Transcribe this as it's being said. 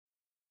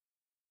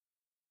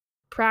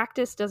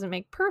practice doesn't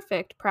make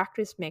perfect,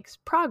 practice makes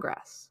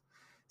progress.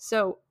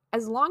 So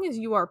as long as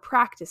you are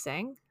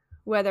practicing,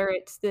 whether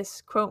it's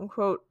this quote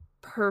unquote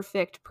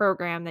perfect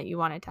program that you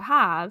wanted to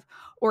have,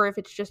 or if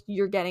it's just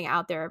you're getting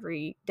out there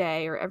every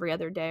day or every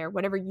other day or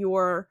whatever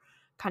your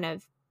kind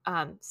of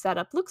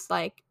setup looks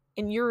like,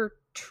 and you're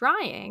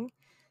trying,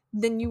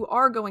 then you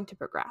are going to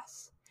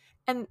progress.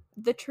 And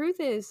the truth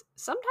is,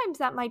 sometimes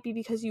that might be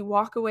because you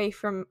walk away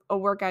from a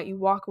workout, you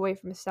walk away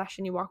from a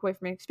session, you walk away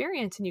from an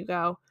experience, and you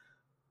go,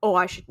 oh,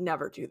 I should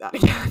never do that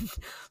again.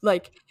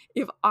 Like,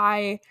 if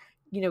I,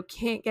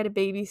 can't get a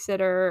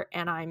babysitter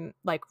and I'm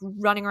like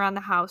running around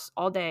the house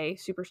all day,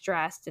 super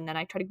stressed, and then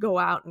I try to go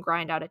out and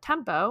grind out a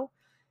tempo,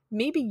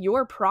 maybe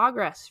your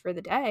progress for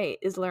the day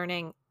is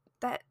learning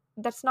that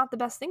that's not the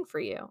best thing for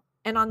you.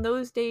 And on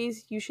those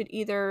days, you should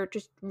either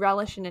just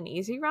relish in an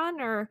easy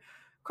run or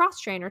cross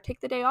train or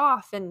take the day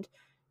off. And,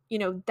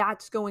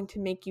 that's going to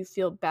make you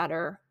feel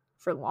better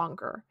for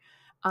longer.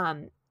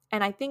 And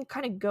I think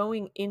kind of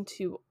going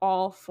into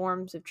all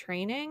forms of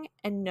training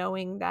and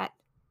knowing that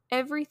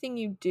everything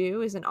you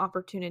do is an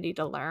opportunity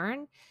to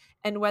learn,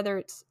 and whether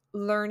it's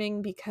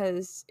learning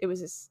because it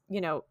was,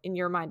 in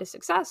your mind a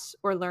success,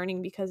 or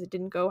learning because it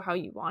didn't go how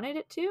you wanted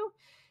it to,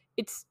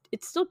 it's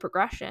still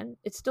progression.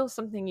 It's still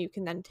something you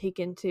can then take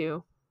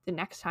into the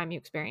next time you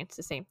experience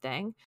the same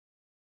thing.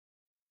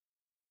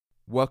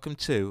 Welcome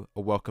to,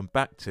 or welcome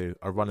back to,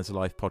 a Runners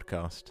Alive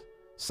podcast.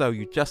 So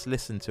you just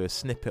listened to a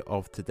snippet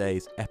of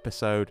today's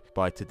episode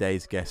by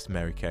today's guest,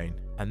 Mary Cain.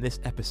 And this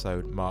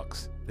episode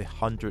marks the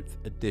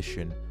 100th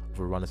edition of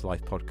a Runners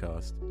Life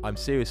podcast. I'm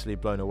seriously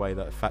blown away at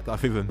the fact that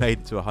I've even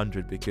made it to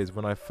 100, because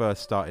when I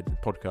first started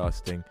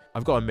podcasting,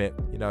 I've got to admit,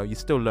 you're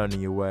still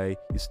learning your way,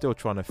 you're still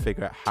trying to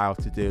figure out how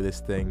to do this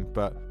thing.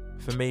 But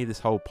for me, this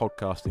whole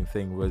podcasting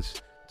thing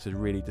was to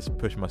really just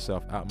push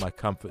myself out of my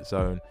comfort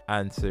zone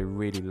and to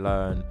really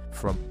learn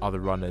from other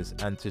runners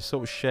and to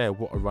sort of share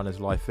what a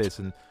runner's life is.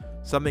 And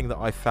something that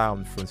I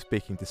found from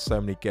speaking to so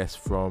many guests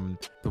from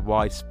the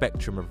wide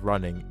spectrum of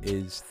running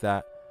is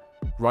that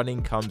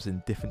running comes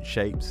in different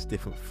shapes,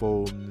 different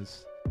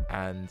forms,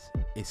 and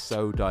is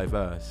so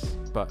diverse.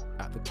 But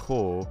at the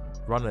core,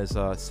 runners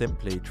are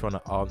simply trying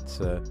to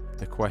answer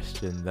the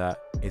question that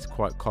is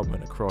quite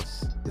common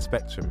across the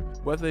spectrum.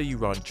 Whether you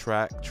run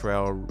track,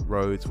 trail,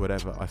 roads,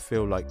 whatever, I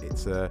feel like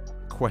it's a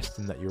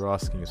question that you're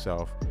asking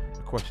yourself,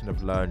 a question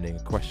of learning,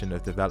 a question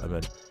of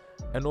development.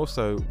 And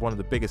also, one of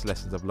the biggest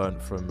lessons I've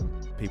learned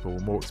from people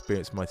more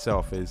experienced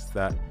myself is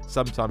that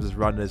sometimes as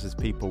runners, as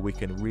people, we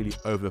can really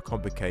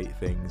overcomplicate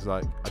things.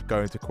 Like, I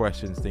go into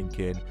questions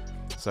thinking,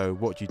 so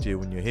what do you do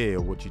when you're here,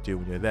 or what do you do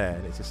when you're there?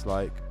 And it's just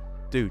like,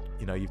 dude,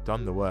 you've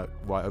done the work,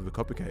 why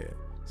overcomplicate it?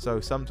 So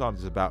sometimes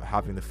it's about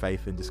having the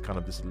faith and just kind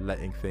of just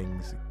letting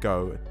things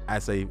go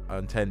as they are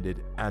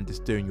intended and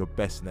just doing your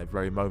best in that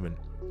very moment.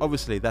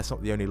 Obviously, that's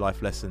not the only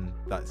life lesson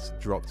that's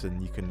dropped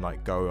and you can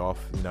like go off,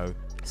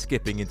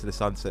 skipping into the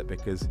sunset,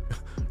 because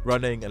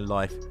running and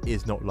life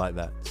is not like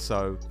that.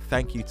 So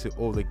thank you to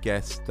all the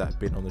guests that have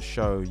been on the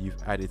show.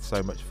 You've added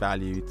so much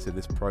value to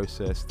this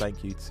process.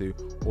 Thank you to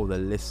all the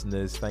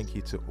listeners. Thank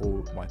you to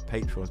all my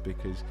patrons,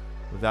 because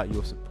without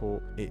your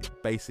support, it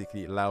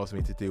basically allows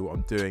me to do what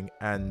I'm doing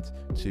and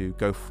to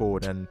go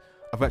forward. And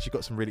I've actually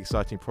got some really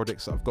exciting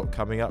projects that I've got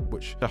coming up,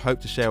 which I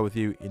hope to share with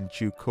you in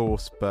due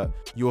course. But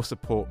your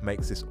support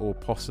makes this all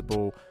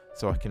possible,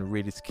 so I can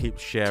really keep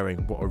sharing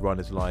what a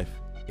runner's life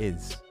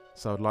is.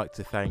 So I'd like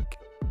to thank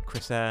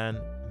Chris-Anne,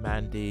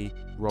 Mandy,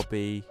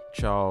 Robbie,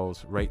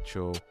 Charles,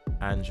 Rachel,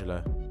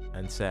 Angela,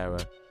 and Sarah.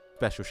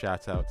 Special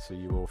shout out to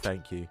you all.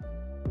 Thank you.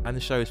 And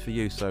the show is for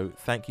you, so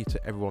thank you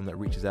to everyone that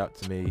reaches out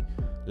to me,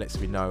 lets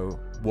me know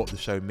what the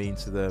show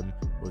means to them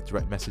with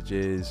direct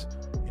messages,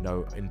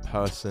 in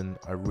person.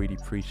 I really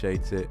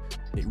appreciate it.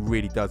 It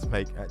really does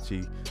make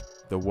actually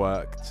the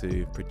work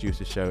to produce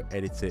a show,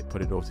 edit it,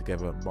 put it all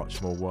together much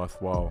more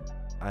worthwhile.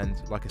 And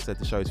like I said,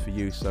 the show is for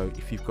you, so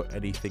if you've got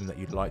anything that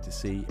you'd like to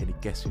see, any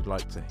guests you'd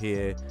like to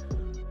hear,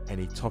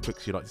 any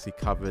topics you'd like to see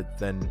covered,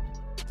 then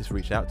just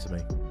reach out to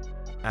me.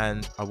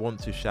 And I want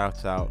to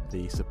shout out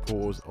the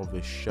supporters of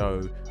this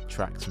show,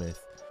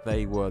 Tracksmith.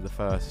 They were the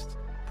first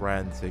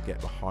brand to get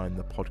behind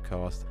the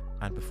podcast.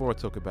 And before I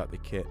talk about the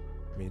kit,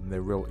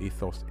 their real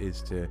ethos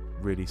is to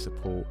really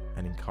support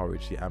and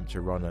encourage the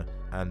amateur runner.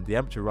 And the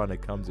amateur runner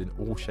comes in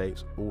all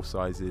shapes, all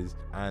sizes,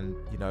 and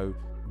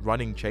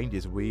running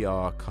changes. We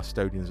are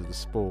custodians of the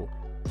sport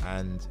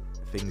and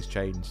things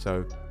change.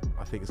 So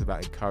I think it's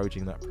about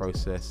encouraging that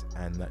process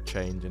and that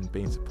change and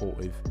being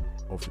supportive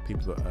of the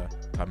people that are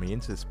coming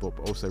into the sport,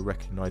 but also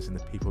recognizing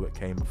the people that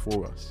came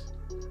before us.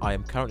 I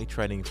am currently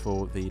training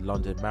for the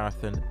London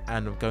Marathon,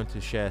 and I'm going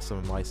to share some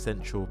of my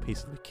essential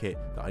pieces of the kit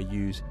that I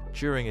use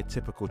during a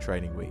typical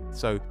training week.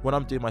 So when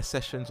I'm doing my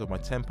sessions or my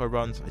tempo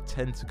runs, I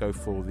tend to go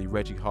for the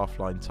Reggie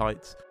Halfline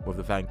tights with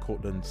the Van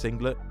Cortlandt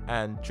singlet,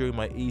 and during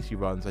my easy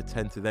runs I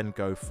tend to then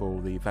go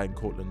for the Van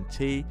Cortlandt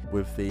tee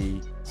with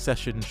the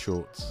session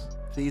shorts.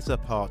 These are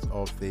part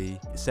of the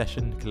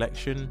session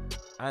collection,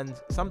 and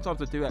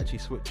sometimes I do actually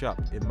switch up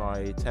in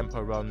my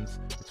tempo runs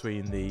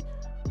between the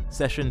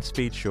session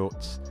speed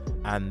shorts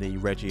and the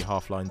Reggie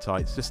half-line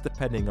tights, just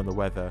depending on the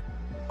weather.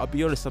 I'll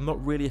be honest, I'm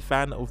not really a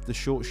fan of the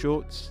short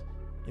shorts.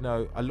 You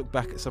know, I look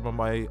back at some of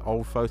my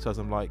old photos,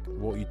 I'm like,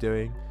 what are you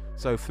doing?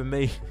 So for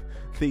me,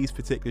 these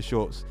particular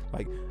shorts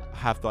like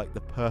have like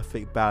the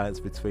perfect balance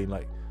between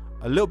like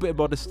a little bit of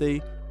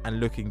modesty and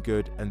looking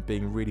good and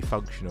being really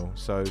functional.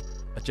 So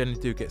I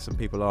generally do get some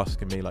people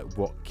asking me like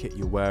what kit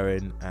you're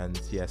wearing, and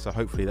yeah, so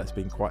hopefully that's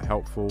been quite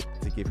helpful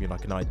to give you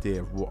like an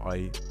idea of what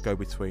I go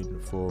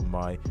between for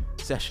my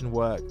session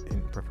work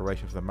in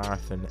preparation for the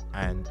marathon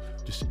and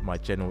just my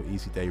general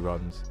easy day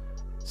runs.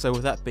 So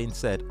with that being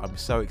said, I'm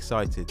so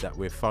excited that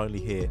we're finally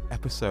here,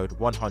 episode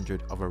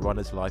 100 of a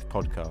Runner's Life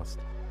podcast.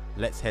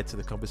 Let's head to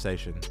the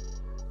conversation.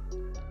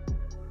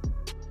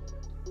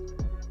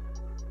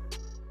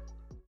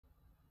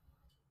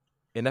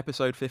 In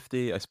episode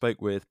 50, I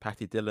spoke with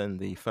Patty Dillon,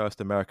 the first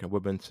American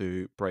woman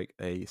to break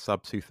a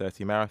sub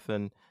 2:30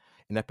 marathon.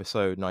 In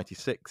episode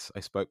 96,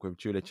 I spoke with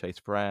Julia Chase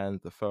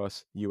Brand, the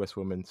first US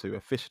woman to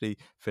officially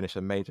finish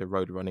a major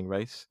road running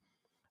race.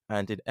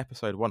 And in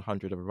episode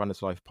 100 of a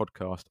Runner's Life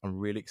podcast, I'm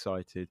really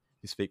excited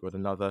to speak with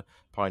another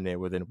pioneer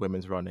within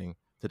women's running.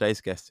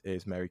 Today's guest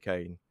is Mary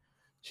Cain.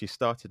 She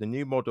started a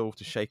new model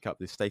to shake up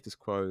the status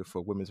quo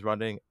for women's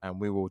running,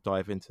 and we will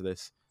dive into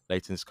this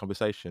later in this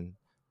conversation.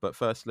 But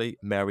firstly,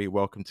 Mary,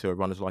 welcome to a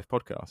Runner's Life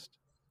podcast.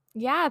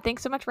 Yeah,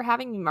 thanks so much for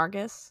having me,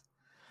 Marcus.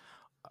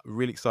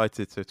 Really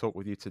excited to talk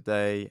with you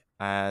today.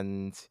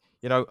 And,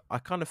 you know, I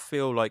kind of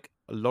feel like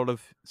a lot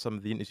of some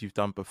of the interviews you've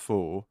done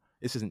before,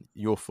 this isn't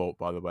your fault,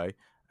 by the way,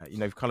 you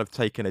know, you've kind of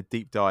taken a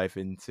deep dive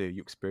into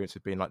your experience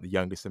of being like the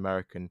youngest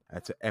American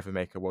to ever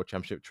make a world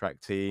championship track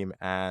team.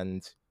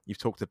 And you've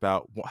talked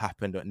about what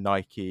happened at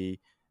Nike.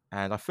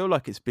 And I feel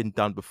like it's been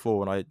done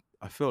before. And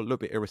I feel a little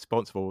bit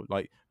irresponsible,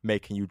 like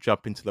making you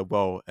jump into the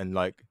well and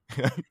like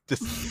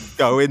just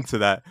go into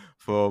that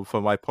for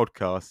my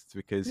podcast,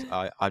 because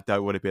I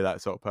don't want to be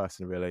that sort of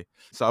person, really.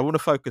 So I want to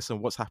focus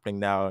on what's happening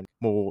now and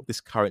more this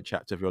current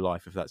chapter of your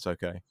life, if that's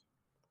okay.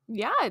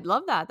 Yeah, I'd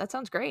love that. That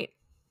sounds great.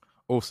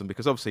 Awesome,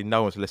 because obviously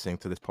no one's listening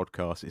to this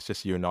podcast. It's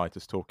just you and I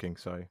just talking,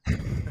 so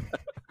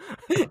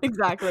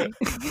Exactly.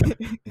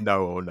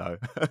 no or no.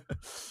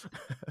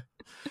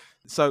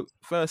 So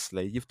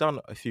firstly, you've done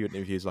a few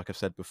interviews, like I've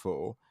said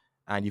before,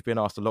 and you've been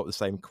asked a lot of the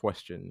same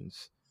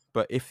questions.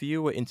 But if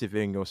you were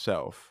interviewing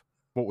yourself,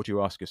 what would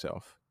you ask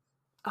yourself?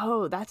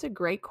 Oh, that's a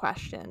great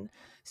question.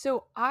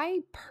 So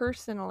I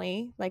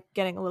personally like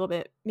getting a little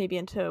bit maybe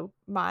into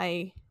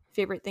my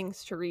favorite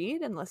things to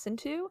read and listen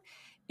to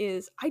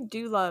is I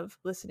do love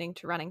listening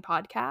to running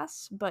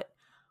podcasts, but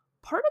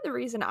part of the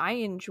reason I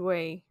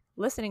enjoy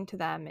listening to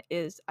them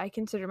is I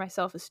consider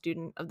myself a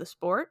student of the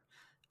sport,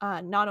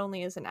 not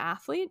only as an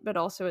athlete, but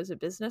also as a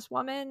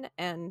businesswoman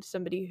and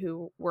somebody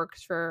who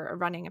works for a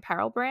running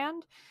apparel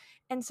brand.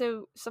 And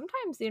so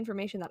sometimes the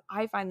information that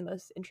I find the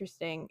most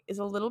interesting is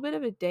a little bit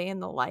of a day in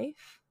the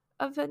life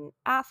of an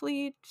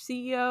athlete,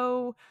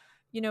 CEO,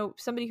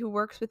 somebody who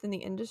works within the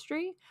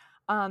industry.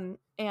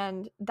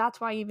 And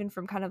that's why, even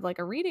from kind of like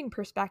a reading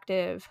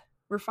perspective,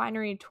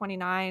 Refinery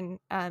 29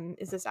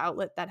 is this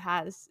outlet that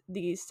has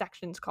these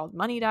sections called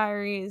Money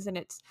Diaries. And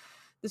it's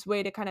this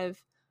way to kind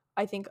of,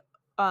 I think,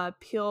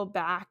 peel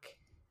back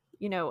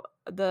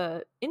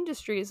the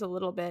industries a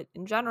little bit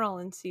in general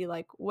and see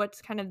like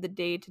what's kind of the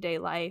day-to-day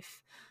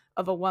life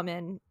of a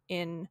woman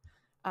in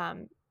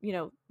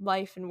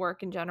life and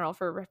work in general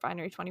for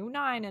Refinery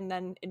 29. And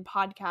then in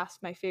podcasts,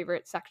 my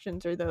favorite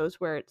sections are those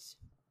where it's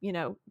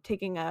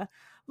taking a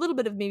little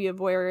bit of maybe a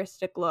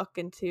voyeuristic look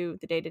into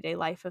the day-to-day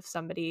life of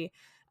somebody,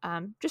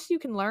 just so you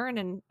can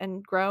learn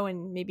and grow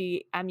and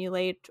maybe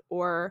emulate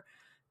or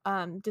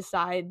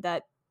decide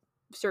that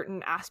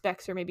certain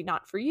aspects are maybe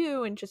not for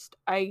you. And just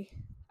I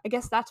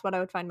guess that's what I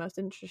would find most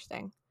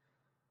interesting.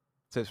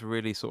 So it's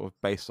really sort of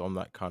based on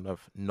that kind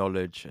of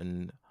knowledge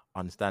and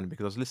understanding,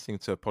 because I was listening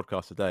to a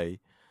podcast today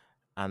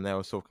and they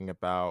were talking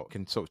about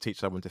can sort of teach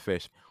someone to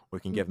fish, or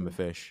you can give them a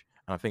fish.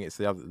 And I think it's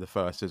the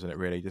first, isn't it,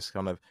 really? Just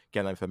kind of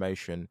getting that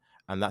information.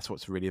 And that's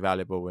what's really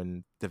valuable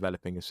in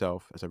developing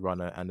yourself as a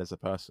runner and as a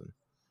person.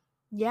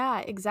 Yeah,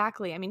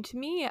 exactly. I mean, to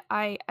me,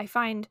 I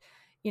find,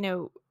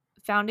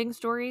 founding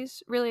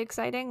stories really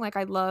exciting. Like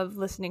I love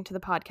listening to the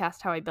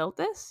podcast How I Built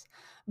This,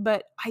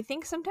 but I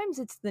think sometimes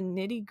it's the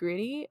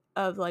nitty-gritty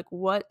of like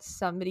what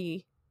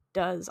somebody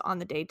does on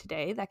the day to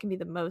day that can be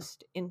the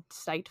most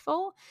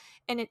insightful.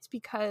 And it's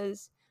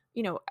because,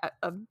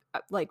 a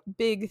like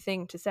big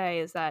thing to say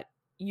is that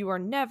you are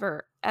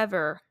never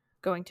ever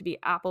going to be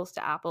apples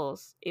to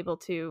apples able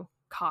to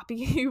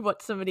copy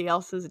what somebody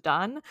else has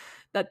done.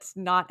 That's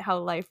not how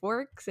life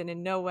works. And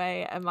in no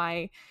way am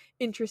I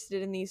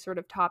interested in these sort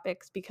of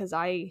topics because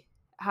I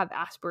have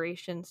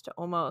aspirations to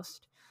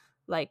almost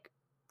like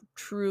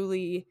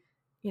truly,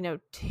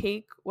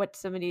 take what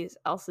somebody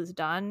else has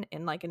done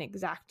in like an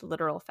exact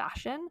literal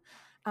fashion.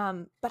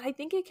 But I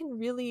think it can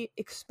really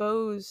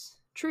expose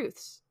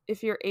truths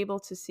if you're able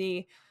to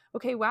see,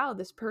 okay, wow,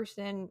 this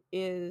person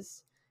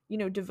is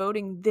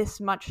devoting this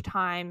much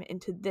time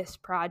into this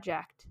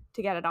project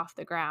to get it off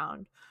the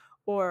ground,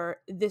 or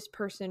this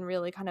person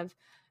really kind of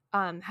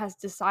has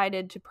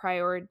decided to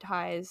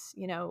prioritize,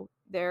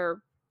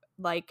 their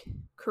like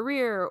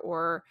career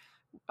or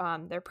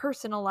their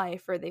personal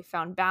life, or they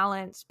found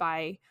balance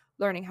by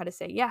learning how to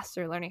say yes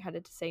or learning how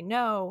to say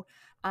no.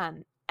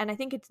 And I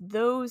think it's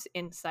those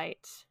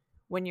insights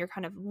when you're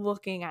kind of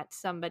looking at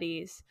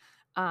somebody's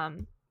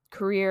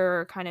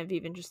career, kind of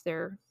even just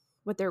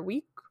what their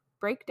week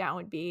breakdown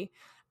would be,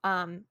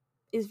 um,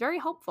 is very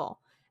helpful.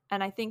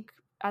 And I think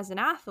as an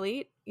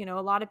athlete, a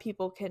lot of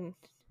people can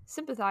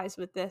sympathize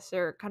with this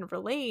or kind of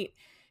relate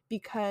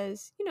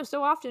because,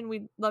 so often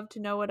we'd love to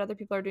know what other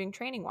people are doing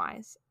training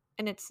wise.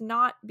 And it's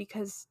not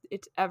because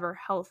it's ever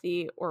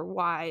healthy or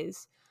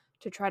wise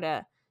to try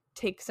to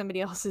take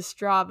somebody else's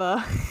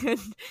Strava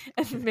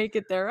and make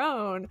it their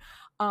own.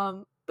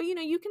 But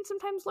you can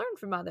sometimes learn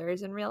from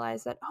others and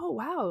realize that, oh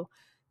wow,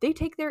 they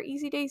take their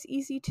easy days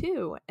easy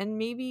too. And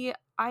maybe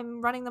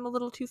I'm running them a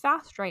little too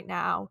fast right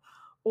now.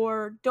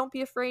 Or don't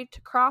be afraid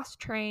to cross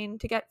train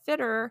to get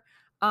fitter.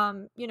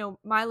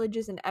 Mileage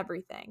isn't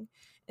everything.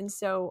 And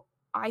so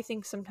I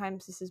think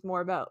sometimes this is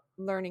more about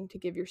learning to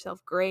give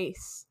yourself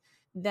grace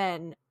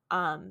than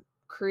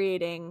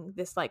creating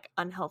this like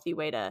unhealthy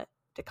way to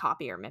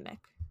copy or mimic.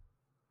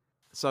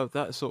 So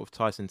that sort of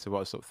ties into what I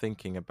was sort of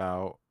thinking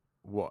about,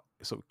 what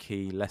sort of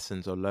key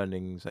lessons or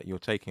learnings that you're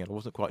taking. And I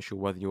wasn't quite sure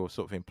whether you're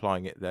sort of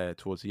implying it there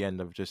towards the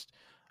end of just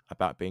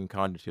about being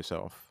kinder to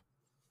yourself.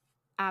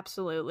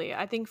 Absolutely.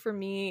 I think for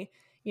me,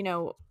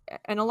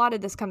 and a lot of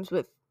this comes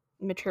with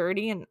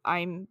maturity, and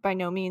I'm by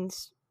no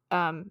means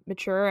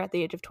mature at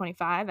the age of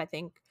 25. I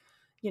think,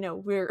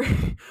 we're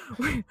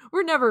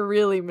we're never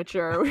really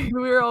mature.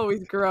 We're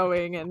always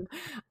growing, and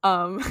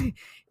um,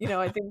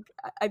 I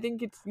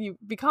think it's you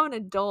become an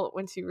adult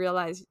once you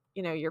realize,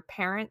 your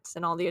parents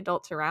and all the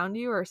adults around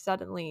you are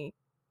suddenly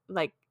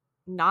like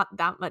not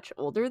that much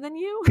older than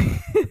you.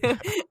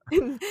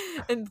 and,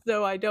 and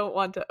so I don't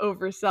want to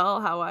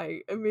oversell how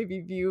I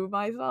maybe view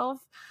myself.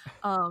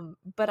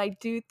 But I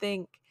do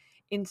think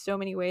in so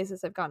many ways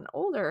as I've gotten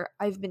older,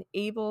 I've been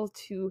able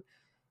to,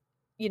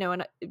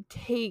 and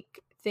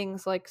take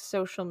things like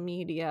social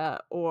media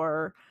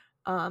or,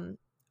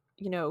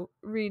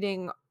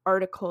 reading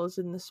articles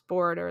in the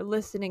sport or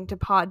listening to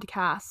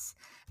podcasts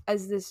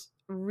as this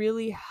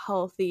really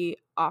healthy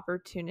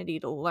opportunity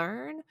to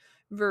learn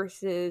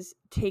versus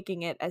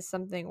taking it as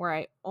something where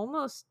I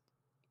almost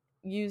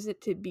use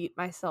it to beat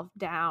myself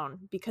down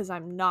because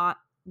I'm not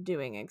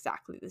doing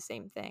exactly the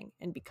same thing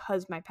and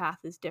because my path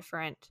is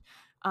different.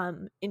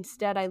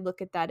 Instead, I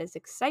look at that as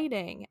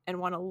exciting and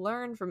want to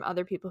learn from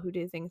other people who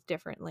do things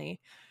differently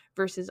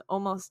versus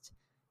almost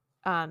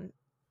um,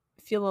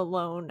 feel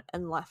alone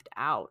and left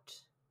out,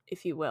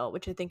 if you will,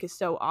 which I think is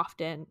so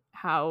often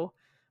how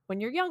when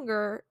you're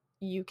younger,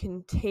 you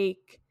can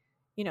take,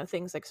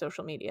 things like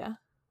social media.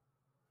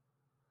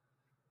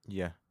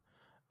 Yeah.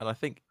 And I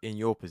think in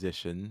your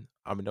position,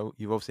 I mean,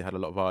 you've obviously had a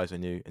lot of eyes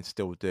on you and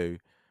still do.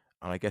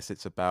 And I guess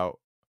it's about,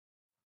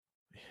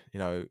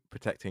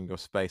 protecting your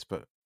space,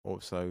 but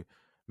also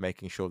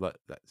making sure that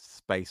that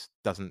space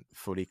doesn't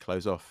fully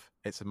close off.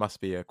 It must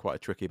be quite a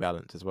tricky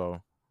balance as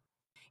well.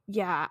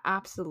 Yeah,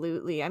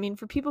 absolutely. I mean,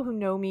 for people who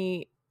know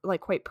me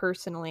like quite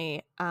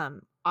personally,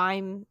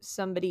 I'm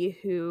somebody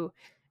who,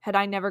 had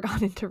I never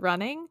gone into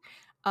running,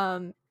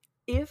 um,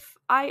 if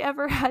I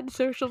ever had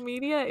social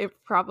media, it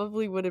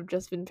probably would have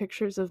just been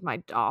pictures of my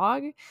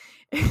dog.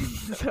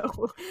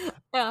 So,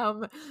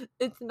 um,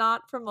 it's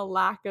not from a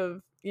lack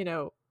of,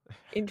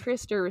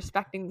 interest or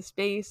respecting the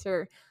space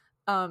or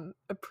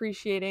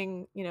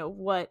appreciating,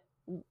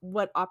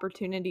 what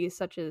opportunities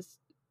such as,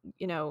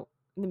 you know,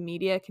 the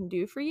media can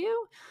do for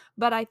you.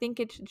 But I think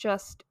it's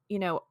just,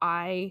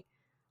 I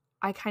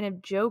kind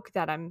of joke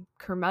that I'm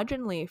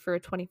curmudgeonly for a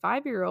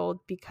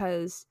 25-year-old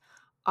because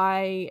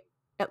I,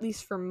 at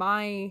least for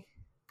my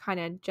kind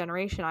of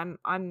generation,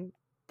 I'm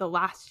the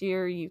last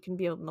year you can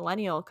be a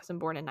millennial because I'm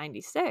born in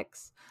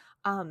 96.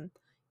 um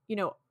you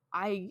know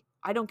I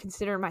don't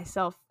consider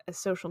myself as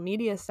social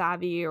media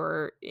savvy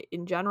or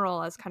in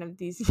general as kind of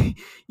these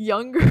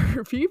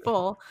younger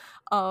people.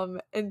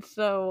 And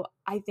so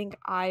I think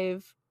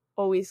I've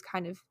always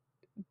kind of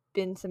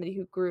been somebody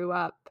who grew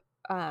up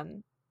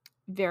um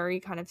very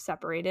kind of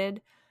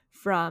separated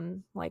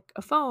from like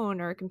a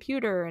phone or a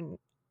computer. And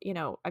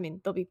I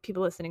mean, there'll be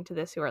people listening to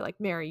this who are like,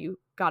 Mary, you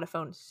got a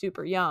phone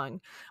super young.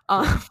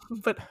 Yeah.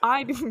 But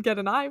I didn't get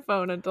an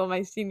iPhone until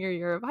my senior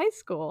year of high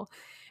school.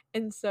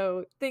 And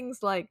so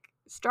things like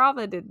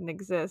Strava didn't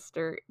exist,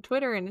 or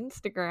Twitter and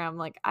Instagram,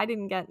 like I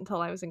didn't get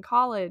until I was in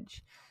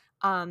college.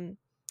 um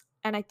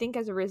and I think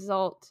as a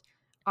result,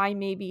 I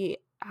maybe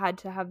had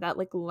to have that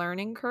like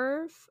learning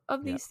curve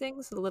of Yeah. these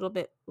things a little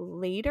bit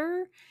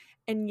later,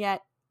 and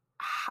yet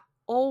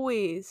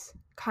always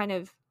kind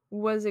of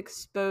was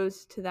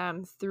exposed to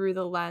them through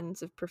the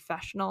lens of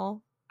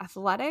professional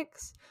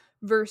athletics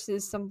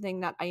versus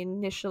something that I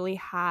initially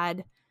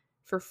had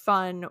for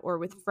fun or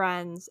with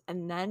friends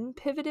and then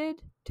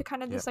pivoted to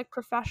kind of Yeah. this like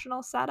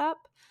professional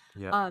setup.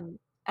 Yeah.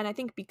 And I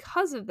think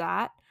because of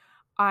that,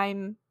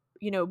 I'm,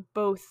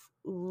 both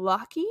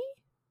lucky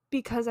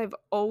because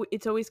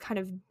it's always kind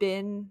of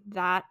been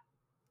that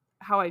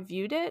how I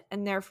viewed it,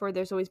 and therefore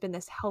there's always been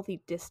this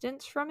healthy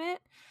distance from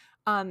it.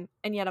 And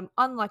yet I'm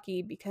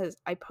unlucky because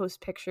I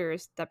post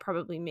pictures that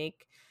probably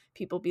make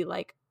people be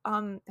like,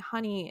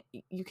 honey,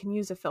 you can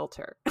use a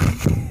filter.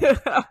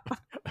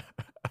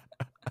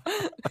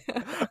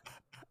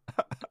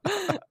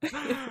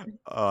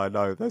 Oh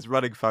no, those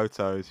running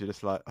photos, you're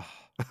just like, oh.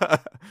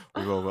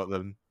 We've all got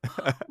them.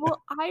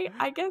 Well,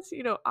 I guess,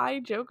 I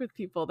joke with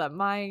people that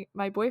my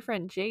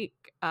boyfriend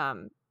Jake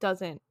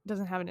doesn't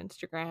have an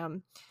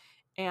Instagram,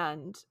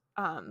 and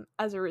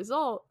as a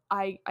result,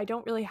 I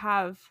don't really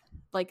have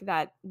like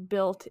that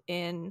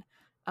built-in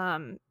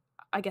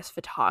I guess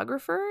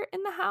photographer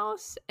in the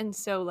house. And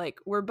so like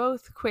we're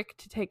both quick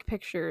to take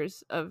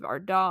pictures of our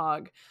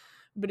dog,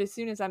 but as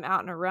soon as I'm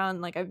out on a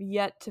run, like I've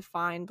yet to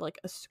find like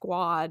a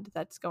squad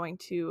that's going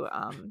to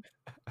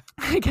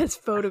I guess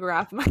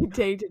photograph my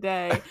day to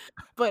day.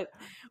 But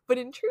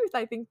in truth,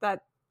 I think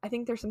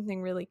there's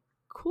something really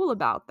cool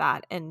about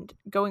that. And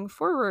going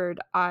forward,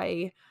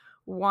 I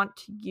want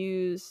to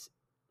use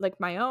like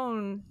my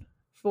own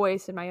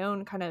voice and my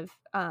own kind of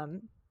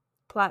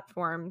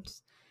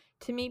platforms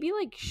to maybe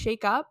like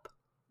shake up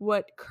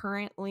what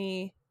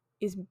currently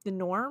is the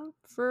norm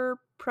for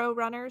pro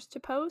runners to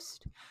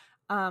post.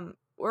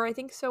 Where I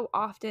think so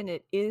often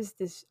it is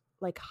this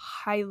like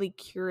highly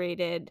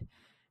curated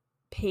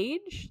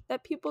page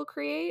that people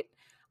create.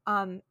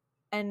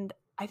 And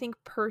I think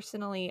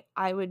personally,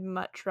 I would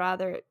much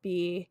rather it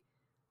be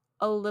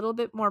a little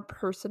bit more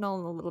personal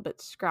and a little bit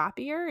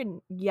scrappier.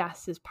 And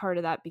yes, is part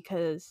of that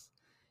because,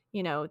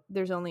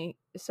 there's only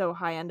so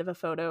high end of a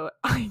photo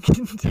I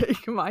can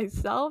take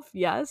myself.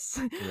 Yes.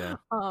 Yeah.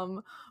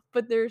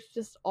 But there's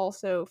just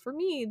also for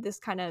me this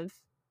kind of,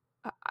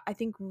 I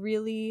think,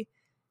 really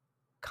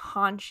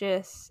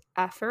conscious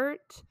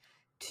effort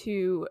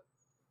to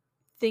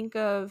think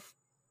of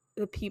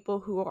the people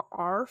who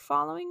are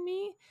following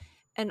me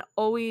and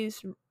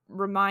always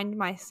remind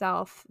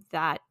myself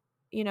that,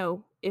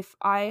 if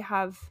I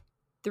have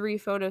 3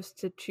 photos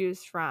to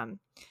choose from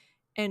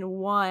and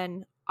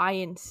one I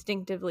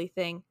instinctively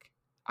think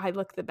I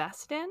look the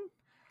best in,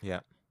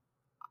 Yeah.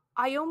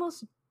 I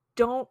almost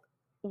don't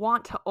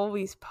want to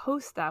always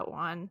post that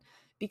one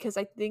because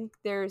I think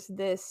there's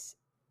this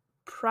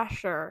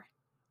pressure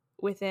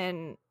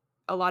within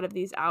a lot of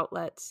these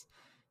outlets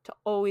to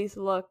always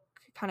look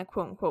kind of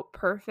quote unquote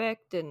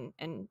perfect and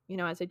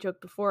as I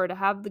joked before, to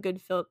have the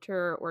good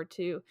filter or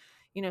to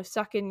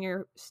suck in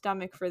your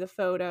stomach for the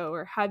photo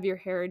or have your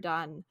hair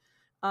done.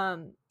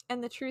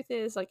 And the truth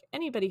is, like,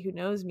 anybody who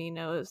knows me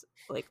knows,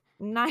 like,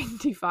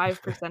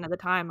 95% of the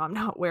time I'm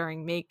not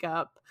wearing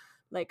makeup.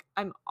 Like,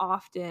 I'm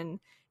often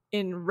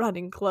in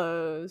running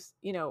clothes.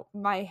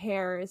 My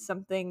hair is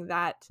something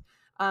that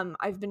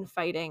I've been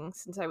fighting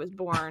since I was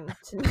born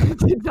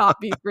to not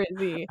be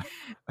frizzy,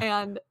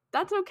 and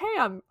that's okay.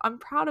 I'm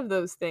proud of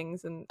those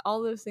things, and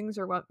all those things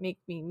are what make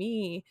me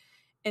me.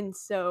 And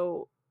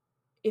so,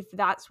 if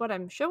that's what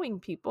I'm showing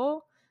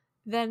people,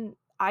 then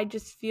I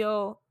just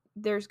feel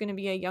there's going to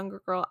be a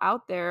younger girl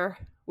out there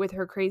with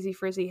her crazy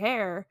frizzy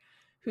hair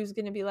who's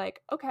going to be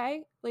like,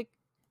 okay, like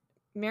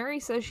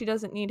Mary says she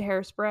doesn't need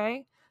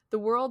hairspray. The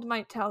world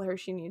might tell her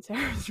she needs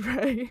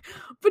hairspray,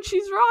 but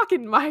she's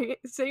rocking my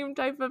same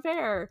type of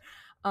hair.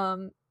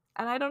 And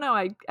I don't know.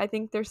 I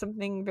think there's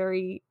something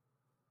very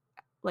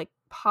like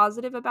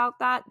positive about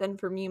that than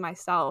for me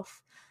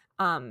myself,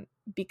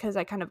 because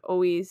I kind of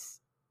always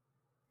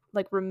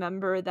like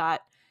remember that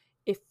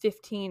if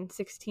 15,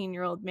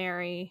 16-year-old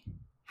Mary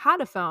had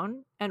a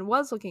phone and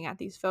was looking at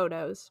these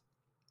photos,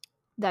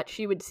 that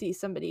she would see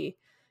somebody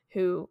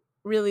who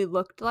really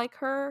looked like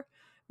her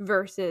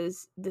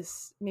versus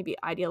this maybe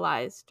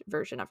idealized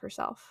version of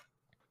herself.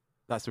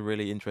 That's a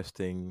really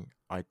interesting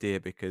idea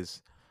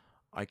because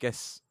I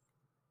guess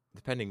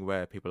depending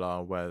where people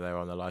are, where they're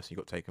on their lives, you've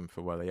got to take them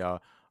for where they are.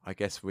 I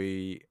guess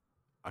I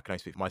can only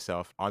speak for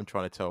myself. I'm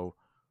trying to tell,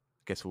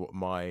 I guess, what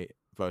my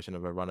version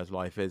of a runner's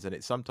life is, and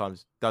it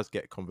sometimes does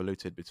get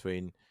convoluted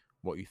between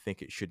what you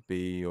think it should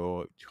be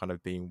or kind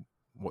of being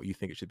what you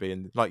think it should be.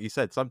 And like you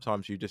said,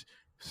 sometimes you just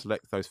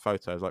select those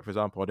photos. Like, for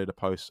example, I did a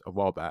post a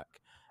while back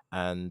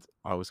and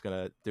I was going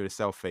to do a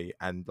selfie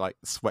and like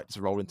sweats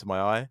roll into my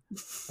eye.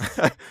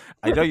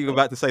 I know you're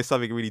about to say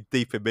something really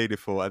deep and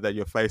meaningful and then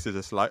your face is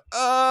just like,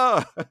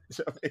 oh!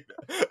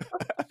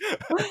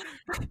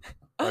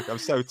 Like, I'm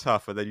so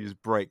tough, and then you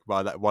just break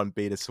by that one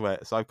bead of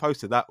sweat. So I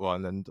posted that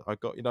one and I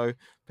got,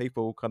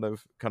 people kind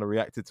of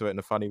reacted to it in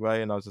a funny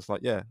way. And I was just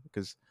like, yeah,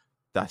 because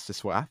that's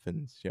just what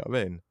happens. You know what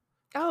I mean?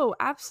 Oh,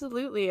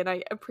 absolutely. And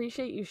I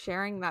appreciate you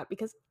sharing that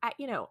because,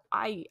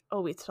 I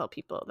always tell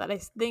people that I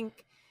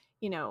think,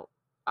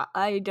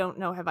 I don't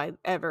know, have I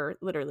ever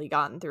literally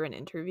gotten through an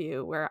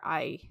interview where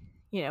I,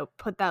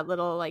 put that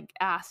little like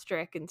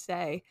asterisk and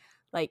say,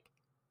 like,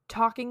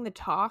 talking the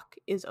talk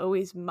is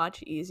always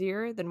much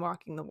easier than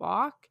walking the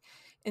walk.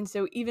 And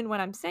so even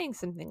when I'm saying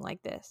something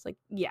like this, like,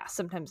 yeah,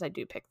 sometimes I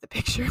do pick the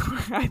picture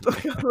where I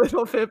look a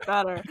little bit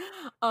better.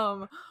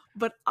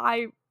 But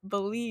I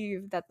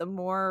believe that the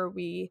more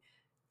we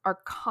are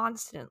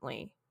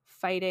constantly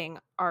fighting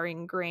our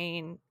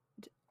ingrained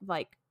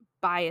like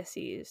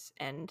biases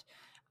and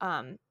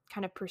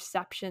kind of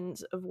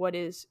perceptions of what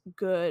is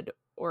good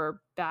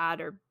or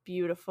bad or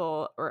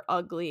beautiful or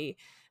ugly,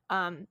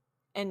 and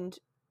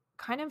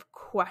kind of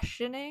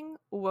questioning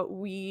what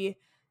we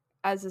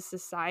as a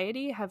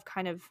society have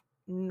kind of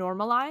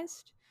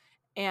normalized,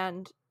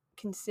 and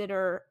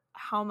consider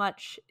how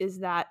much is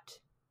that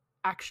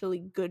actually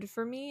good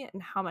for me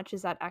and how much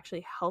is that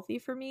actually healthy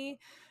for me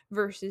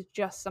versus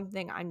just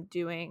something I'm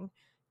doing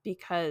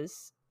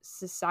because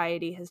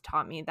society has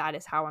taught me that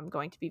is how I'm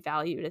going to be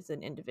valued as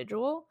an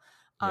individual.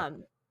 Yeah.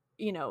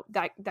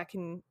 That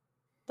can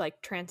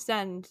like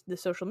transcend the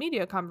social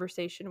media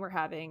conversation we're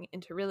having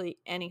into really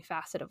any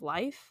facet of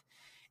life.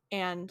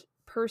 And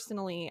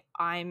personally,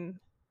 I'm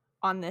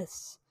on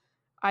this,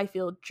 I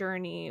feel,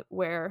 journey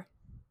where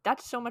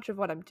that's so much of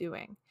what I'm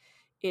doing.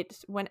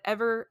 It's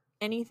whenever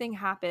anything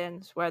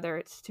happens, whether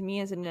it's to me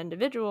as an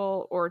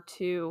individual or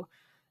to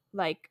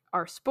like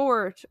our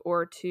sport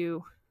or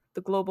to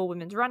the global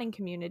women's running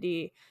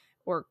community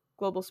or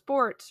global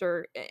sports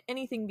or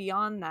anything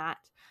beyond that,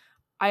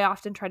 I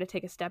often try to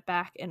take a step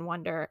back and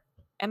wonder,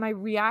 am I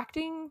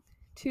reacting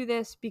to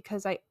this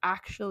because I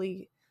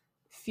actually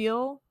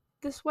feel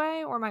this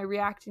way, or am I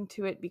reacting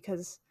to it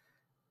because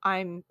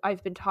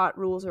I've been taught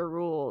rules are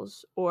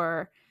rules,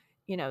 or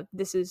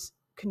this is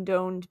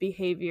condoned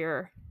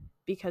behavior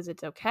because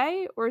it's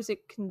okay, or is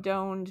it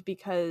condoned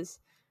because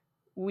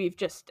we've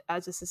just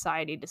as a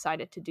society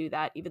decided to do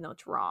that even though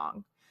it's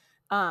wrong?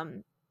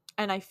 um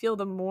and I feel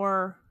the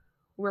more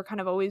we're kind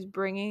of always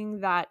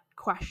bringing that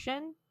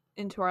question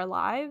into our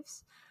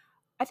lives,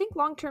 I think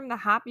long term the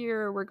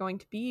happier we're going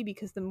to be,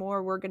 because the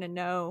more we're going to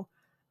know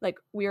like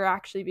we're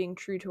actually being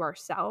true to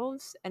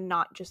ourselves and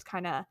not just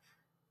kind of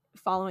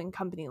following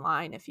company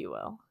line, if you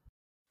will.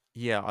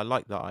 Yeah, I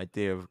like that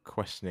idea of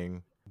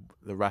questioning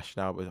the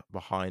rationale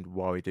behind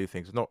why we do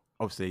things. Not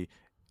obviously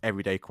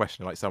everyday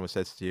question, like someone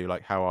says to you,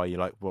 like, "How are you?"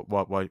 Like,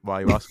 why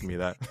are you asking me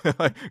that?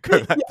 Like, go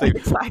that Yeah, deep.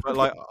 But exactly.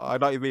 like, I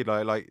know what you mean.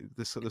 Like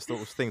the sort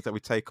of things that we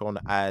take on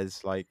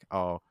as like,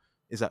 oh,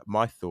 is that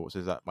my thoughts?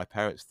 Is that my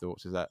parents'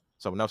 thoughts? Is that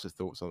someone else's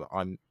thoughts? Or that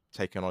I'm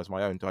taking on as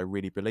my own? Do I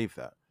really believe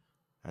that?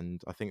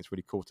 And I think it's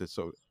really cool to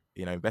sort of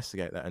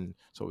investigate that and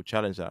sort of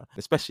challenge that,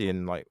 especially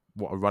in like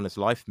what a runner's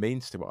life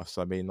means to us.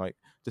 I mean, like,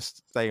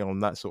 just staying on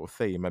that sort of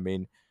theme, I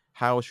mean,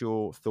 how's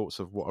your thoughts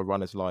of what a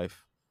runner's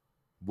life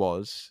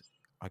was,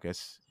 I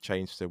guess,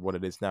 changed to what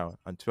it is now?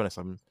 And to be honest,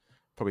 I'm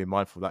probably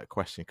mindful that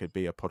question could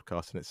be a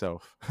podcast in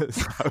itself.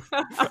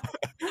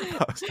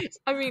 So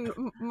I mean,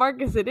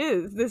 Marcus, it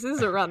is. This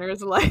is a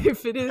runner's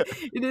life. It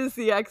is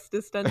the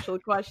existential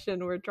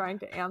question we're trying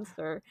to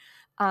answer.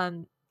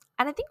 And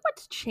I think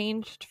what's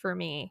changed for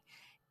me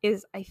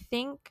is I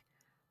think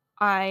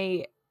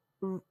I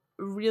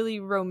really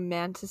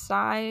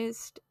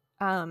romanticized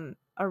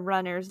a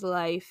runner's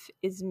life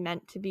is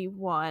meant to be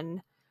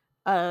one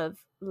of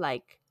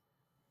like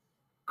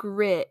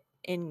grit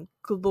and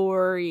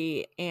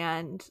glory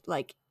and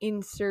like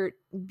insert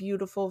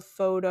beautiful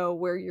photo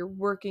where you're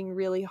working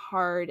really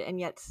hard and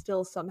yet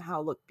still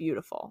somehow look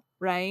beautiful,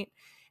 right?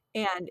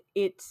 And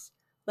it's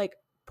like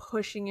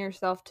pushing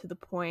yourself to the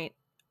point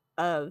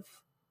of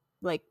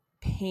like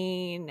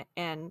pain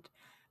and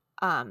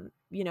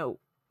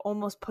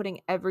almost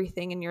putting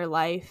everything in your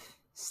life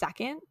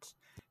second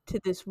to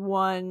this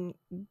one,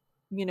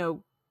 you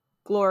know,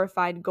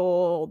 glorified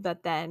goal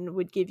that then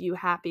would give you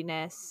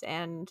happiness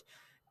and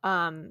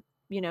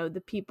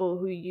the people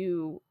who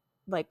you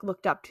like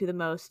looked up to the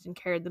most and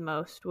cared the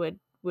most would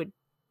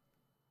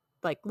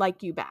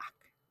like you back,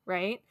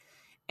 right?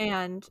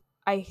 And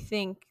I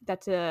think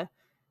that's a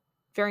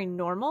very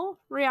normal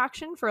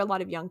reaction for a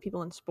lot of young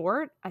people in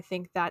sport. I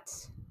think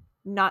that's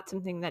not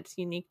something that's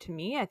unique to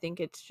me. I think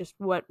it's just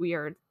what we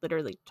are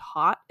literally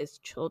taught as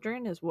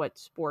children is what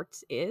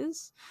sports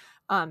is.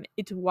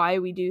 It's why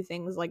we do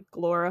things like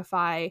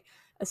glorify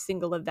a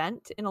single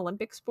event in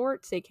Olympic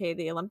sports, aka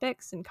the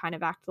Olympics, and kind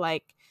of act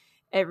like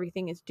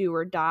everything is do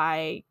or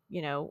die,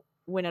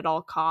 win at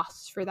all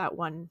costs for that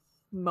one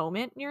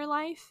moment in your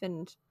life.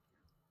 And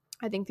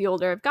I think the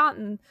older I've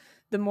gotten,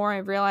 the more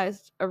I've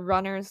realized a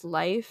runner's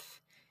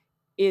life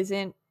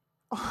isn't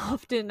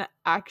often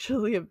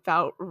actually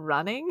about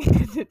running.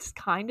 It's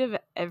kind of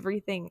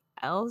everything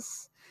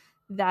else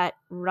that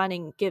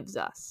running gives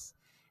us.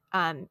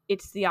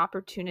 It's the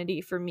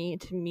opportunity for me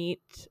to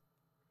meet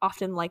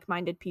often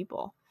like-minded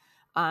people,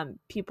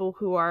 people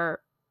who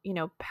are,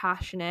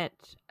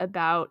 passionate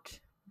about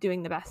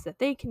doing the best that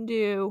they can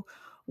do,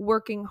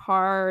 working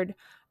hard,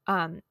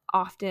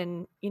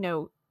 often,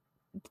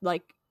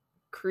 like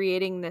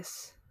creating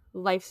this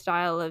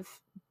lifestyle of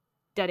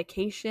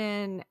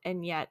dedication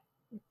and yet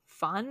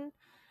fun,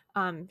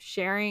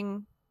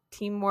 sharing,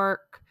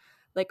 teamwork,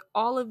 like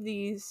all of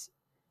these,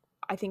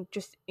 I think,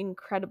 just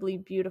incredibly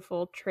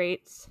beautiful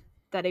traits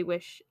that I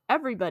wish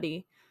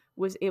everybody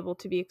was able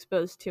to be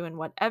exposed to in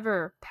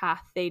whatever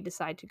path they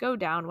decide to go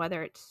down,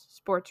 whether it's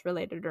sports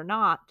related or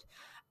not.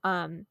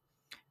 Um,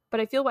 but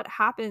I feel what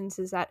happens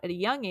is that at a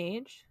young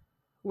age,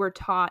 we're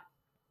taught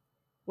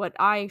what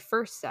I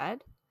first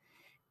said,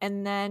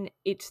 And then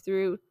it's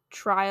through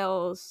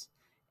trials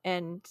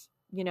and,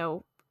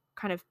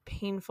 kind of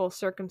painful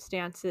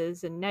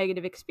circumstances and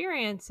negative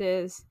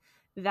experiences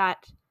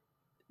that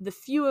the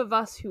few of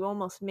us who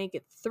almost make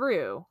it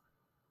through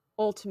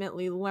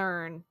ultimately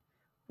learn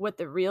what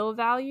the real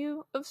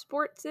value of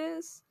sports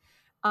is.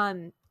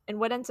 And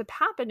what ends up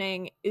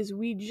happening is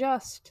we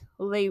just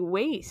lay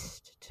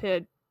waste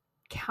to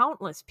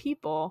countless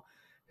people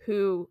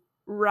who,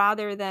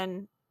 rather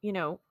than,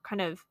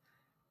 kind of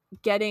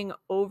getting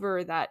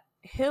over that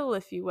hill,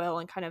 if you will,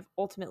 and kind of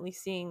ultimately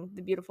seeing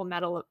the beautiful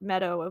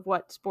meadow of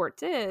what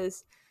sports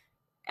is,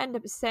 end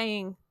up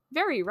saying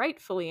very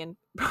rightfully and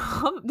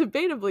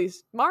debatably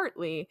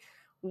smartly,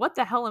 what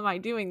the hell am I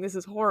doing? This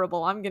is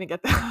horrible. I'm going to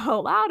get the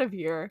hell out of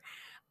here.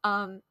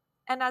 Um,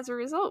 and as a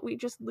result, we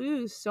just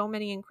lose so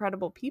many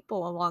incredible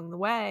people along the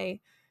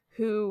way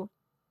who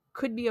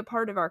could be a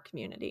part of our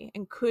community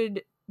and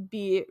could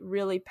be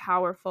really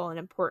powerful and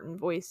important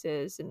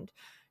voices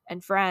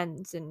and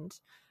friends and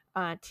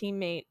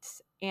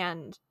teammates.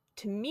 And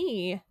to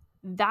me,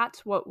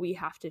 that's what we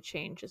have to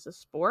change as a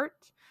sport.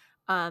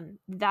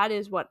 That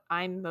is what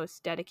I'm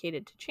most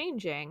dedicated to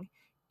changing,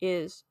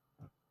 is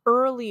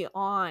early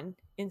on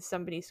in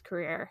somebody's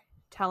career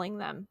telling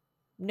them,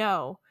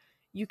 no,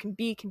 you can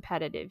be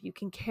competitive, you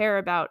can care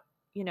about,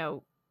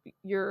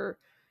 your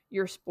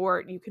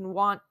sport, you can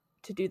want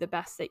to do the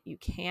best that you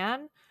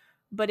can,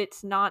 but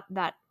it's not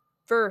that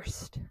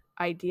first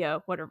idea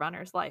of what a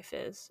runner's life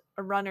is.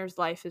 A runner's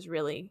life is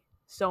really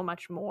so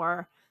much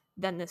more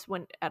than this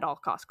win at all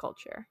cost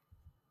culture.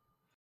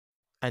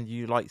 And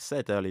you like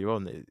said earlier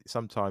on that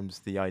sometimes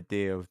the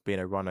idea of being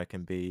a runner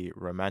can be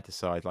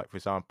romanticized. Like, for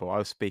example, I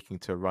was speaking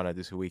to a runner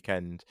this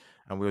weekend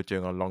and we were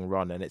doing a long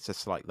run, and it's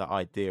just like the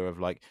idea of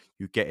like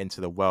you get into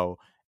the well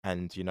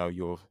and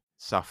you're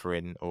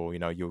suffering, or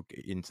you're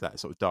into that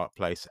sort of dark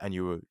place and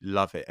you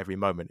love it every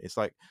moment. It's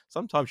like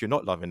sometimes you're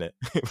not loving it,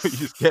 but you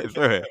just get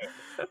through it.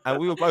 And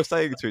we were both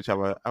saying to each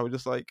other, I was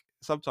just like,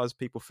 sometimes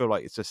people feel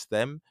like it's just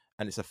them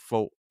and it's a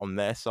fault on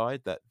their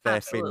side that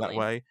they're feeling that Absolutely.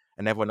 way,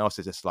 and everyone else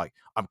is just like,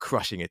 I'm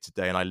crushing it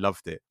today and I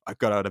loved it. I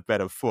got out of bed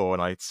at 4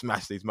 and I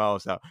smashed these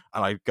miles out,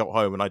 and I got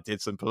home and I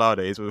did some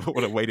Pilates with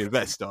what a weighted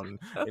vest on.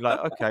 You're like,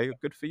 okay,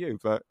 good for you,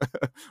 but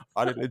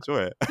I didn't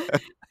enjoy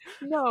it.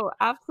 No,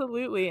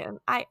 absolutely. And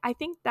I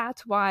think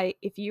that's why,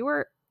 if you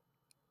were,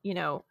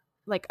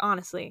 like,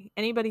 honestly,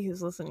 anybody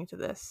who's listening to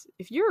this,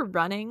 if you're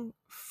running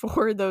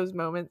for those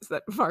moments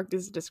that Mark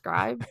has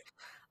described,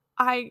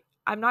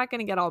 I'm not going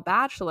to get all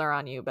bachelor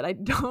on you, but I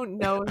don't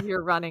know if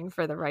you're running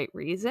for the right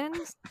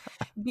reasons.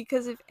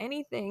 Because if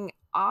anything,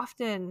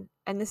 often,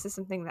 and this is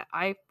something that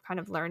I kind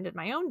of learned in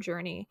my own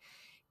journey,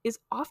 is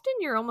often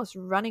you're almost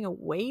running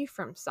away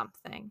from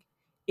something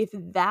if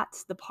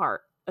that's the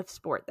part of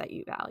sport that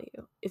you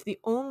value. If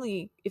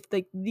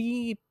like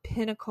the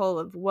pinnacle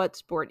of what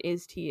sport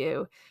is to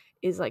you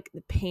is like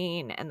the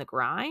pain and the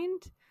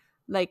grind,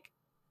 like,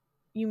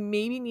 you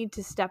maybe need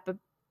to step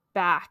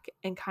back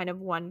and kind of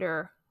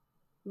wonder,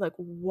 like,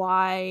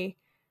 why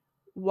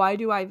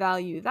do I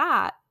value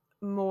that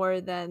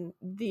more than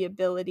the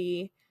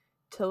ability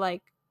to,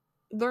 like,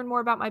 learn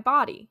more about my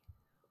body,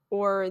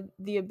 or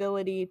the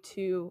ability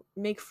to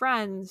make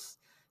friends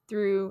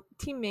through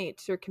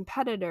teammates or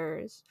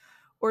competitors,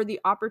 or the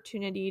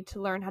opportunity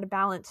to learn how to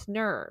balance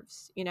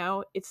nerves.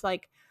 It's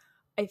like,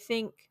 I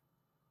think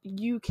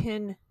you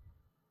can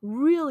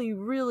really,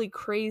 really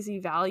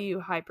crazy value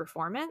high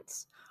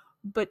performance,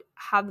 but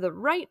have the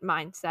right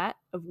mindset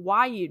of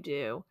why you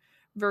do,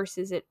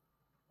 versus it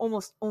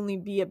almost only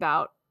be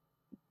about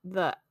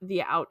the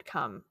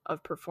outcome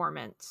of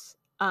performance.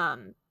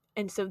 And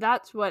so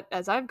that's what,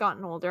 as I've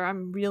gotten older,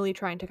 I'm really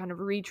trying to kind of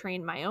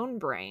retrain my own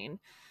brain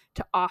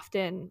to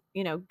often,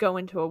 go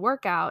into a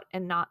workout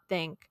and not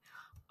think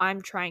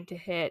I'm trying to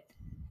hit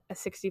a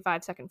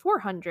 65-second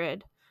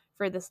 400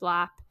 for this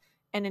lap,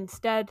 and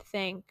instead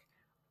think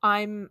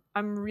I'm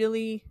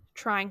really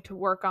trying to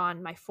work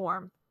on my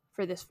form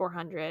for this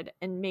 400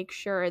 and make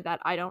sure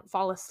that I don't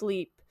fall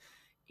asleep,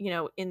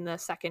 in the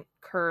second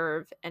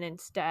curve, and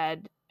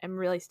instead am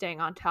really staying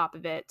on top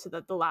of it so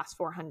that the last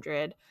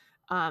 400,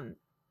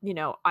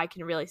 I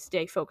can really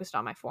stay focused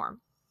on my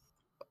form.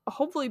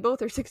 Hopefully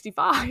both are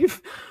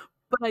 65,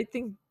 but I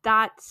think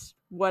that's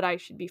what I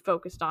should be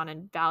focused on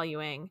and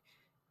valuing,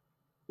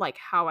 like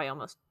how I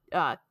almost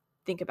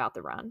think about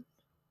the run.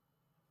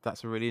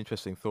 That's a really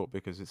interesting thought,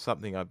 because it's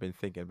something I've been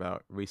thinking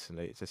about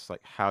recently. It's just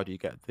like, how do you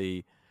get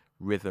the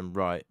rhythm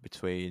right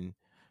between,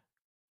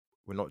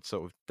 we're not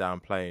sort of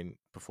downplaying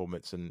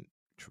performance and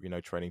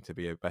training to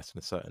be a best in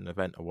a certain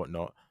event or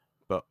whatnot,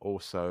 but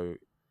also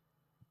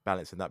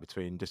balancing that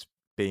between just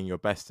being your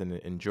best and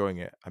enjoying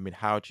it. I mean,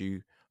 how do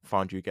you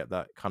find you get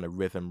that kind of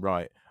rhythm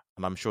right?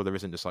 And I'm sure there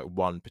isn't just like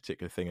one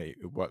particular thing that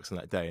it works on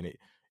that day, and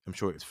I'm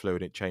sure it's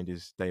fluid, it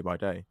changes day by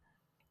day.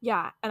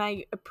 Yeah, and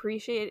I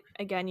appreciate,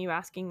 again, you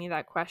asking me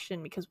that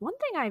question, because one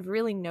thing I've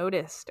really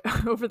noticed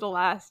over the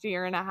last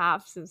year and a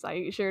half since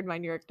I shared my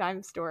New York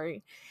Times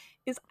story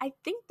is I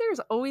think there's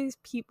always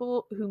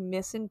people who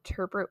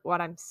misinterpret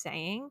what I'm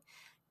saying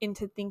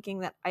into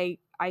thinking that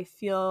I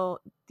feel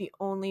the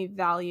only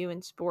value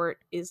in sport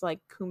is like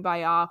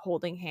kumbaya,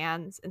 holding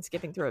hands and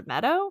skipping through a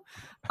meadow,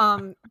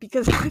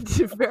 because that's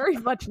very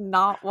much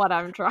not what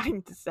I'm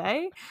trying to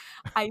say.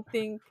 I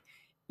think,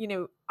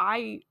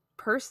 I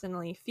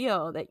personally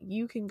feel that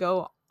you can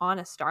go on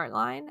a start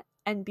line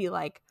and be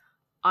like,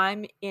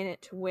 I'm in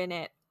it to win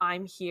it.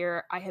 I'm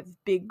here. I have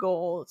big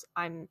goals.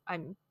 I'm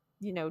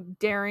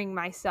daring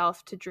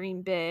myself to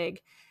dream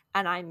big,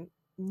 and I'm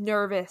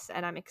nervous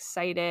and I'm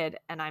excited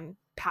and I'm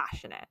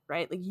passionate,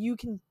 right? Like you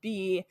can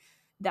be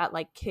that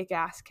like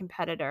kick-ass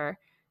competitor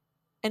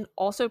and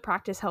also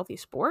practice healthy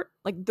sport.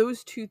 Like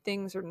those two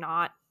things are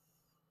not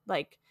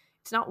like,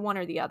 it's not one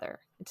or the other.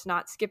 It's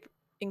not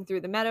skipping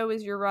through the meadow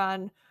as your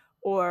run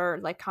or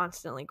like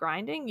constantly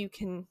grinding. You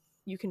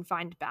can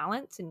find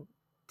balance, and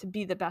to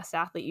be the best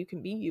athlete you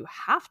can be, you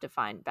have to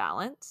find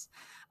balance.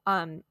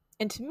 And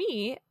to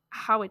me,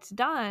 how it's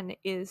done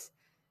is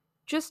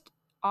just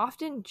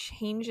often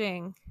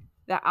changing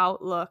the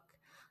outlook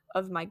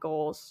of my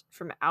goals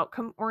from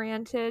outcome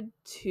oriented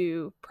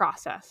to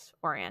process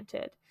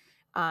oriented.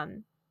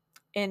 And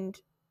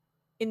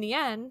in the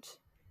end,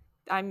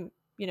 I'm,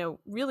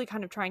 really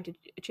kind of trying to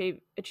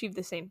achieve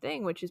the same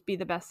thing, which is be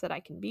the best that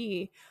I can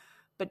be.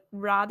 But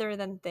rather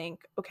than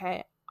think,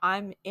 okay,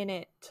 I'm in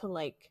it to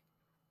like,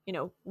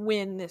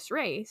 win this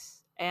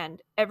race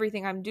and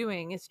everything I'm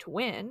doing is to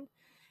win.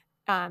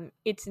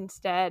 It's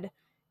instead,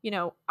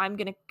 I'm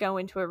going to go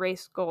into a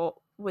race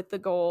goal with the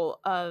goal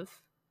of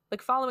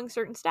like following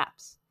certain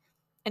steps.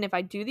 And if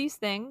I do these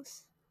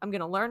things, I'm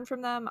going to learn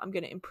from them. I'm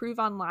going to improve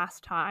on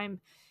last time.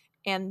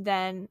 And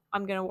then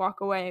I'm going to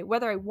walk away,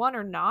 whether I won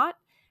or not,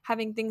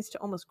 having things to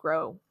almost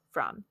grow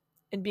from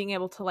and being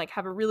able to like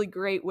have a really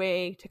great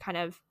way to kind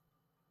of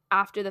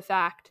after the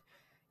fact,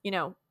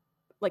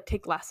 like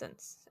take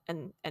lessons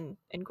and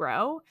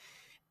grow.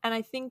 And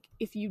I think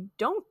if you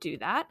don't do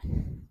that,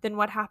 then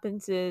what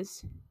happens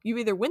is you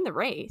either win the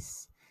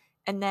race,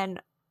 and then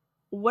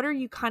what are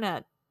you kind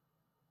of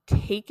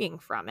taking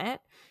from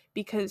it?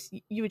 Because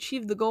you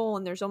achieve the goal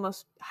and there's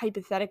almost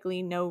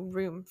hypothetically no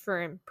room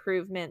for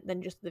improvement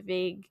than just the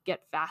vague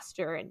get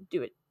faster and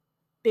do it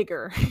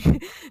bigger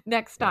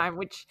next Yeah. time,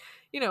 which,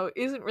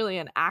 isn't really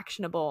an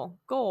actionable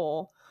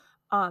goal.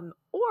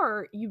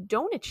 Or you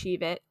don't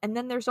achieve it, and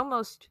then there's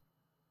almost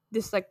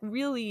this like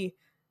really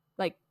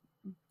like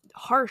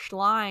harsh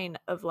line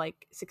of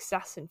like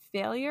success and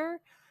failure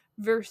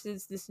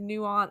versus this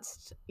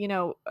nuanced,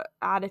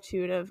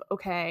 attitude of,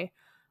 okay,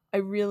 I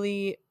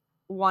really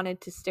wanted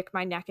to stick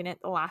my neck in it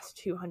the last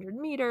 200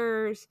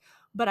 meters,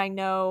 but I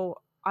know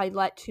I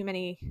let too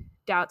many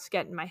doubts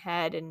get in my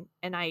head, and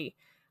I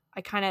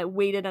kind of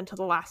waited until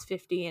the last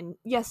 50, and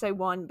yes, I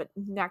won, but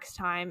next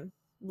time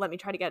let me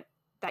try to get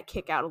that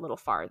kick out a little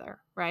farther,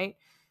 right?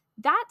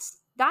 That's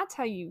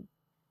how you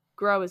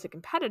grow as a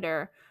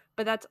competitor,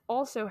 but that's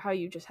also how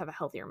you just have a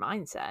healthier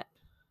mindset.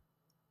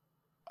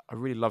 I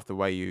really love the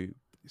way you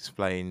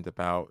explained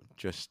about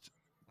just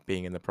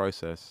being in the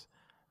process.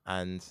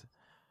 And,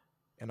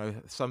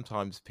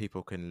 sometimes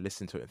people can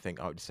listen to it and think,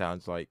 oh, it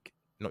sounds like,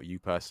 not you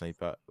personally,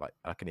 but like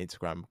an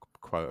Instagram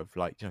quote of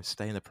like,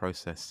 stay in the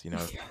process.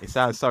 It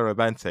sounds so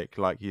romantic,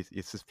 like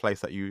it's this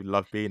place that you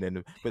love being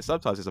in. But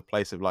sometimes it's a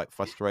place of like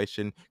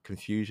frustration,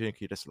 confusion.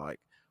 You're just like,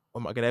 oh,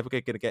 am I ever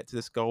going to get to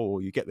this goal?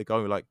 Or you get the goal,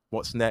 you're like,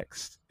 what's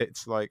next?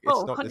 It's like, it's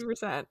Oh, not this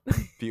 100%.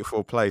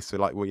 beautiful place. So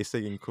like where you're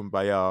singing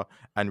Kumbaya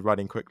and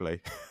running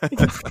quickly.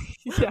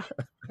 Yeah.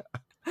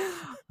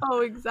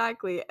 Oh,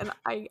 exactly. And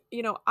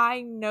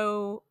I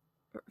know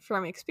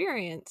from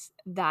experience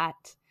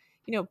that,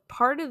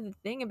 part of the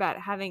thing about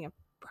having a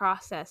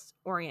process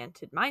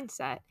oriented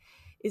mindset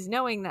is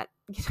knowing that,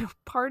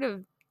 part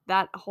of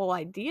that whole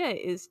idea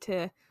is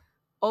to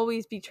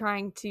always be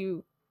trying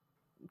to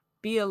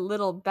be a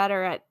little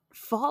better at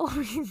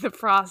following the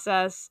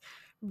process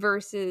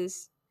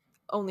versus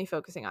only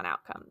focusing on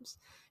outcomes.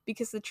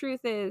 Because the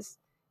truth is,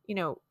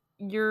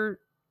 you're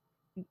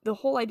the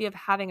whole idea of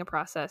having a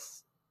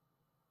process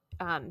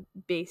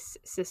base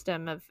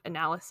system of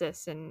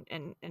analysis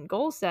and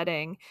goal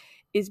setting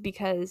is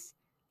because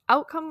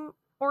outcome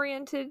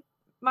oriented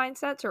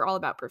mindsets are all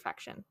about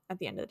perfection at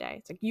the end of the day.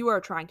 It's like you are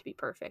trying to be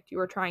perfect. You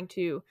are trying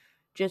to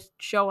just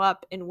show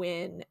up and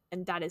win,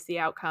 and that is the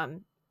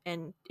outcome.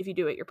 And if you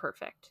do it, you're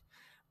perfect.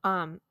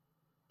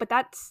 But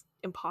that's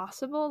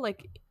impossible.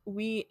 Like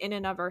we in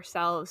and of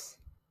ourselves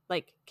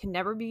like can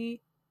never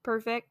be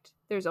perfect.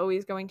 There's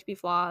always going to be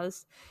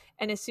flaws.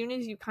 And as soon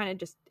as you kind of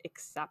just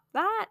accept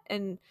that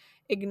and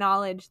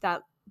acknowledge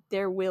that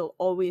there will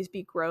always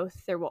be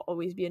growth, there will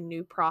always be a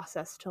new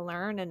process to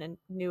learn and a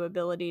new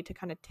ability to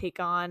kind of take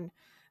on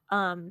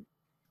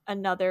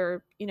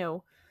another,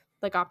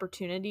 like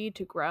opportunity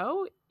to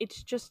grow,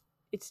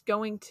 it's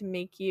going to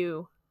make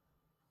you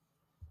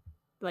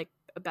like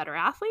a better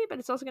athlete, but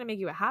it's also going to make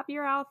you a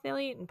happier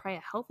athlete and probably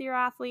a healthier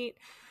athlete.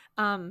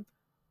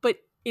 But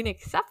in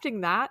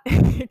accepting that,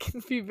 it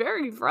can be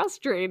very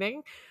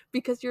frustrating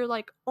because you're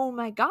like, oh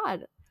my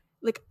God,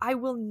 like I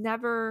will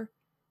never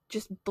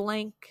just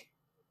blank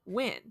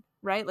win,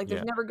 right? Like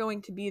there's Yeah. never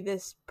going to be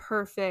this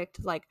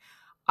perfect, like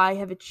I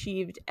have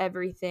achieved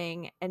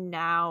everything and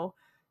now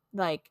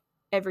like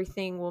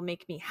everything will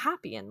make me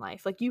happy in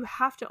life. Like you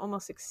have to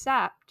almost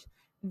accept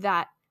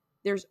that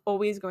there's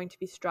always going to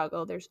be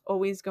struggle, there's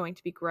always going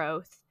to be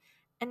growth.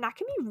 And that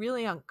can be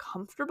really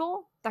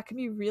uncomfortable. That can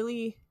be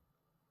really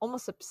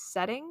almost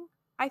upsetting,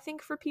 I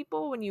think, for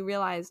people when you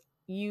realize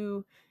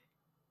you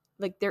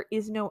like there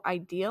is no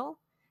ideal.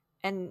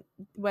 And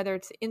whether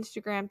it's the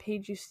Instagram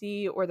page you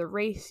see or the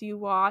race you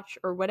watch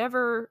or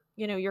whatever,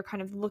 you're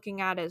kind of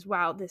looking at as,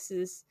 wow, this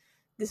is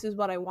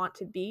what I want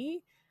to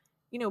be,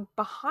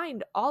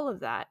 behind all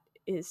of that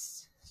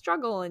is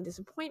struggle and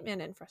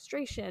disappointment and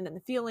frustration and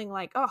the feeling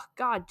like, oh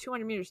God,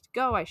 200 meters to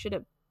go, I should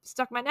have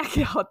stuck my neck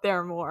out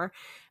there more.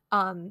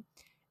 And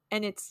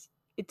it's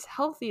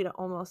healthy to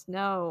almost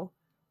know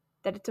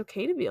that it's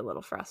okay to be a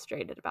little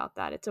frustrated about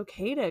that. It's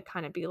okay to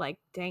kind of be like,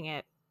 dang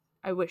it,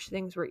 I wish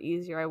things were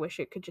easier. I wish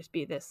it could just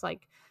be this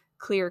like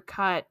clear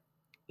cut,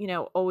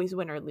 always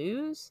win or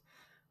lose.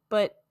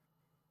 But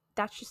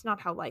that's just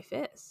not how life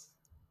is.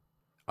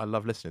 I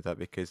love listening to that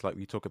because, like,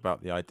 you talk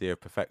about the idea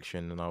of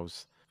perfection, and I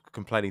was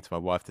complaining to my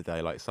wife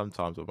today. Like,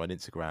 sometimes on my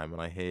Instagram,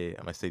 and I hear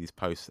and I see these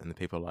posts, and the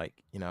people are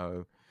like,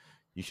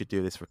 you should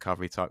do this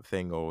recovery type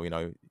thing, or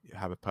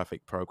have a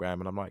perfect program,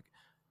 and I'm like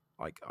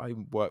I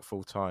work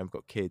full time,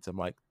 got kids. I'm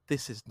like,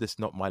 this is just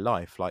not my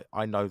life. Like,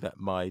 I know that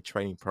my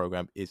training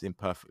program is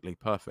imperfectly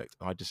perfect,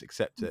 and I just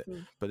accept it.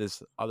 Mm-hmm. But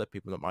there's other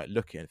people that might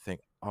look at it and think,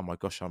 oh my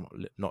gosh, I'm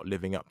not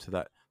living up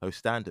to those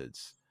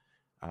standards.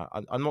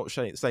 I'm not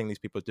saying these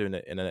people are doing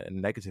it in a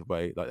negative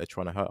way, like they're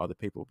trying to hurt other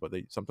people, but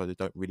sometimes they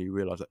don't really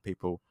realize that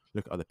people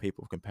look at other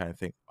people, compare, and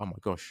think, oh my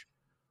gosh,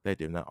 they're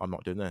doing that, I'm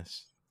not doing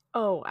this.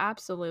 Oh,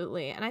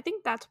 absolutely. And I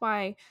think that's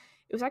why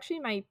it was actually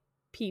my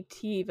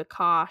PT,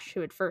 Vikash, who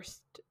had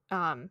first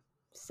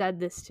said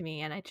this to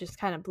me, and it just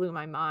kind of blew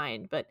my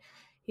mind. But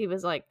he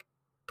was like,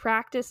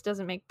 practice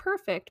doesn't make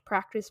perfect,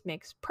 practice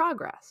makes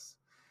progress.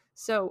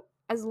 So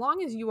as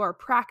long as you are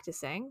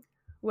practicing,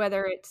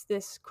 whether it's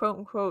this quote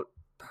unquote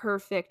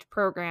perfect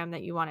program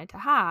that you wanted to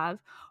have,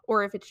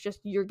 or if it's just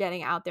you're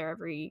getting out there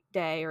every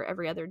day or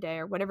every other day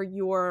or whatever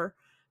your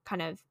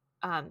kind of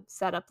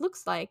setup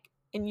looks like,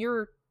 and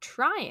you're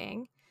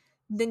trying,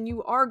 then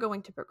you are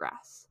going to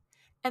progress.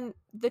 And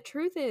the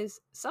truth is,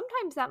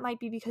 sometimes that might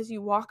be because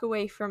you walk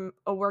away from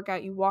a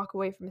workout, you walk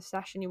away from a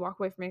session, you walk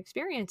away from an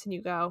experience, and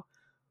you go,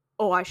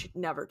 oh, I should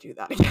never do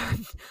that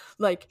again.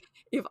 Like,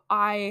 if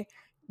I,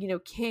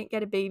 can't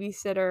get a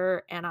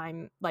babysitter and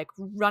I'm like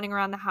running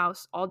around the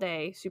house all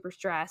day, super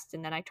stressed,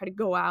 and then I try to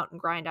go out and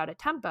grind out a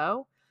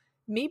tempo,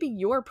 maybe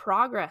your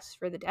progress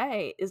for the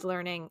day is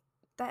learning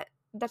that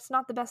that's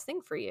not the best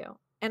thing for you.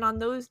 And on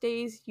those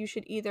days, you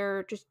should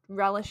either just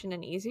relish in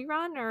an easy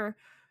run or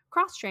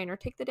cross train or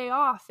take the day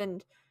off.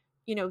 And,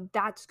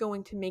 that's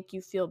going to make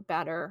you feel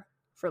better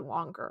for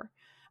longer.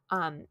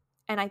 And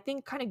I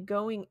think kind of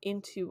going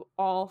into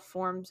all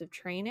forms of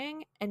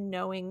training and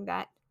knowing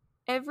that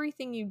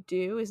everything you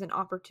do is an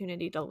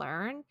opportunity to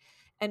learn.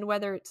 And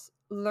whether it's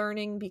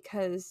learning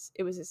because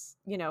it was,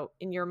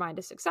 in your mind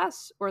a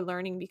success, or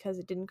learning because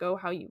it didn't go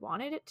how you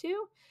wanted it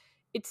to,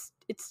 it's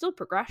still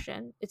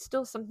progression. It's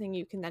still something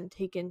you can then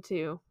take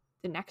into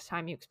the next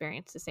time you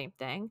experience the same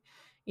thing.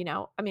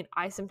 I mean,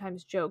 I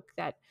sometimes joke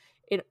that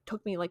it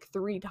took me like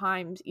 3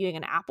 times eating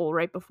an apple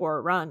right before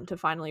a run to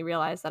finally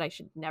realize that I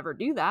should never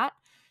do that.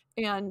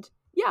 And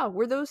yeah,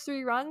 were those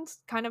 3 runs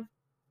kind of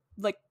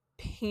like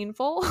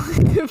painful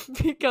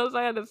because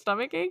I had a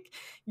stomach ache?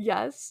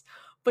 Yes.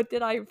 But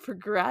did I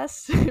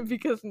progress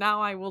because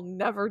now I will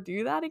never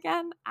do that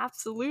again?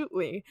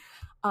 Absolutely.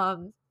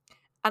 And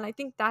I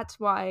think that's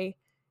why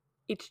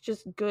it's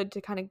just good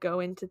to kind of go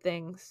into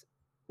things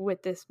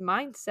with this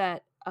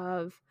mindset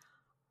of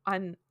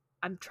I'm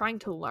I'm trying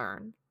to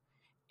learn,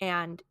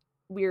 and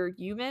we're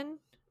human,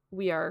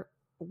 we are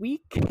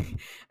weak,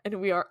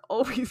 and we are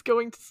always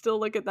going to still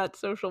look at that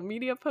social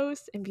media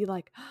post and be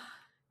like,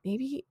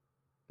 maybe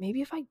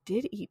if I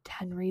did eat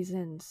 10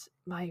 raisins,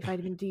 my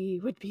vitamin D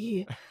would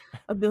be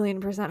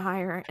 1,000,000,000%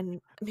 higher,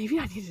 and maybe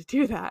I need to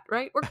do that,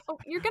 right? Or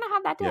you're going to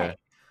have that Yeah, day.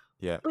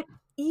 yeah, But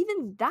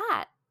even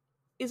that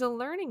is a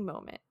learning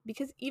moment,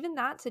 because even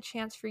that's a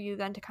chance for you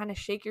then to kind of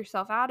shake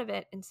yourself out of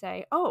it and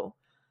say, oh,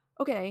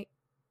 okay,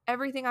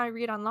 everything I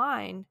read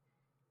online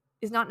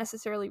is not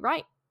necessarily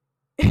right.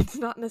 It's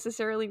not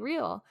necessarily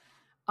real.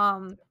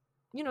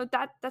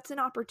 That's an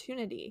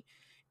opportunity.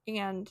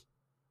 And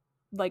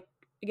like,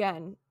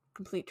 again,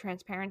 complete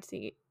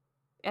transparency,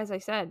 as I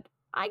said,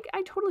 I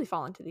totally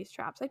fall into these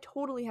traps. I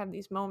totally have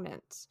these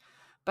moments.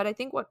 But I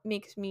think what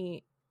makes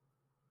me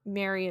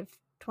Mary of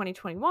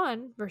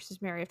 2021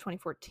 versus Mary of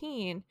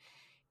 2014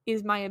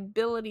 is my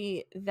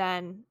ability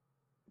then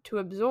to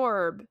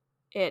absorb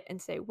it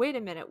and say, wait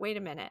a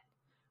minute.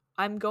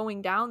 I'm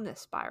going down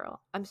this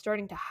spiral. I'm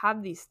starting to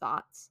have these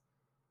thoughts.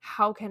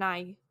 How can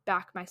I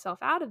back myself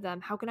out of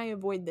them? How can I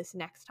avoid this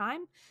next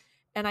time?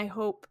 And I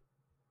hope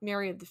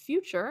Mary of the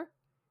future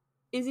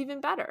is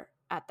even better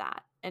at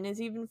that and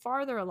is even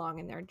farther along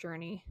in their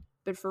journey.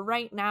 But for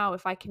right now,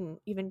 if I can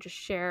even just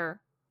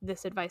share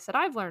this advice that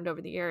I've learned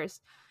over the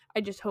years,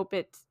 I just hope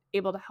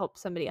able to help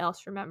somebody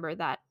else remember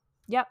that,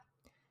 yep,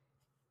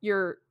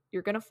 you're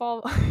going to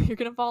fall you're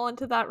going to fall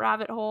into that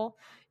rabbit hole.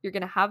 You're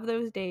going to have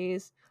those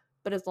days,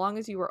 but as long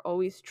as you are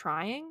always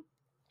trying,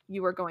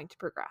 you are going to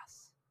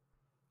progress.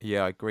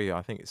 Yeah, I agree.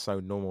 I think it's so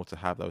normal to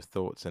have those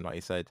thoughts, and like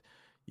you said,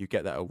 you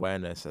get that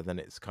awareness, and then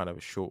it's kind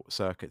of short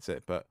circuits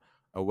it. But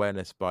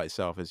awareness by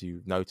itself, as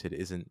you noted,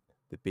 isn't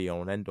the be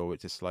all and end all.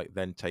 It's just like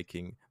then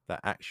taking that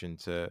action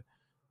to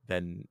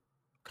then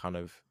kind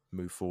of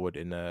move forward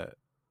in a,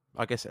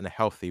 I guess, in a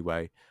healthy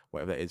way,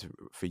 whatever that is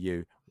for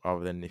you,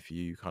 rather than if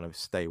you kind of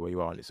stay where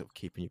you are and it's sort of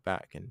keeping you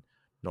back and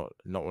not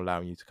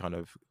allowing you to kind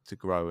of to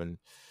grow. And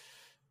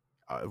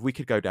we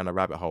could go down a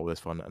rabbit hole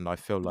this one, and I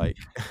feel like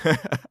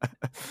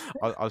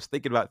I was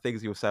thinking about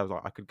things yourself.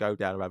 Like I could go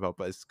down a rabbit hole,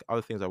 but there's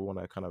other things I want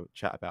to kind of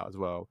chat about as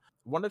well.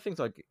 One of the things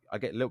I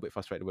get a little bit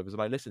frustrated with is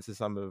when I listen to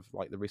some of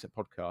like the recent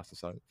podcasts or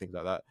something, things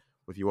like that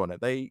with you on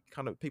it. They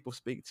kind of people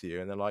speak to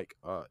you, and they're like,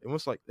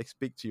 almost like they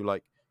speak to you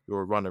like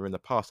you're a runner in the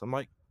past. I'm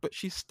like, but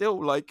she's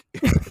still like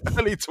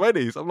early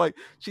 20s. I'm like,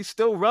 she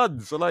still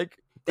runs. So like,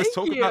 let's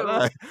Thank talk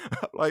about you.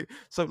 that. Like,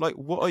 so like,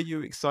 what are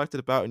you excited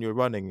about in your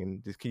running?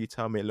 And just, can you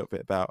tell me a little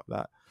bit about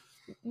that?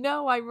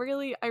 No, I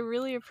really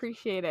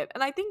appreciate it.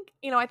 And I think,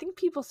 I think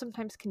people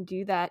sometimes can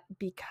do that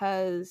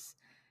because,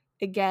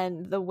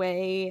 again, the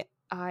way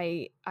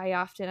I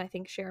often, I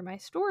think, share my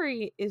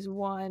story is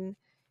one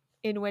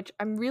in which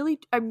I'm really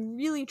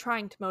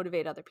trying to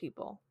motivate other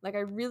people. Like I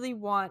really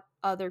want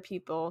other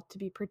people to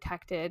be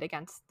protected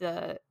against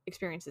the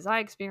experiences I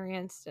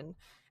experienced, and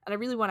I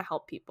really want to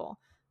help people.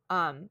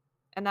 And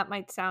that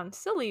might sound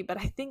silly, but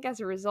I think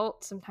as a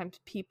result sometimes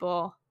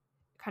people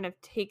kind of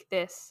take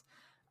this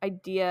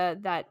idea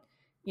that,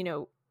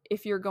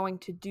 if you're going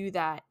to do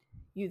that,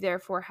 you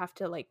therefore have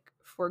to like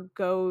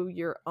forego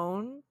your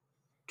own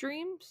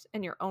dreams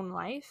and your own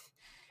life.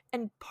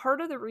 And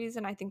part of the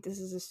reason I think this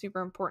is a super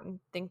important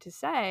thing to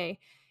say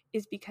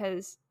is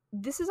because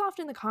this is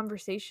often the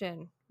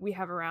conversation we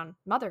have around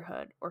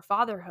motherhood or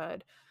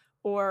fatherhood,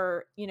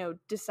 or,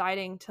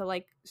 deciding to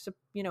like,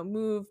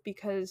 move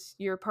because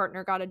your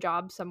partner got a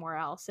job somewhere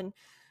else. And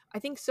I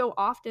think so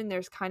often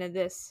there's kind of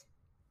this,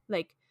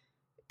 like,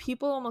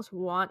 people almost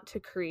want to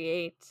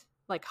create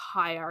like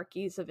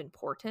hierarchies of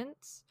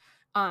importance.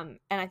 And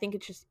I think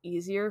it's just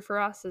easier for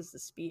us as a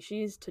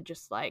species to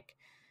just like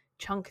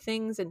chunk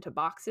things into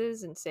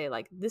boxes and say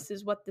like, this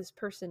is what this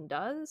person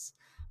does.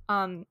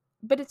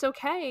 But it's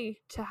okay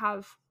to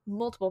have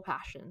multiple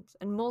passions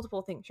and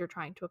multiple things you're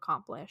trying to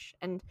accomplish,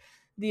 and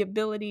the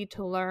ability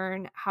to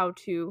learn how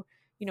to,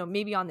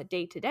 maybe on the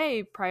day to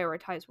day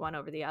prioritize one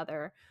over the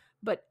other,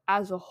 but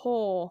as a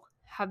whole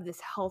have this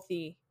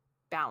healthy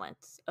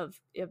balance of,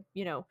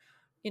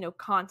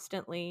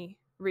 constantly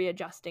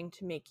readjusting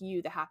to make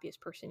you the happiest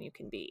person you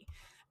can be.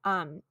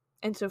 And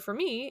so for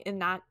me, in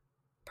that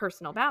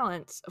personal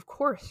balance, of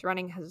course,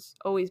 running has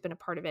always been a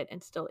part of it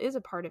and still is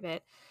a part of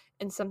it,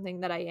 and something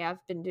that I have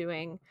been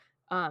doing,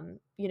 on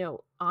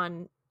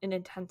an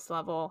intense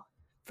level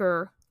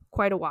for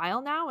quite a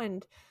while now.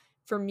 And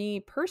for me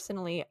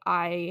personally,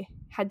 I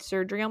had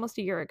surgery almost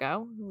a year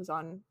ago. It was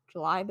on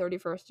July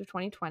 31st of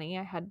 2020.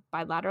 I had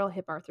bilateral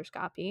hip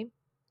arthroscopy.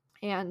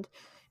 And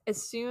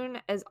as soon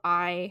as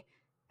I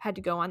had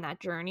to go on that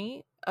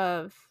journey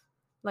of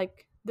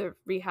like the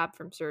rehab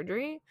from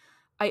surgery,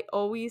 I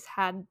always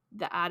had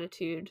the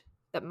attitude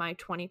that my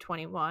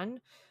 2021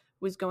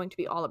 was going to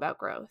be all about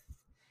growth.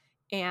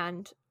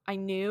 And I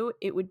knew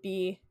it would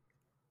be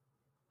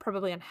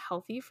probably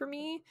unhealthy for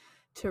me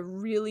to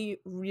really,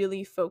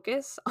 really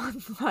focus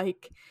on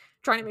like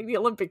trying to make the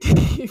Olympic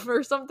team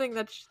or something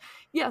that's,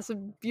 yes, a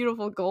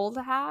beautiful goal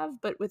to have.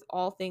 But with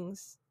all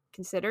things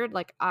considered,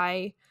 like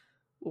I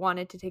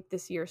wanted to take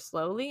this year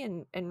slowly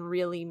and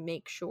really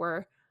make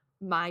sure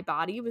my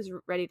body was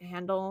ready to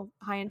handle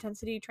high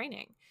intensity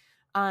training.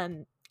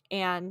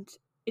 And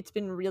it's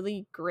been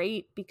really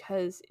great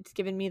because it's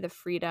given me the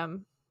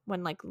freedom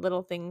when like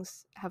little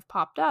things have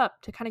popped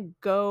up to kind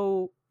of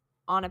go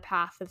on a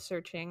path of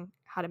searching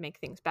how to make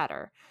things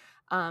better.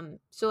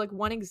 So like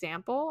one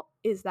example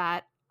is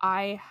that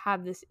I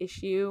have this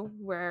issue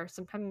where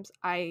sometimes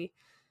I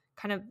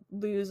kind of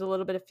lose a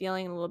little bit of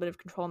feeling and a little bit of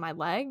control in my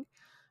leg.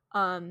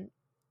 Um,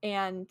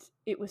 and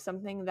it was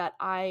something that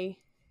I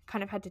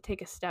kind of had to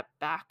take a step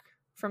back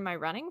from my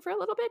running for a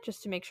little bit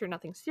just to make sure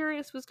nothing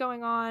serious was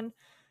going on.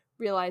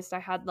 Realized I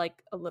had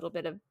like a little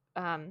bit of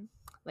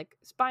like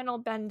spinal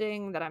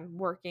bending that I'm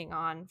working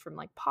on from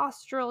like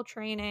postural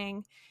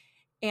training.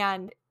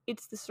 And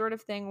it's the sort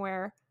of thing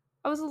where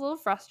I was a little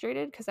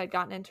frustrated because I'd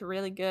gotten into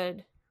really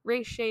good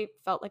race shape,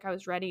 felt like I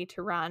was ready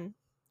to run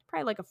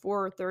probably like a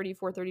 4:30,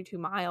 4:32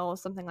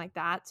 miles, something like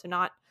that. So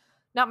not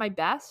my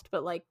best,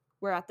 but like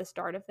we're at the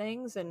start of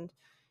things, and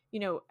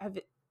have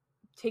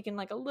taken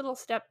like a little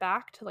step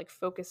back to like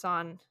focus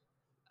on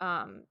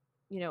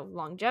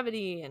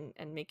longevity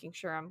and making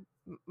sure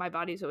my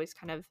body's always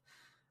kind of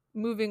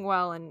moving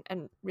well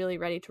and really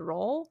ready to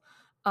roll.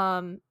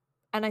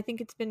 And I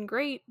think it's been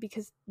great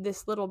because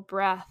this little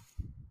breath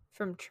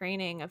from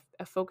training of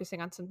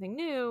focusing on something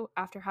new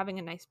after having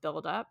a nice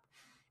build up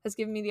has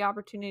given me the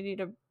opportunity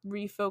to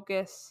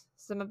refocus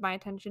some of my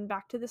attention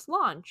back to this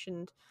launch.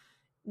 And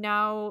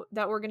now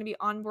that we're going to be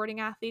onboarding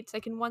athletes, I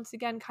can once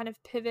again kind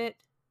of pivot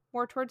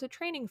more towards a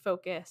training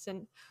focus.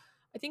 And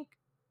I think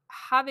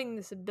having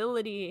this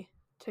ability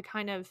to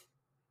kind of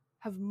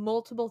have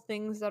multiple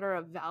things that are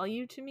of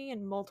value to me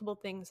and multiple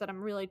things that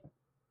I'm really,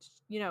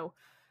 you know,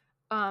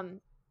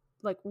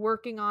 like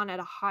working on at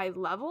a high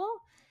level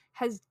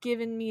has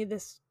given me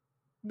this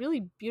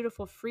really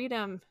beautiful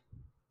freedom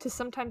to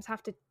sometimes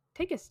have to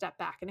take a step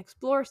back and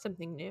explore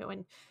something new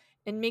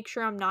and make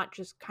sure I'm not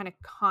just kind of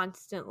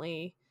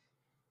constantly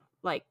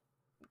like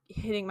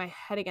hitting my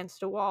head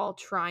against a wall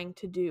trying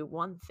to do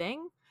one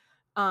thing.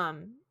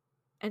 Um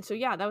and so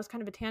yeah, that was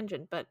kind of a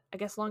tangent, but I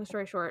guess long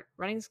story short,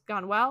 running's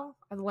gone well.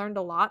 I've learned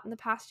a lot in the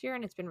past year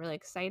and it's been really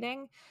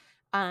exciting.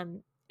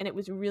 And it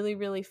was really,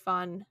 really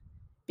fun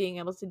being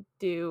able to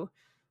do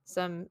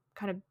some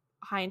kind of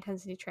high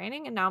intensity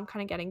training. And now I'm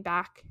kind of getting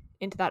back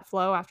into that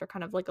flow after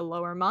kind of like a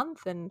lower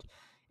month and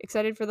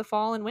excited for the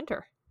fall and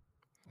winter.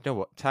 You know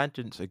what?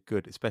 Tangents are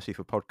good, especially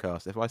for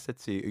podcasts. If I said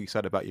to you, "Are you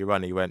excited about your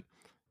run?" You went,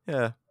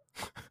 "Yeah,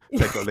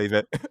 take it or leave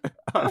it."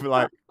 I'm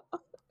like,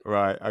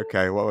 right,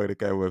 okay, what are we going to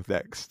go with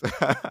next?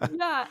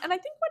 Yeah. And I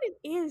think what it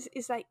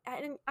is like,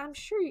 and I'm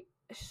sure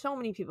so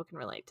many people can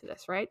relate to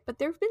this, right? But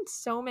there have been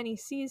so many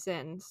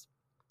seasons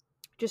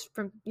just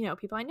from,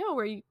 people I know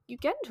where you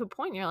get into a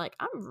point and you're like,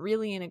 I'm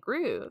really in a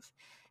groove.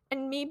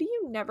 And maybe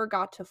you never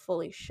got to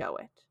fully show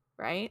it,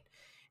 right?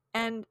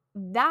 And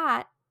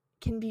that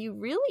can be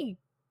really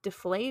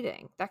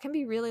deflating. That can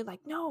be really like,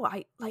 no,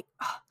 I like,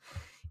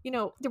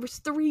 there was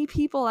 3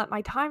 people at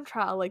my time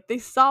trial. Like they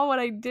saw what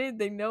I did.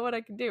 They know what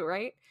I can do,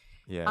 right?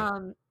 Yeah,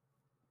 Um,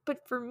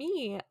 but for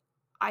me,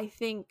 I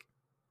think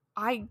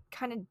I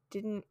kind of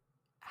didn't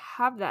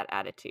have that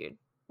attitude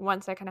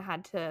once I kind of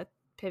had to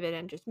pivot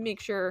and just make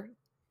sure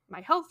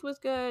my health was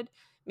good,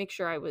 make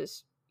sure I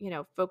was,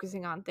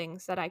 focusing on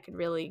things that I could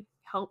really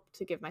help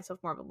to give myself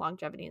more of a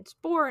longevity in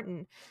sport.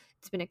 And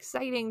it's been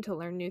exciting to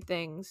learn new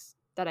things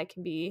that I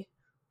can be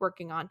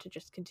working on to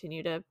just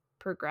continue to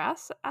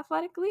progress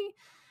athletically.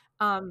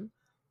 Um,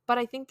 but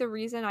I think the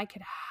reason I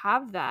could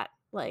have that,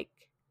 like,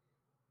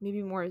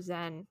 maybe more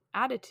zen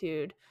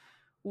attitude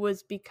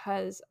was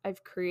because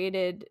I've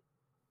created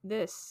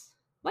this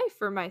life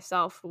for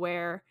myself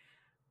where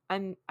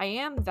I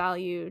am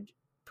valued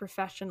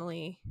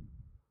professionally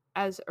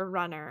as a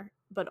runner,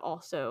 but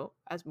also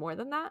as more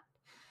than that.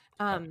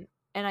 okay.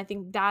 And I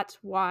think that's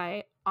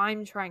why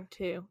I'm trying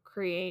to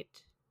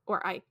create,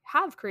 or I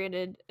have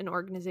created, an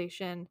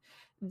organization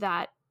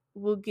that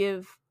will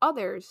give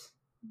others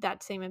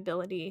that same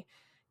ability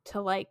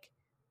to, like,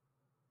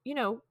 you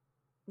know,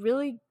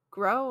 really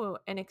grow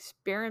and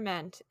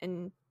experiment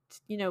and,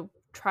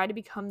 try to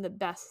become the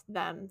best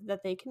them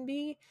that they can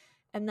be.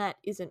 And that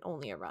isn't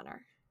only a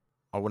runner.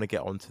 I want to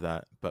get onto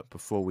that, but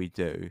before we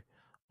do,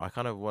 I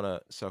kind of want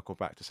to circle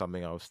back to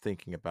something I was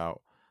thinking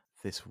about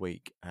this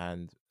week,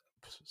 and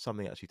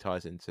something that actually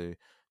ties into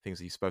things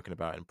that you've spoken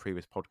about in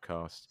previous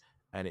podcasts,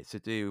 and it's to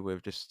do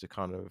with just the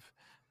kind of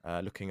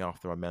looking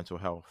after our mental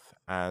health.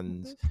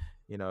 And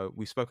Mhm.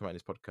 we've spoken about in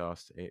this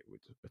podcast.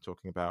 We're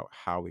talking about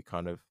how we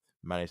kind of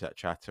manage that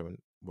chatter and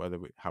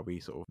how we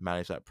sort of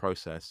manage that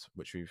process,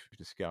 which we've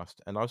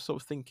discussed. And I was sort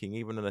of thinking,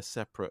 even in a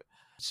separate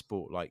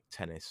sport like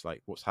tennis,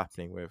 like what's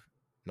happening with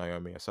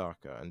Naomi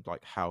Osaka and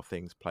like how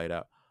things played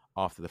out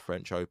after the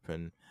French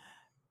Open,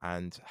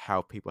 and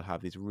how people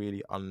have these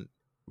really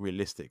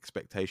unrealistic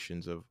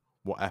expectations of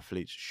what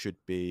athletes should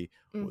be,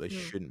 what they Mhm.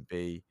 shouldn't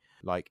be.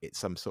 Like it's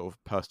some sort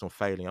of personal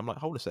failing. I'm like,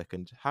 hold a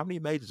second, how many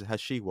majors has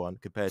she won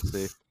compared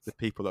to the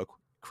people that are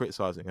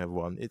criticizing her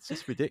won? It's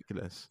just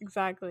ridiculous.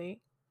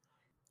 Exactly.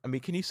 I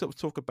mean, can you sort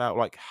of talk about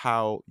like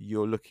how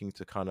you're looking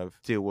to kind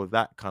of deal with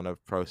that kind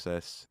of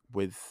process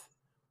with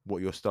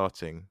what you're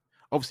starting?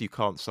 Obviously, you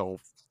can't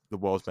solve the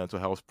world's mental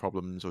health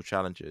problems or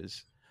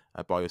challenges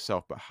by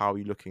yourself, but how are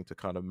you looking to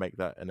kind of make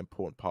that an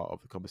important part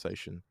of the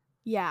conversation?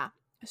 Yeah.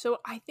 So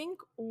I think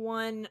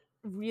one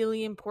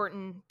really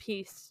important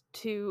piece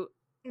to,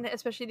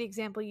 especially the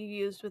example you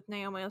used with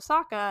Naomi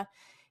Osaka,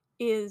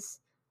 is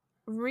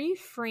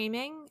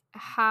reframing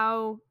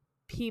how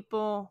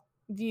people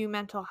view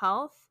mental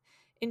health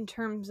in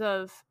terms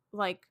of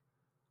like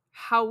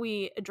how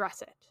we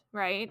address it,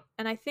 right?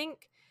 And I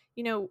think,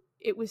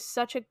 it was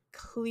such a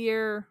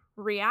clear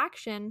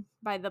reaction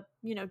by the,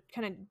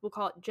 kind of, we'll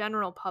call it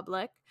general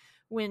public,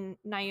 when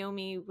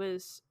Naomi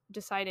was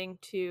deciding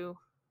to,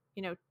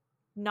 you know,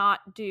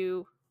 not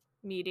do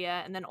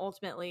media and then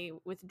ultimately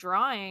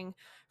withdrawing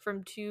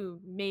from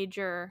 2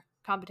 major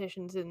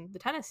competitions in the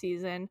tennis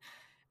season.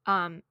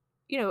 um,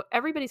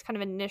 everybody's kind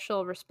of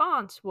initial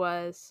response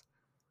was,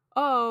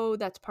 oh,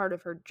 that's part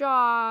of her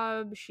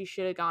job. She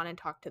should have gone and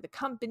talked to the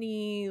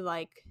company,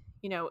 like,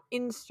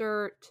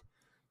 insert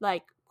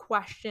like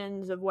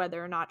questions of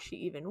whether or not she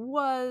even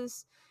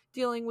was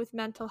dealing with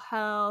mental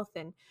health.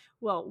 And,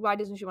 well, why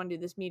doesn't she want to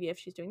do this media if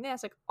she's doing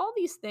this? Like, all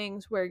these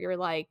things where you're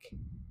like,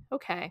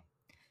 okay,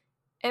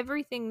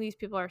 everything these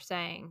people are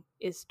saying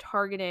is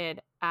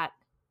targeted at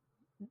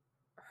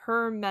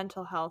her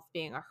mental health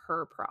being a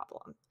her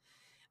problem.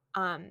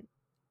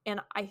 And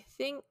I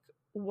think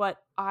what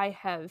I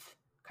have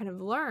kind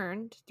of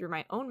learned through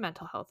my own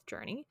mental health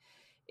journey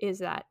is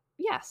that,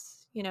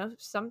 yes,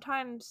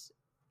 sometimes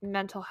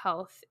mental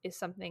health is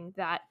something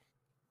that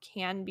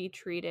can be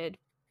treated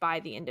by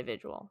the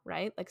individual,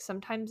 right? Like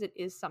sometimes it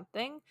is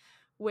something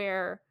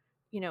where,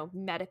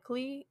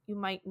 medically you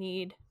might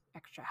need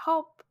extra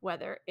help,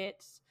 whether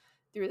it's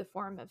through the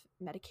form of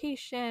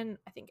medication.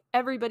 I think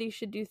everybody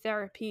should do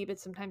therapy, but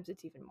sometimes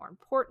it's even more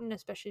important,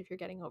 especially if you're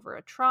getting over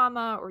a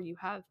trauma or you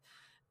have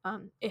a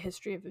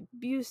history of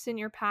abuse in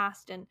your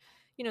past. And,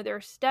 there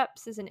are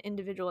steps as an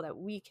individual that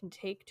we can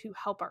take to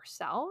help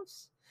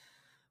ourselves,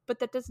 but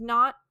that does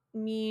not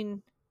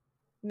mean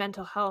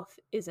mental health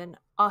is an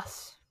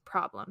us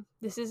problem.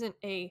 This isn't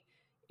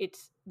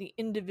it's the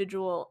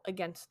individual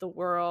against the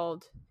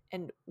world.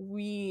 And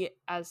we,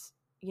 as,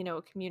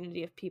 a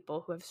community of people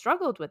who have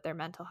struggled with their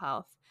mental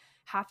health,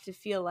 have to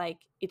feel like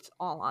it's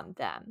all on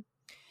them.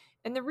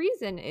 And the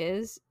reason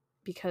is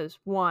because,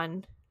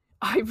 one,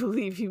 I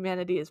believe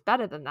humanity is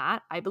better than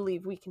that. I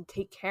believe we can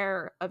take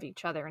care of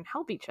each other and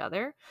help each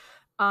other.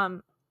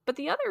 But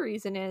the other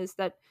reason is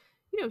that,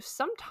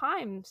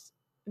 sometimes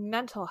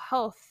mental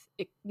health,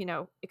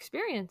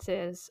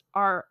 experiences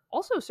are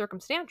also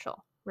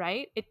circumstantial,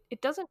 right?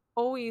 It doesn't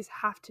always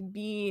have to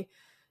be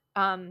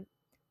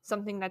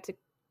something that's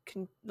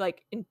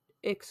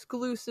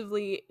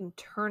exclusively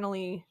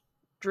internally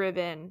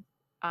driven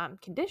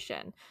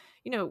condition.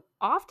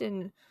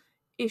 Often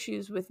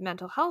issues with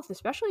mental health,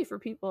 especially for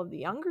people of the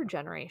younger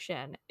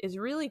generation, is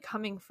really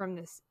coming from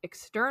this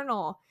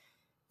external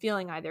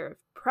feeling, either of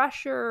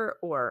pressure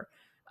or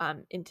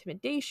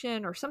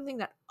intimidation, or something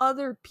that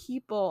other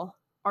people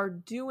are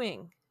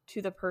doing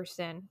to the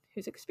person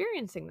who's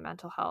experiencing the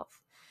mental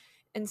health.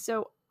 And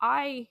so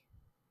I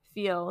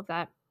feel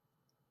that,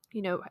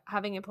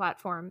 having a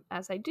platform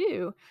as I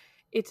do,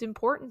 it's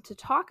important to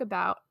talk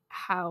about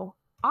how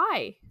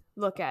I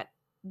look at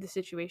the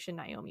situation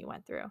Naomi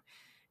went through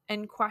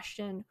and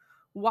question,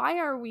 why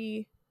are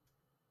we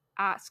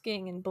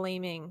asking and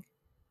blaming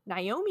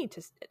Naomi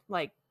to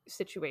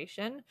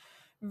situation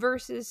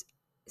versus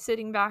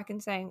sitting back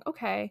and saying,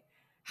 okay,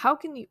 how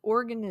can the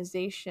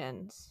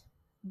organizations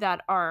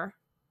that are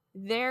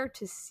there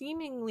to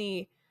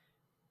seemingly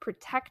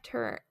protect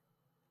her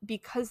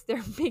because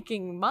they're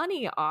making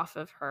money off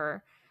of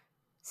her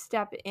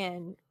step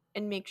in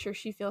and make sure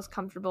she feels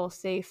comfortable,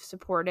 safe,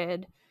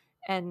 supported,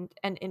 and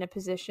in a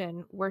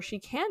position where she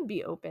can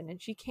be open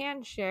and she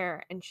can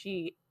share and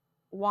she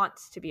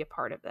wants to be a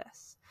part of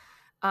this.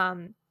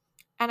 And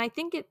I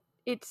think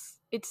it's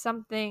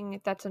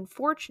something that's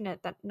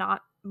unfortunate that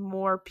not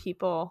more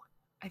people,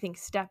 I think,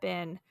 step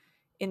in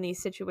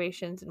these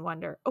situations and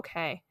wonder,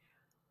 okay,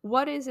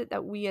 what is it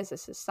that we as a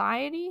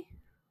society,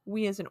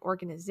 we as an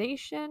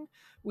organization,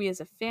 we as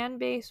a fan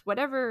base,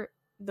 whatever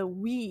the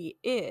we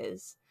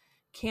is,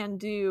 can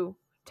do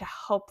to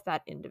help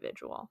that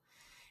individual.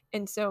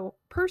 And so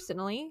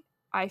personally,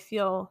 I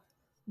feel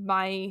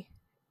my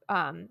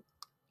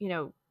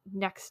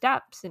next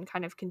steps in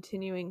kind of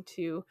continuing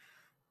to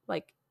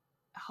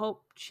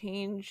help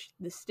change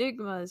the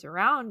stigmas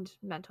around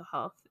mental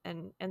health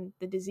and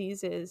the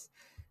diseases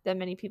that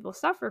many people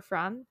suffer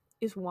from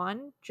is,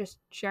 one, just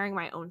sharing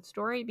my own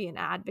story, be an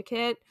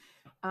advocate,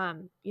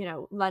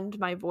 lend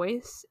my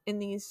voice in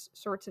these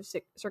sorts of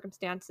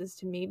circumstances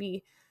to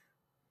maybe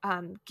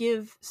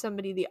give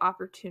somebody the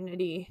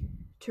opportunity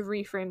to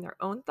reframe their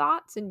own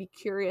thoughts and be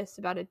curious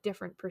about a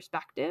different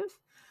perspective.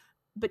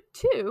 But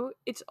two,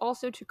 it's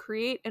also to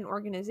create an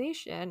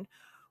organization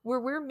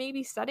where we're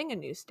maybe setting a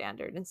new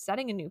standard and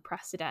setting a new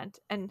precedent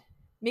and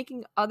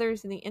making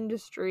others in the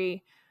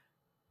industry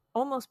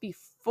almost be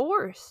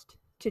forced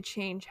to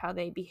change how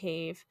they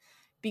behave,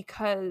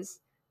 because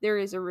there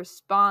is a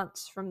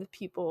response from the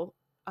people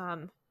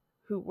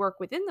who work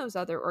within those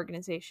other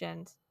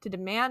organizations to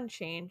demand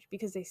change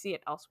because they see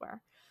it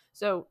elsewhere.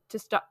 So to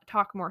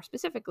talk more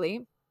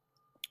specifically,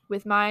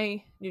 with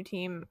my new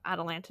team at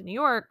Atlanta, New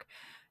York,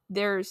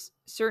 there's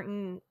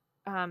certain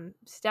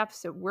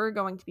steps that we're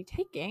going to be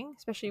taking,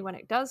 especially when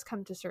it does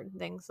come to certain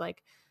things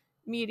like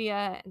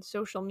media and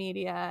social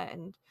media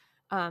and,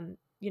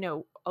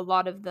 a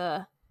lot of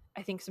the,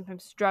 I think,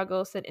 sometimes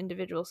struggles that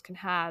individuals can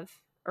have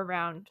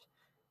around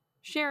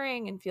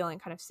sharing and feeling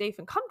kind of safe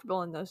and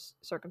comfortable in those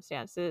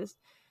circumstances,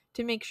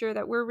 to make sure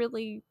that we're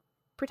really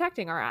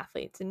protecting our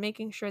athletes and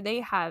making sure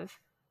they have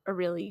a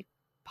really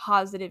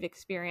positive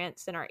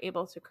experience and are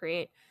able to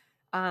create,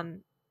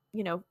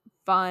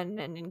 fun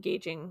and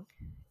engaging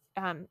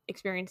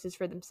experiences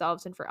for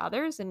themselves and for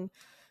others. And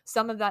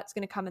some of that's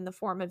going to come in the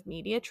form of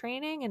media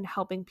training and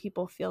helping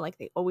people feel like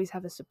they always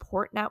have a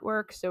support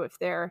network. So if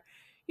they're,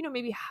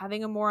 maybe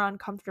having a more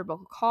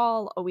uncomfortable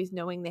call, always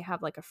knowing they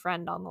have a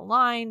friend on the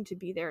line to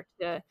be there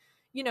to,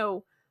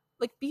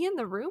 be in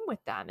the room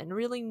with them and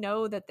really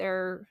know that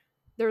they're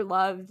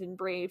loved and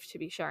brave to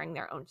be sharing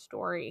their own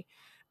story.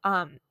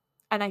 And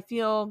I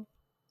feel,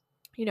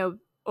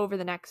 over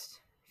the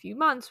next few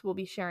months, we'll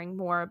be sharing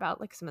more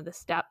about some of the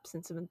steps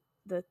and some of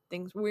the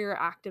things we're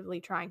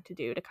actively trying to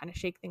do to kind of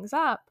shake things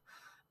up.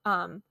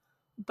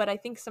 But I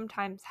think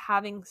sometimes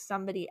having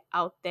somebody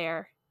out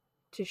there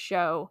to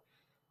show,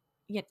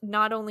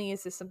 not only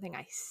is this something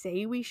I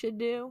say we should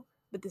do,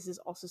 but this is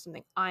also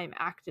something I'm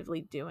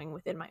actively doing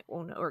within my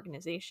own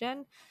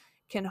organization,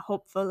 can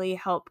hopefully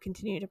help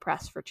continue to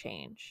press for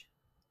change.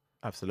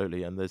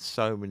 Absolutely. And there's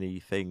so many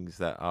things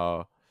that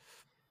are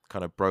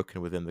kind of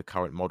broken within the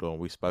current model. And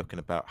we've spoken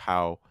about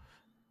how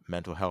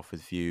mental health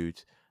is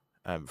viewed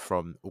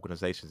from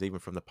organizations, even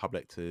from the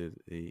public to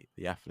the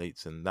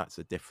athletes. And that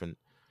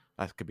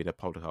could be the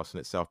podcast in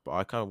itself. But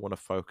I kind of want to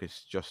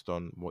focus just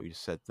on what you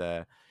said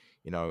there.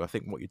 I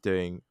think what you're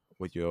doing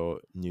with your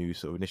new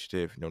sort of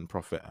initiative,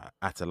 nonprofit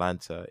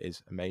Atalanta,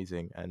 is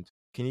amazing. And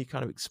can you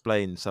kind of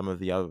explain some of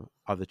the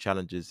other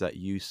challenges that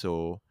you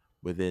saw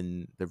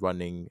within the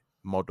running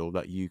model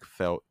that you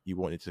felt you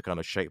wanted to kind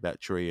of shake that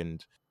tree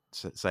and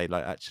say,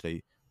 like,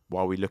 actually,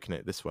 why are we looking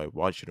at it this way?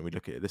 Why shouldn't we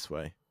look at it this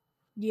way?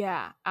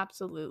 Yeah,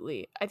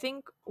 absolutely. I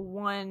think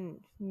one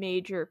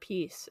major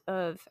piece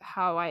of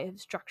how I have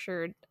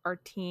structured our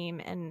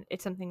team, and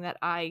it's something that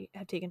I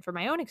have taken from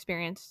my own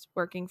experience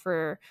working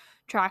for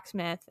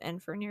Tracksmith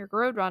and for New York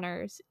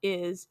Roadrunners,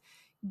 is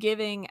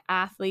giving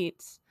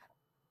athletes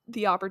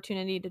the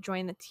opportunity to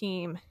join the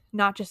team,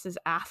 not just as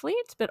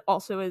athletes, but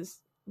also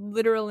as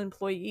literal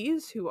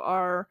employees who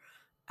are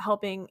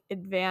helping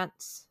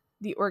advance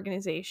the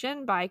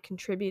organization by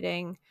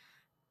contributing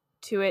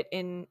to it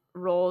in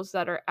roles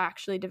that are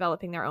actually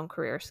developing their own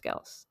career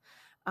skills.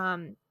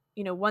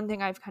 One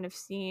thing I've kind of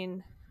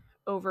seen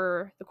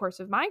over the course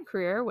of my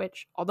career,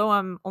 which although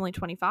I'm only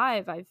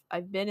 25,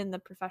 I've been in the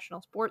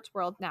professional sports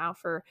world now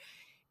for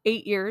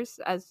 8 years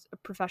as a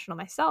professional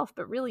myself,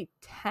 but really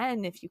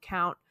 10 if you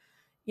count,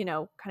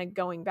 kind of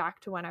going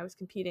back to when I was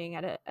competing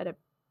at a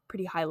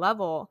pretty high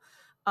level,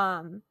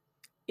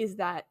 is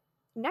that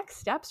next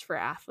steps for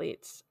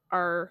athletes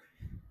are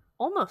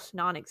almost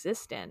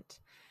non-existent,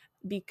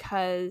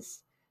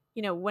 because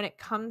when it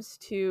comes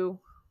to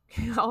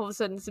all of a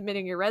sudden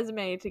submitting your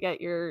resume to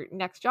get your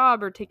next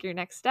job or take your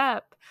next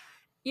step,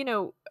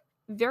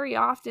 very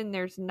often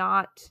there's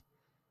not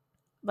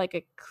like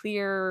a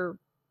clear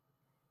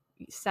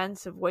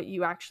sense of what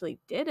you actually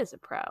did as a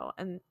pro,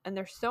 and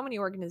there's so many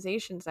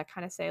organizations that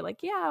kind of say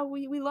like, yeah,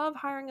 we love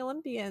hiring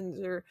Olympians,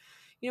 or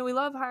we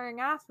love hiring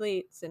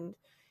athletes, and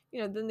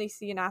then they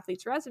see an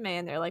athlete's resume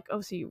and they're like, oh,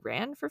 so you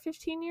ran for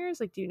 15 years,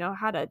 like, do you know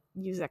how to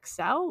use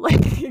Excel?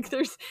 Like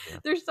there's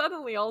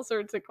suddenly all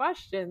sorts of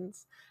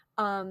questions.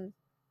 And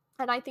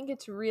I think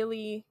it's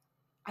really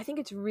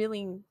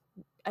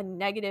a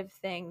negative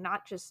thing,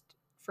 not just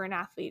for an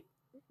athlete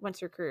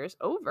once their career is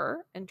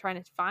over and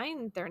trying to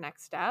find their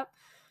next step,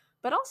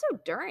 but also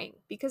during,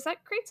 because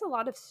that creates a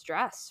lot of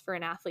stress for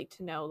an athlete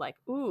to know, like,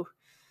 ooh,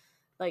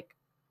 like,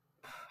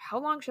 how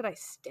long should I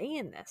stay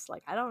in this?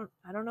 Like, I don't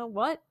know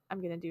what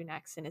I'm gonna do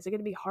next, and is it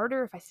gonna be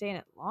harder if I stay in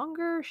it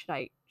longer? Should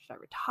I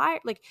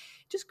retire? Like,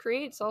 it just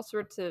creates all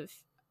sorts of,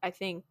 I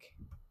think,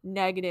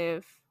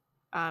 negative,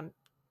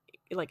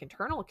 like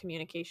internal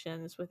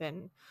communications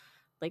within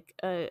like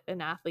an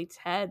athlete's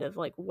head of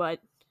like what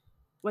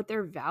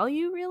their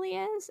value really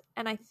is.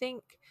 And I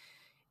think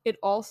it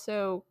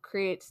also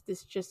creates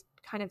this just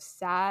kind of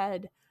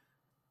sad,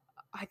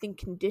 I think,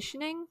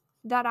 conditioning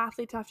that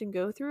athletes often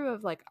go through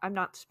of like, I'm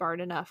not smart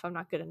enough, I'm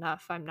not good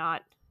enough, I'm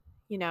not,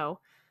 you know,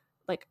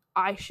 like,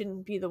 I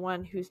shouldn't be the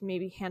one who's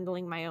maybe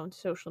handling my own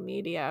social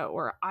media,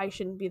 or I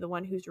shouldn't be the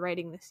one who's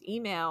writing this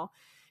email,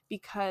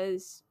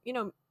 because,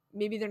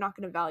 maybe they're not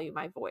going to value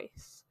my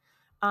voice.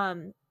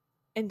 And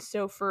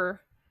so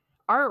for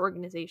our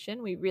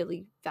organization, we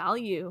really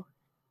value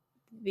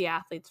the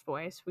athlete's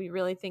voice. We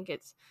really think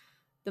it's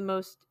the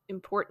most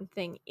important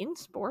thing in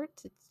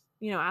sports. It's,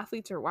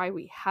 athletes are why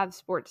we have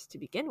sports to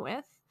begin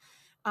with.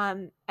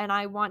 And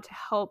I want to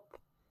help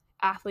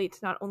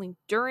athletes not only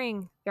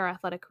during their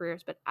athletic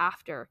careers, but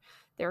after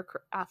their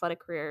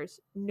athletic careers,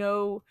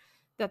 know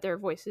that their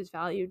voice is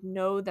valued,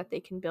 know that they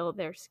can build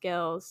their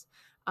skills,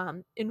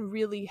 and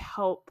really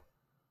help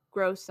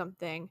grow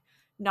something,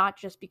 not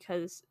just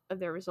because of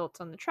their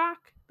results on the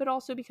track, but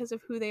also because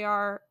of who they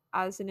are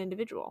as an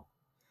individual.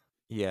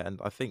 Yeah, and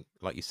I think,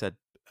 like you said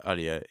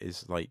earlier,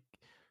 is like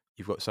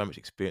you've got so much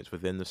experience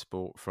within the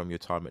sport from your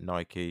time at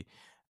Nike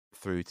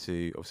through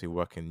to obviously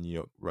working New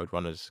York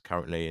Roadrunners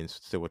currently and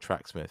still with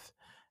Tracksmith.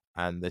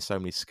 And there's so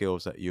many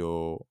skills that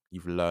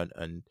you've learned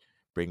and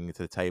bringing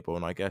to the table.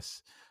 And I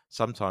guess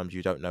sometimes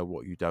you don't know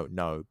what you don't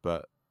know,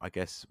 but I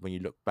guess when you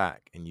look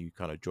back and you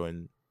kind of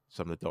join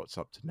some of the dots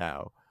up to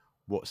now,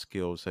 what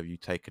skills have you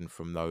taken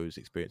from those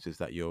experiences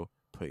that you're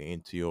putting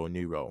into your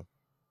new role?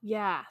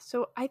 Yeah,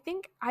 so I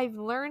think I've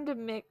learned a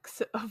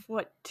mix of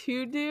what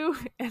to do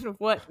and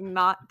what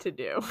not to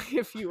do,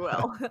 if you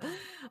will.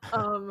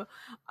 um,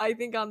 I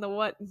think on the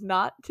what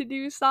not to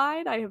do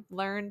side, I have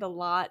learned a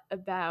lot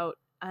about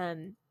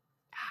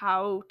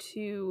how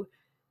to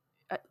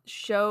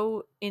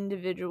show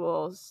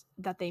individuals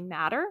that they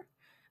matter,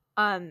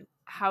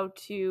 how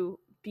to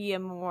be a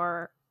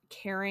more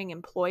caring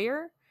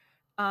employer,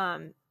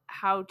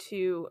 how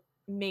to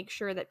make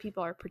sure that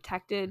people are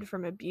protected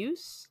from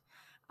abuse.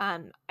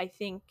 I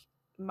think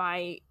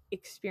my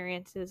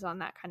experiences on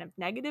that kind of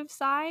negative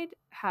side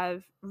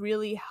have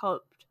really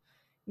helped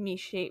me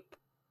shape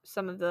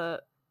some of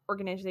the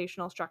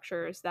organizational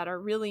structures that are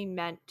really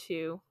meant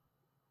to,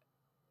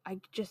 I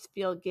just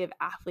feel, give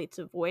athletes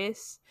a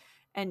voice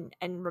and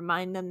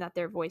remind them that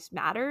their voice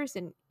matters.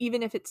 And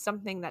even if it's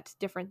something that's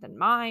different than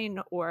mine,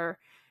 or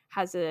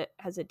has a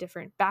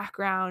different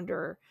background,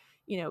 or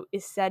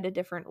is said a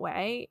different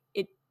way,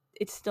 it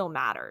still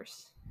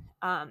matters.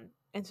 And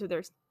so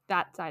there's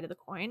that side of the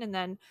coin. And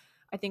then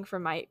I think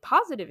from my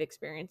positive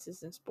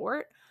experiences in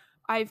sport,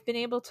 I've been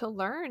able to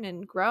learn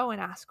and grow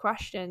and ask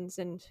questions.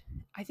 And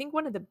I think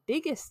one of the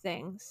biggest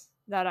things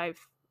that I've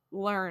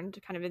learned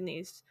kind of in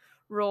these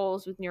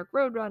roles with New York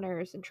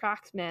Roadrunners and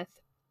Tracksmith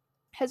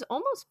has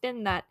almost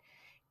been that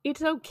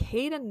it's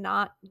okay to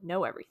not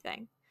know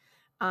everything.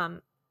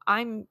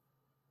 I'm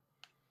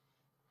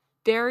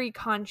very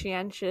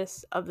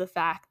conscientious of the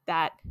fact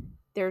that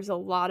there's a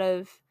lot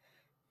of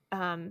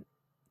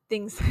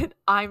things that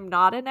I'm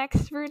not an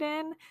expert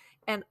in,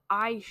 and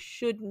I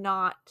should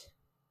not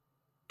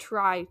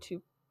try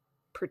to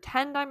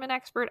pretend I'm an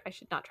expert. I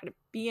should not try to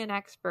be an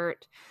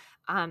expert.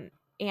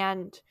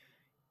 And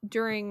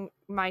during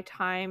my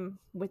time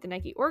with the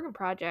Nike Oregon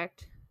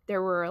Project,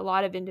 there were a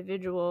lot of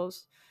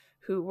individuals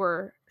who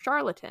were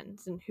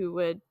charlatans and who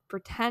would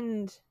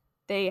pretend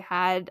they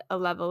had a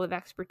level of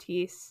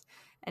expertise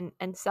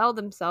and sell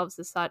themselves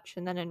as such,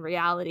 and then in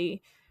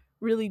reality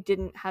really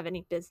didn't have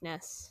any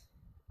business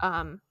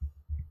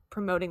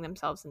promoting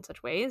themselves in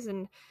such ways.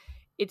 And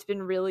it's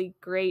been really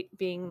great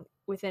being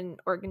within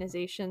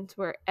organizations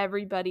where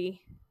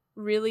everybody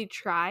really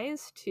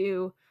tries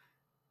to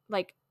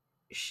like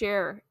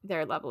share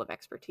their level of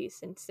expertise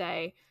and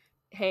say,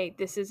 hey,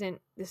 this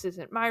isn't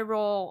my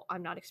role,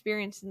 I'm not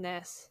experienced in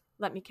this,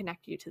 let me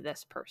connect you to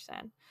this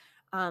person.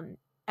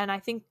 And I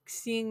think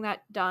seeing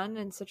that done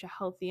in such a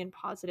healthy and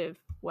positive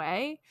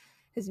way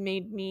has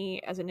made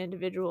me, as an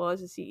individual,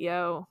 as a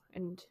CEO,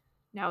 and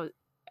now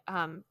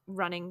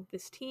running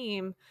this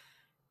team,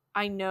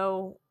 I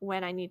know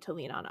when I need to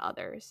lean on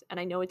others, and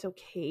I know it's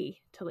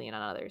okay to lean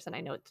on others, and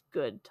I know it's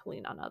good to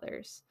lean on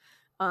others.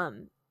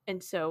 And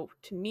so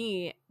to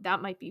me,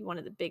 that might be one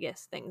of the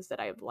biggest things that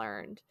I've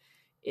learned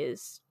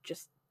is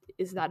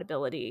that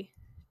ability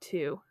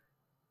to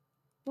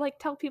like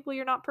tell people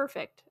you're not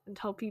perfect, and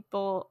tell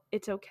people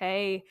it's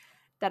okay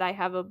that I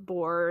have a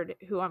board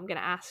who I'm going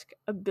to ask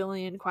a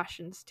billion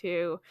questions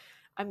to.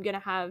 I'm going to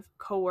have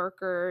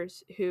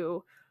coworkers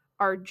who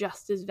are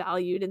just as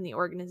valued in the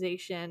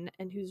organization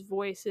and whose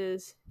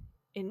voices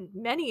in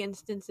many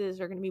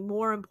instances are going to be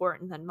more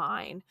important than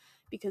mine,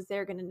 because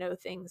they're going to know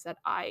things that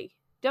I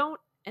don't,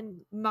 and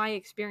my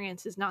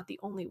experience is not the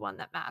only one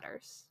that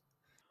matters.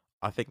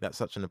 I think that's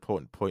such an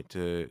important point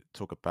to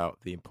talk about,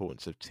 the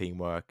importance of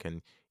teamwork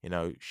and,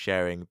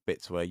 sharing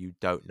bits where you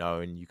don't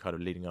know and you kind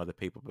of leading other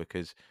people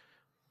because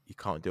you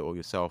can't do it all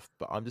yourself.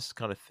 But I'm just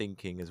kind of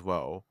thinking as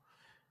well,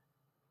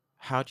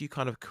 how do you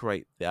kind of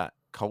create that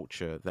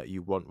culture that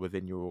you want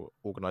within your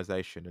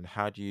organization, and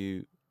how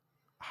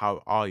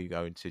are you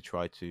going to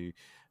try to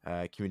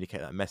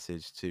communicate that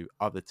message to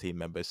other team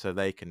members so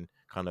they can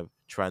kind of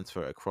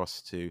transfer it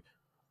across to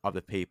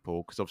other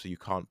people? Because obviously you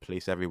can't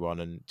police everyone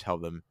and tell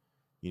them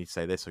you need to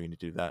say this or you need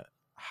to do that.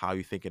 How are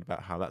you thinking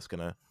about how that's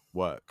going to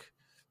work?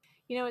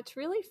 It's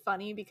really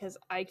funny because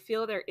I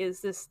feel there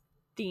is this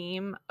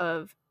theme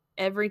of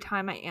every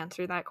time I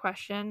answer that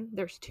question,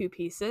 there's two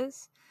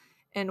pieces.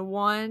 And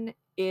one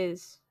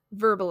is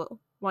verbal,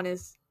 one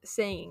is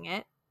saying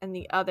it, and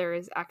the other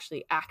is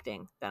actually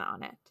acting then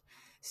on it.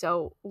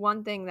 So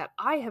one thing that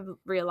I have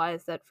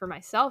realized that for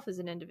myself as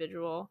an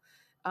individual,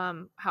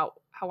 how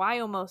I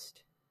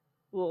almost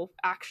will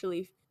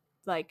actually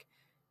like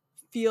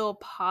feel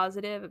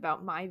positive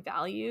about my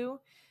value,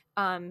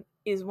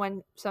 is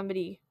when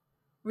somebody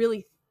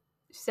really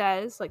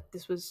says like,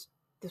 this was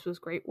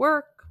great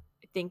work,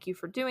 thank you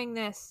for doing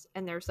this,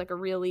 and there's like a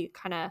really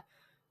kind of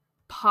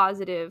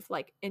positive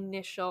like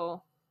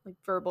initial like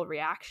verbal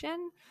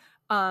reaction,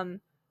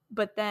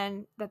 but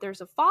then that there's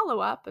a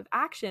follow-up of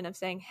action of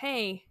saying,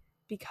 hey,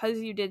 because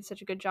you did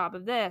such a good job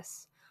of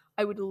this,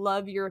 I would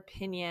love your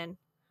opinion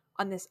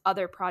on this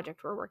other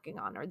project we're working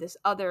on, or this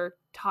other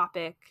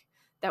topic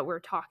that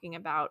we're talking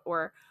about,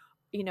 or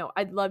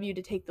I'd love you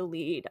to take the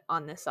lead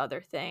on this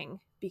other thing,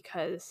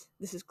 because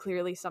this is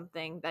clearly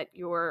something that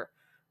you're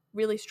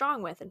really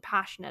strong with and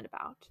passionate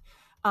about.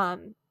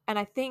 And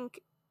I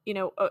think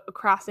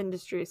across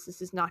industries,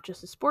 this is not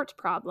just a sports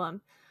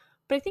problem,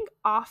 but I think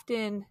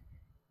often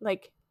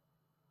like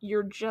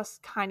you're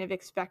just kind of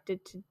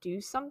expected to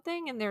do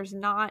something, and there's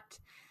not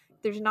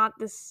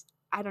this,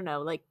 I don't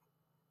know, like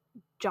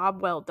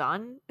job well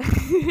done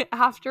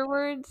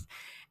afterwards.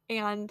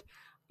 And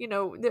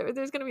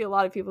there's going to be a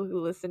lot of people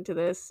who listen to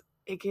this,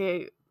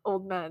 aka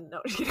old men,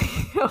 no,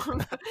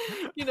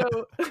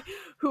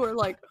 who are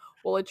like,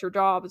 well, it's your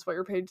job, it's what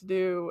you're paid to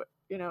do,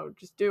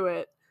 just do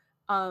it.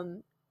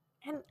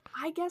 And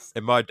I guess,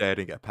 In my day, I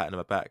didn't get a pat on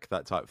my back,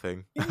 that type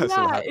thing. So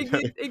yeah, I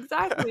had,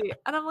 exactly.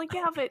 And I'm like,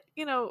 yeah, but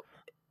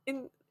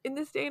in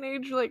this day and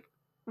age, like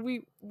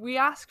we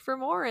ask for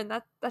more, and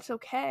that's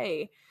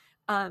okay.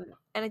 And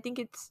I think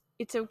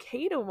it's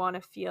okay to want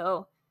to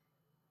feel,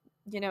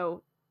 you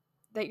know,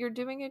 that you're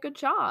doing a good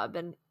job,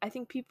 and I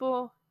think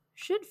people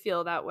should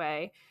feel that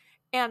way.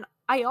 And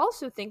I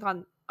also think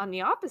on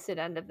the opposite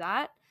end of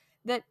that,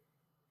 that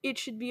it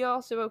should be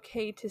also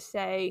okay to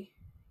say,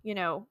 you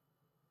know,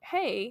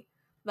 hey,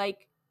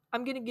 like,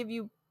 I'm going to give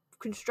you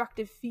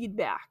constructive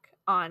feedback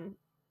on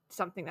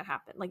something that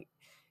happened. Like,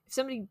 if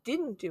somebody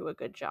didn't do a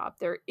good job,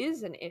 there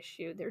is an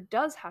issue, there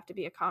does have to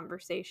be a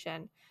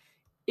conversation.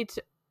 It's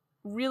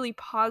really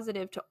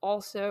positive to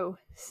also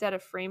set a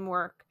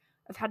framework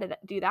of how to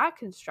do that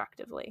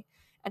constructively,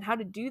 and how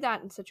to do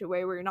that in such a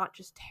way where you're not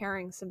just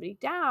tearing somebody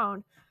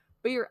down,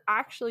 but you're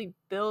actually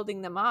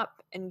building them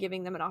up and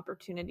giving them an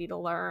opportunity to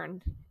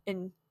learn,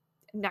 and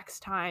next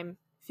time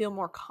feel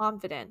more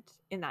confident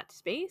in that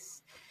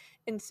space.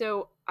 And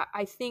so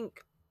I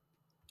think,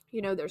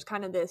 there's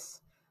kind of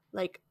this,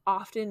 like,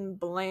 often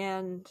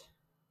bland,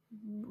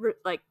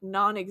 like,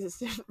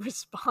 non-existent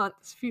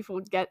response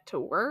people get to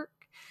work.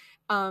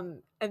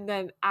 And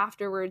then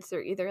afterwards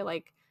they're either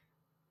like,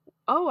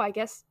 oh, I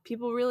guess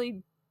people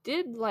really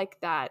did like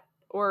that,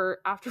 or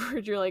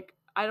afterwards you're like,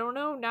 I don't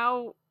know,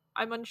 now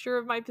I'm unsure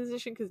of my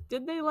position because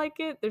did they like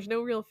it? There's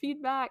no real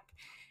feedback.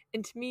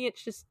 And to me,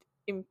 it's just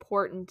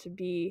important to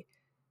be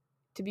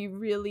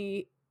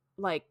really,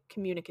 like,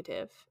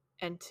 communicative,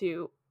 and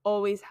to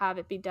always have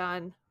it be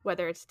done,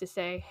 whether it's to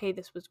say, hey,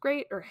 this was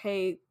great, or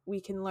hey, we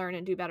can learn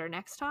and do better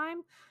next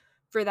time,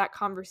 for that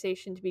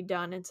conversation to be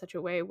done in such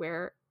a way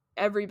where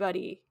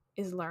everybody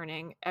is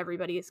learning,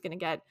 everybody is going to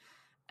get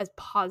as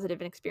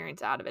positive an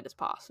experience out of it as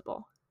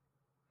possible.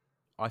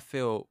 I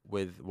feel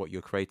with what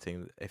you're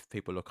creating, if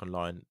people look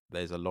online,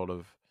 there's a lot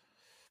of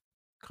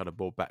kind of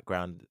more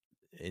background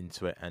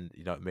into it, and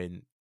you know what I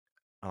mean.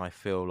 And I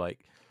feel like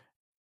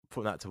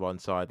putting that to one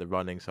side, the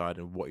running side,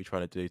 and what you're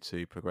trying to do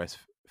to progress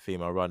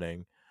female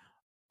running.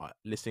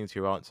 Listening to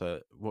your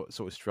answer, what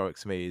sort of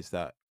strikes me is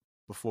that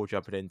before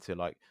jumping into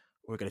like,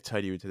 we're going to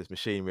turn you into this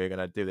machine, we're going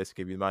to do this,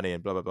 give you money,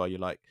 and blah blah blah. You're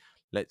like,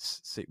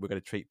 let's see, we're going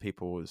to treat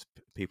people as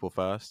people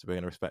first. We're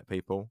going to respect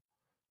people,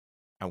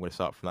 and we're going to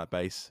start from that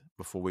base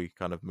before we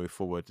kind of move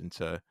forward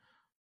into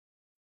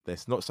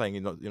this. Not saying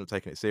you're not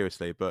taking it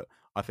seriously, but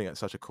I think that's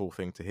such a cool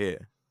thing to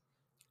hear.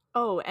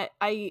 Oh,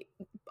 I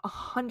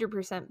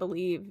 100%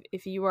 believe,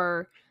 if you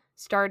are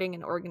starting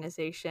an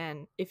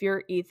organization, if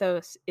your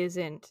ethos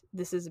isn't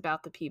this is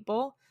about the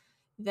people,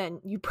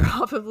 then you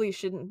probably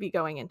shouldn't be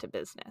going into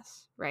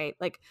business, right?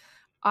 Like,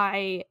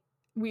 I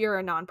we are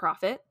a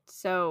nonprofit,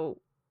 so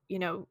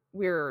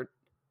we're,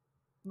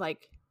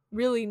 like,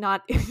 really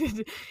not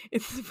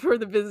it's for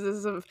the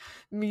business of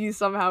me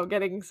somehow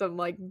getting some,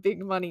 like,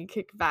 big money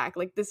kickback.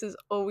 Like, this has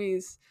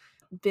always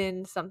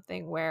been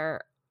something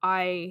where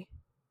I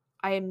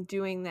am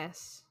doing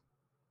this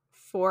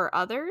for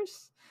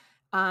others.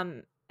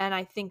 And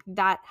I think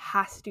that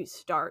has to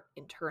start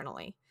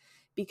internally,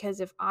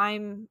 because if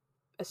I'm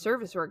a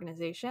service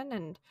organization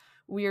and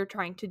we're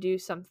trying to do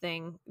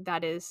something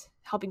that is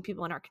helping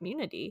people in our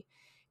community,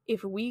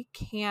 if we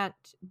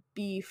can't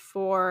be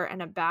for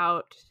and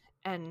about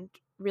and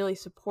really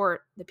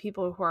support the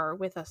people who are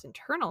with us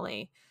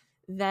internally,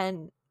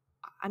 then,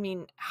 I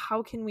mean,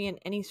 how can we in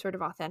any sort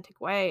of authentic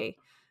way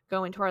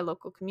go into our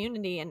local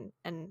community and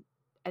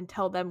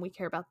tell them we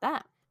care about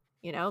them?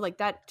 Like,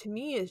 that to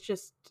me is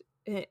just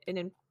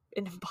an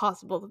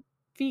impossible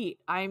feat.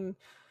 I'm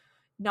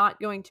not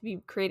going to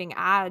be creating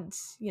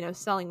ads,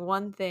 selling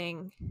one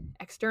thing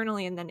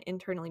externally and then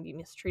internally be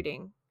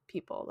mistreating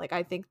people. Like,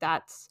 I think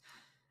that's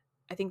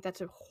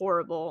a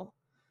horrible,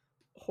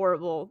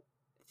 horrible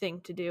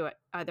thing to do,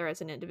 either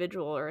as an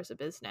individual or as a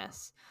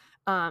business.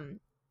 Um,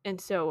 and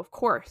so, of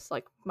course,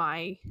 like,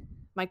 my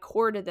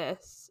core to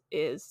this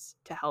is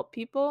to help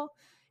people.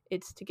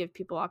 It's to give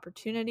people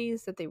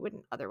opportunities that they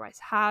wouldn't otherwise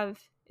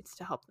have. It's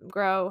to help them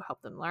grow,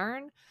 help them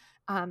learn.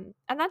 And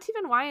that's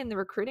even why in the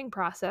recruiting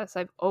process,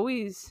 I've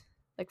always,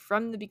 like,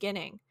 from the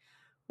beginning,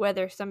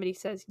 whether somebody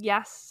says,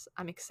 yes,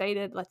 I'm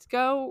excited, let's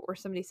go, or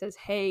somebody says,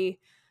 hey,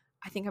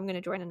 I think I'm going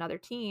to join another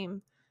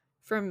team,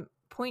 from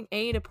point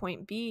A to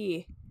point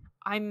B,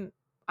 I'm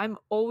I'm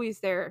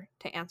always there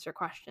to answer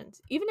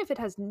questions. Even if it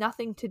has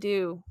nothing to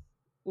do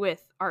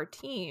with our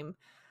team,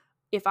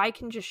 if I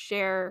can just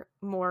share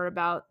more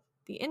about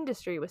the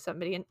industry with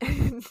somebody,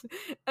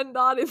 and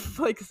not in,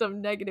 like, some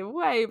negative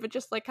way, but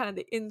just, like, kind of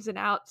the ins and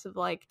outs of,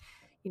 like,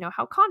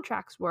 how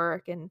contracts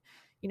work, and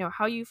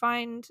how you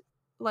find,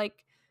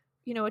 like,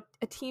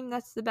 a team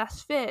that's the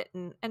best fit,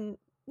 and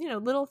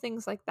little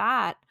things like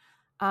that.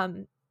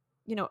 um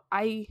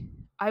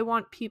I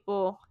want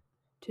people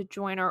to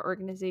join our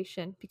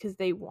organization because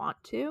they want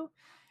to.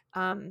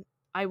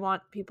 I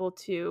want people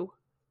to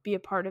be a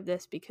part of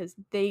this because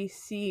they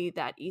see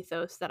that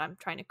ethos that I'm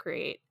trying to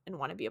create and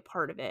want to be a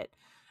part of it,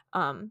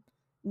 um,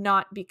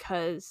 not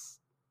because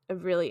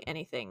of really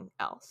anything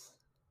else.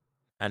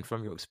 And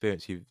from your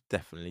experience, you've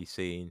definitely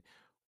seen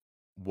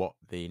what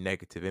the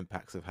negative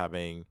impacts of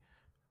having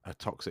a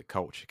toxic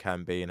culture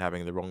can be and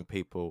having the wrong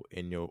people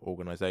in your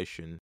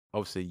organization.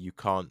 Obviously, you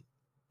can't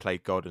play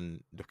God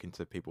and look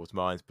into people's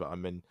minds, but I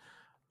mean,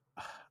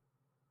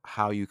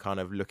 how are you kind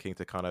of looking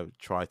to kind of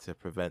try to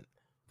prevent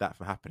that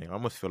from happening? I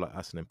almost feel like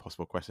that's an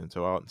impossible question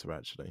to answer,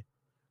 actually.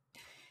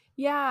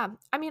 Yeah,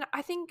 I mean,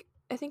 I think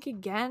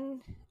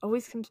again,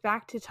 always comes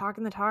back to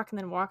talking the talk and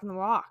then walking the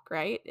walk,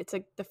 right? It's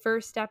like the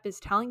first step is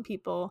telling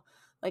people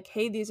like,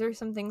 hey, these are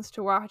some things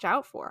to watch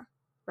out for,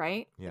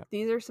 right? Yeah. Like,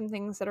 these are some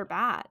things that are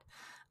bad.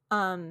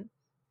 Um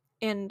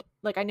and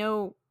like I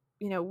know,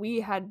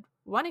 we had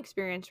one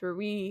experience where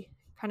we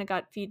kind of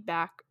got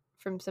feedback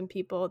from some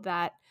people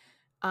that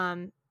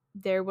um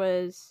there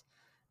was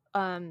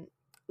um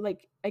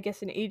like I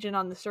guess an agent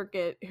on the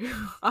circuit who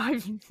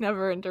I've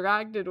never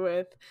interacted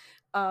with,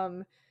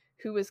 um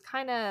who was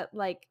kind of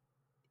like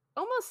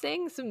almost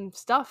saying some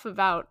stuff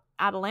about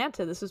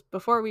Atalanta. This was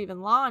before we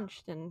even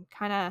launched, and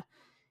kind of,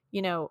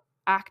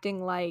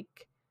 acting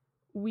like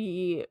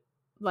we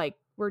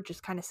we're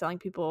just kind of selling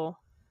people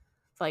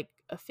like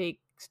a fake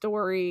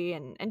story,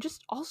 and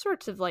just all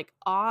sorts of like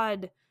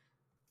odd,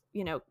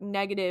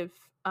 negative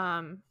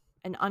and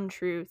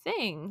untrue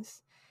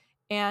things.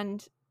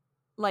 And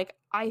like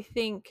I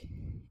think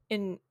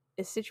in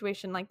a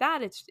situation like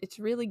that, it's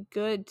really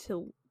good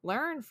to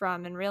learn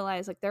from and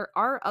realize like there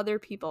are other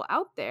people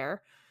out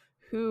there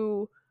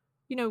who,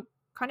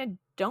 kind of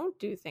don't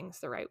do things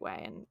the right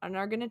way, and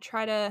are going to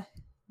try to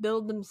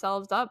build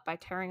themselves up by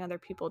tearing other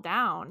people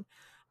down.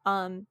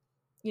 um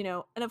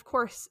and of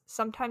course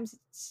sometimes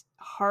it's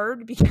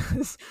hard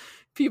because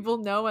people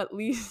know at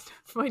least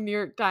my New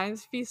York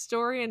Times piece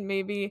story and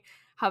maybe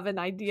have an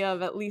idea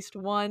of at least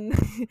one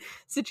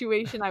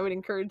situation I would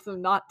encourage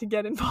them not to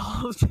get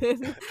involved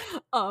in.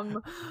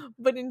 um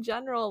but in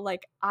general,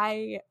 like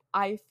I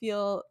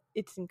feel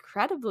it's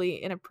incredibly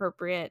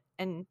inappropriate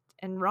and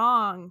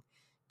wrong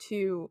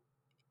to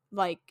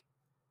like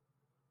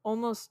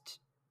almost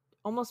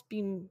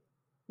be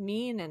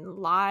mean and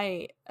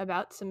lie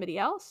about somebody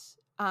else,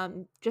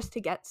 just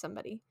to get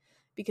somebody.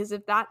 Because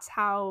if that's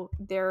how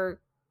they're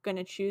going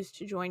to choose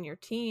to join your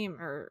team,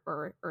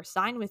 or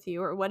sign with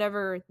you, or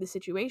whatever the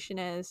situation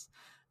is,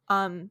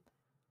 um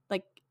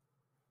like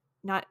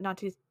not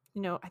to,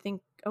 I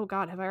think, oh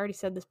god, have I already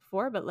said this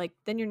before, but like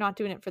then you're not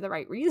doing it for the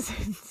right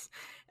reasons.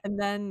 And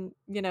then,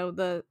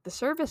 the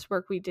service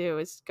work we do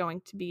is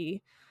going to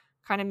be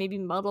kind of maybe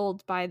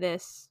muddled by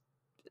this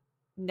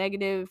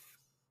negative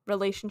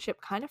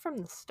relationship kind of from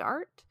the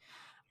start.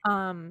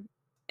 um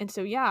and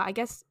so yeah, I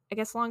guess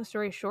long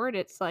story short,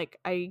 it's like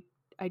I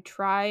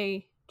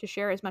try to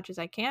share as much as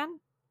I can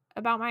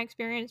about my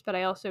experience, but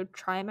I also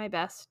try my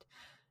best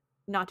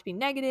not to be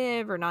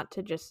negative, or not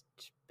to just,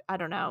 I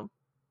don't know,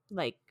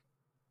 like,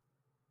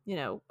 you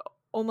know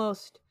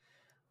almost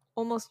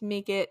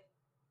make it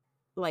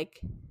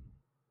like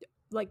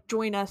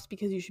join us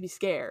because you should be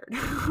scared,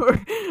 or,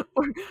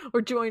 or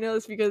or join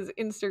us because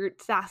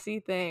insert sassy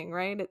thing,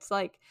 right? It's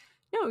like,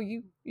 no,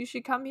 you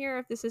should come here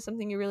if this is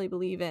something you really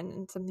believe in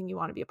and something you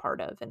want to be a part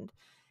of.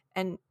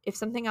 And if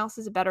something else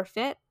is a better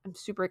fit, I'm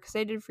super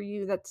excited for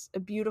you. That's a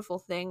beautiful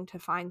thing, to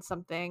find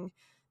something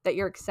that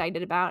you're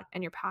excited about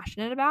and you're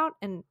passionate about,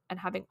 and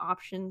having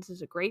options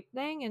is a great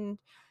thing. And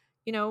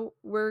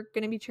we're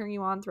going to be cheering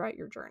you on throughout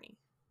your journey.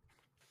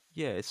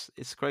 Yeah,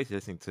 it's crazy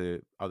listening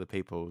to other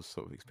people's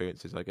sort of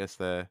experiences. I guess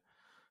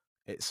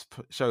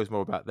shows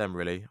more about them,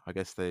 really. I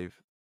guess there's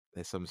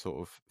some sort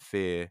of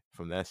fear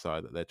from their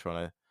side that they're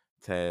trying to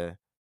tear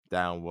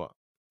down what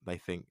they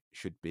think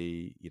should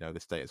be, the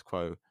status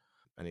quo,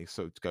 and it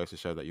sort of goes to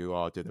show that you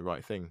are doing the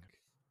right thing.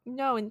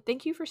 No, and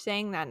thank you for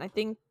saying that. And I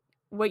think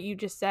what you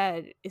just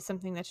said is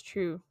something that's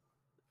true,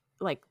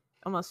 like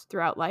almost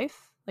throughout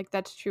life. Like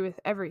that's true with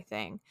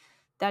everything.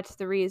 That's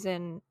the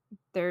reason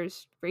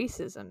there's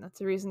racism. That's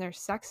the reason there's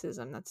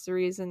sexism. That's the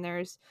reason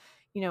there's,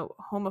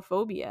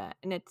 homophobia.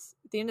 And it's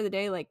at the end of the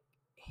day, like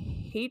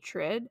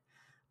hatred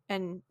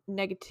and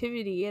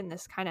negativity, and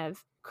this kind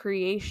of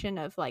creation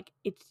of like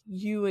it's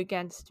you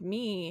against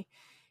me,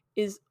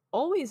 is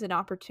always an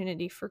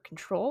opportunity for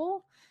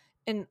control.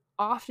 And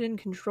often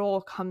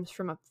control comes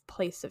from a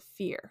place of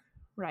fear,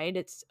 right?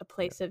 It's a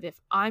Yeah, place of,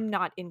 if I'm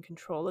not in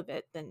control of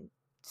it, then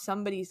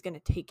somebody's going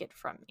to take it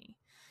from me.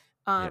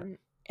 yeah, um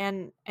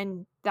and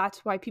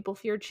that's why people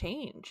fear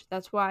change.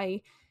 That's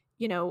why,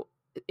 you know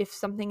if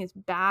something is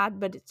bad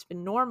but it's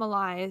been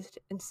normalized,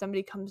 and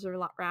somebody comes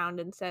around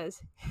and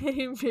says,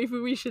 hey, maybe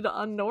we should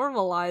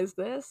unnormalize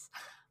this,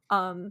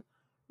 um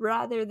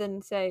rather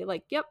than say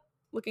like, yep,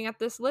 looking at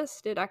this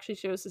list, it actually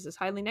shows this is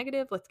highly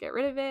negative, let's get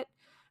rid of it.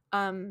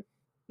 um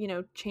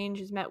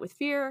Change is met with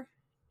fear,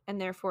 and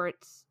therefore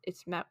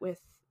it's met with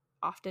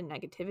often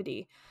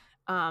negativity.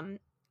 um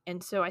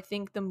and so I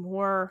think the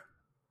more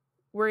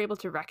we're able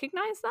to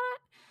recognize that,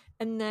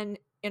 and then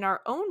in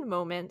our own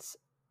moments,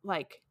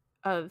 like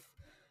of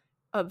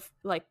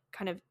like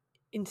kind of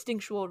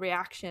instinctual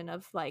reaction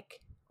of like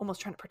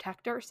almost trying to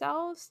protect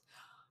ourselves,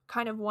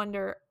 kind of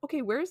wonder,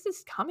 okay, where is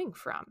this coming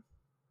from?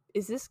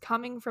 is this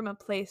coming from a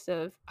place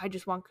of I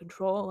just want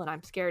control and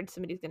I'm scared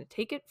somebody's going to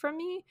take it from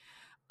me?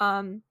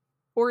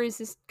 Or is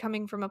this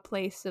coming from a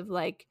place of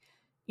like,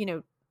 you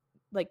know,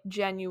 like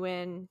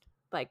genuine,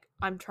 like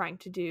I'm trying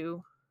to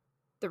do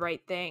the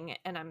right thing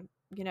and I'm,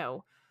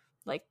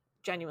 like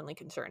genuinely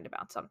concerned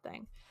about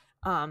something.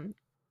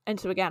 And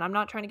so again, I'm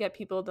not trying to get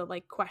people to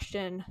like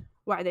question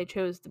why they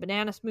chose the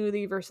banana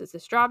smoothie versus the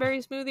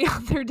strawberry smoothie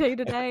on their day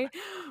to day.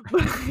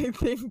 But I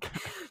think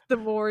the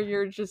more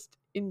you're just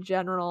in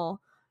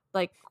general,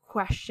 like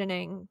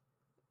questioning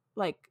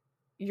like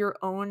your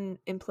own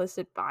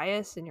implicit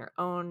bias and your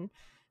own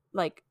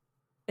like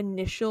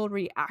initial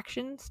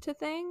reactions to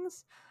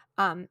things,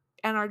 and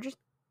are just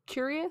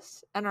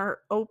curious and are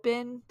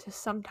open to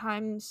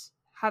sometimes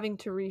having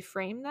to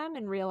reframe them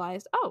and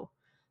realize, oh,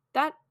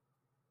 that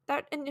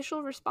that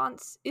initial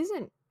response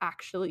isn't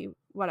actually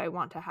what I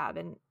want to have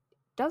and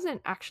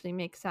doesn't actually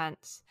make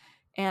sense.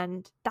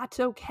 And that's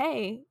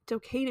okay. It's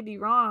okay to be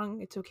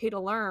wrong. It's okay to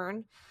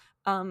learn.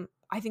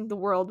 I think the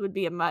world would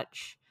be a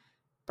much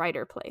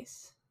brighter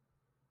place.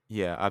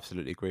 Yeah, I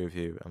absolutely agree with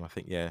you. And I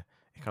think, yeah,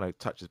 it kind of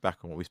touches back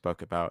on what we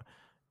spoke about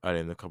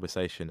earlier in the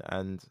conversation.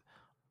 And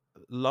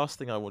last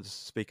thing I want to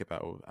speak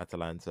about with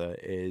Atalanta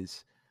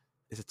is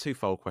a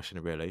twofold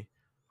question, really.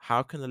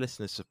 How can the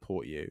listeners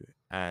support you?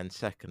 And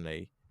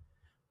secondly,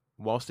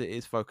 whilst it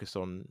is focused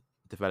on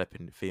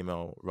developing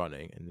female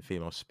running and the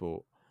female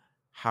sport,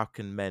 how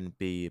can men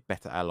be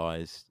better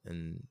allies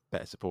and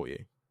better support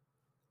you?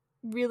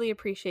 Really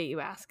appreciate you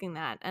asking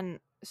that. And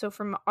so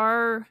from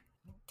our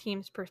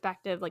team's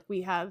perspective, like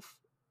we have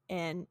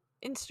an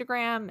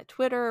Instagram,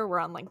 Twitter, we're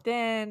on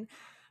LinkedIn.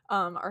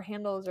 Our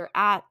handles are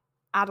at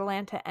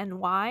Atalanta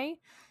NY.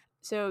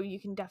 So you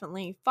can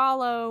definitely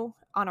follow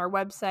on our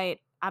website,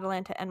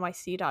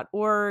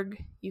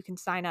 atalantanyc.org. You can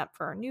sign up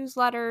for our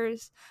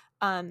newsletters.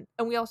 And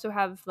we also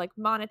have like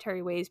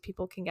monetary ways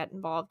people can get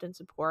involved and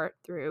support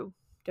through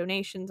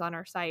donations on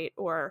our site,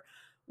 or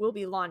we'll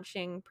be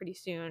launching pretty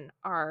soon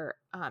our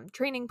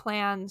training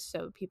plans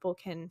so people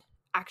can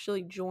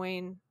actually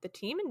join the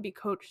team and be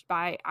coached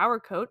by our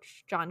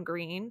coach, John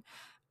Green,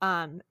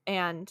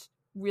 and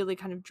really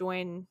kind of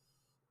join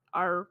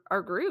our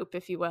group,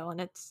 if you will. And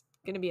it's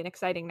going to be an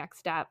exciting next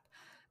step.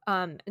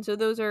 And so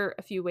those are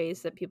a few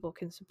ways that people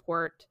can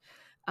support.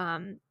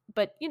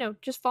 But,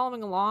 just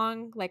following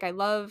along, like I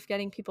love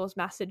getting people's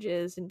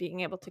messages and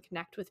being able to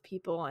connect with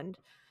people. And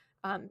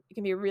it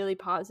can be a really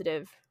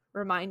positive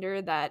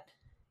reminder that,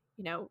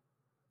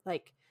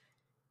 like,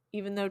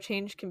 even though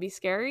change can be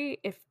scary,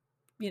 if,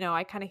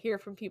 I kind of hear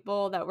from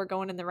people that we're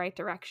going in the right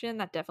direction,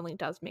 that definitely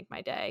does make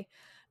my day.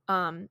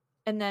 And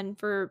then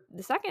for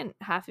the second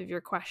half of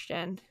your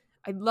question,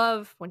 I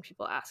love when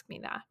people ask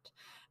me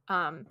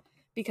that,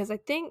 because I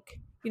think,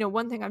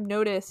 one thing I've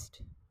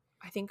noticed,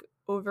 I think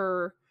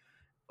over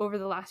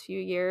the last few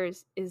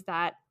years is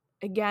that,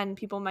 again,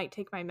 people might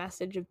take my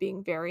message of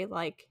being very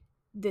like,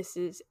 this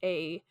is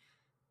a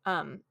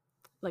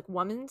like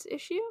woman's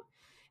issue.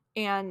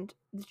 And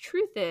the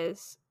truth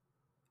is,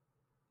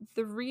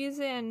 the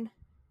reason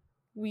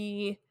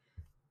we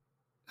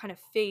kind of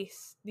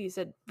face these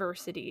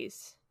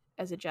adversities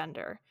as a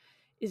gender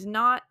is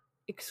not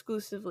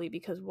exclusively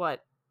because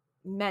what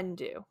men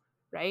do,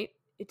 right?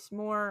 It's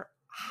more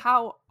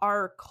how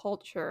our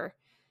culture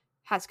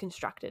has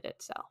constructed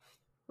itself,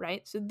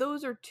 right? So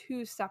those are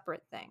two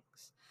separate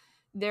things.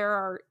 There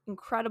are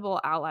incredible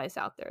allies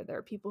out there. There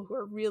are people who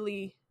are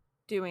really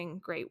doing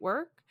great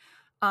work.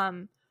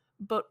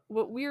 But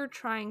what we're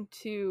trying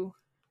to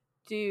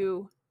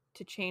do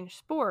to change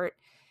sport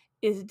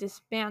is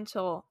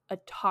dismantle a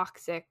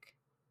toxic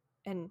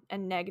and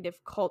negative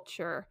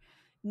culture,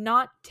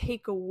 not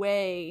take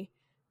away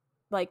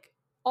like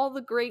all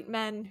the great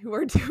men who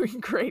are doing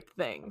great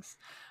things.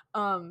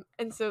 And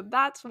so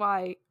that's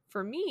why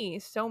for me,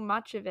 so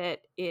much of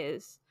it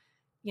is,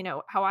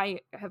 how I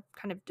have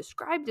kind of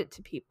described it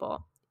to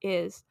people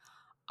is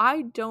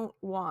I don't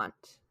want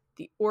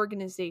the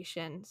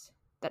organizations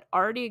that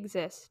already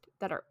exist,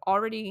 that are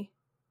already,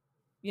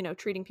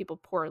 treating people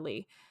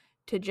poorly,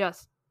 to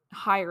just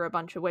hire a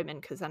bunch of women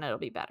because then it'll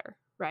be better,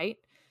 right?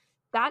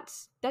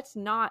 That's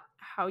not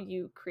how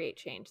you create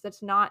change.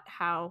 That's not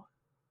how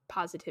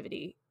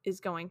positivity is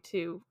going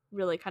to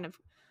really kind of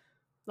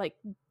like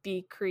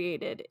be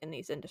created in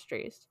these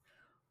industries.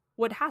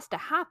 What has to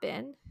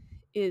happen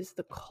is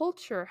the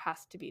culture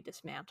has to be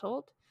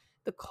dismantled.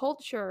 The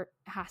culture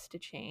has to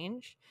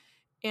change.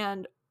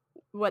 And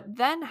what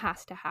then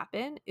has to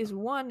happen is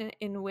one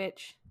in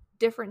which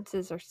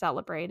differences are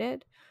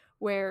celebrated,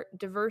 where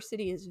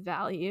diversity is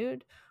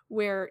valued,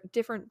 where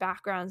different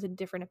backgrounds and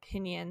different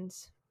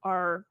opinions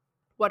are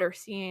what are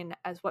seen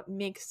as what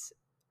makes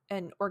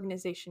an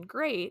organization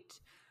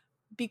great,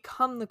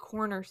 become the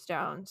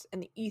cornerstones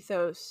and the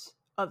ethos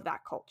of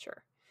that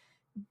culture.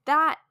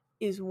 That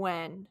is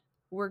when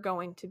we're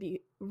going to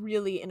be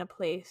really in a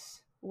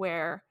place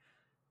where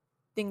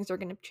things are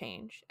going to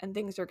change and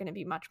things are going to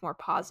be much more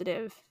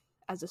positive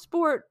as a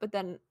sport, but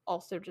then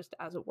also just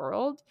as a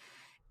world.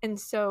 And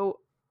so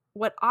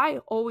what I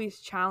always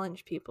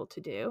challenge people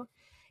to do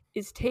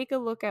is take a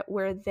look at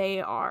where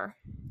they are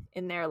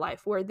in their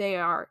life, where they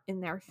are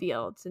in their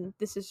fields. And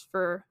this is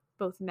for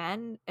both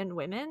men and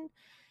women.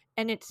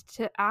 And it's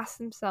to ask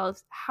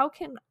themselves, how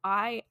can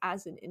I,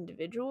 as an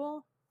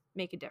individual,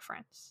 make a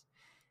difference?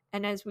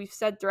 And as we've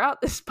said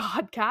throughout this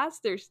podcast,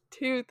 there's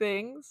two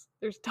things: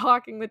 there's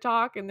talking the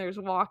talk and there's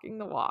walking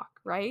the walk,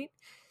 right?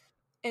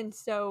 And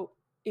so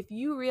if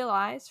you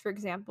realize, for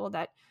example,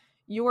 that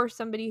you're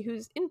somebody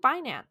who's in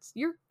finance,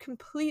 you're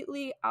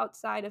completely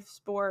outside of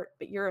sport,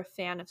 but you're a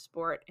fan of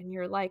sport, and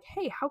you're like,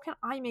 hey, how can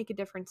I make a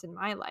difference in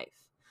my life?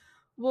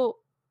 Well,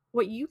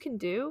 what you can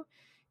do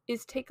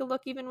is take a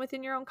look even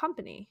within your own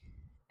company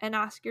and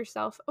ask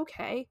yourself,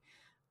 okay,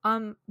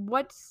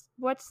 what's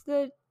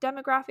the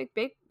demographic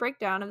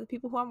breakdown of the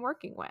people who I'm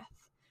working with?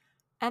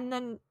 And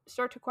then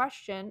start to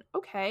question,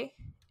 okay,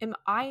 am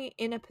I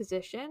in a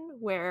position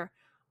where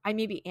I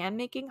maybe am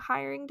making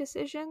hiring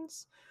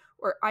decisions,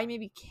 or I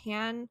maybe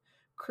can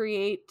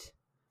create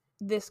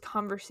this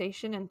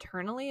conversation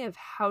internally of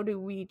how do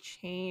we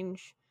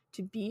change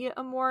to be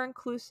a more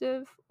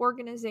inclusive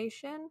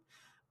organization?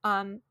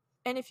 Um,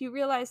 and if you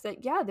realize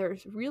that, yeah,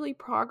 there's really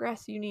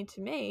progress you need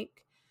to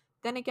make,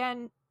 then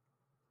again,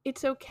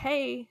 it's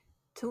okay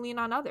to lean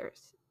on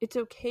others. It's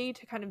okay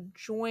to kind of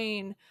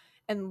join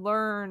and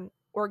learn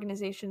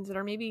organizations that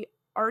are maybe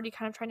already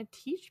kind of trying to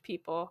teach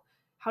people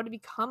how to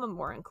become a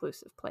more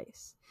inclusive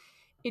place.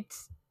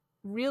 It's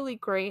really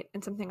great,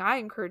 and something I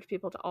encourage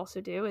people to also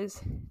do is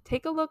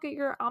take a look at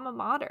your alma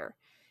mater.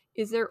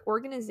 Is there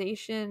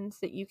organizations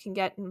that you can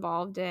get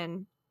involved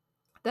in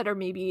that are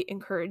maybe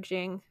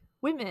encouraging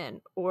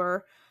women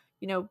or,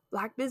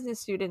 Black business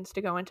students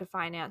to go into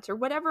finance, or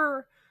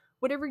whatever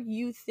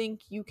you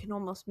think you can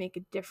almost make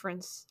a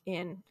difference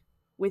in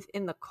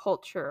within the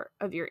culture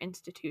of your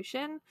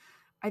institution?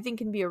 I think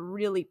can be a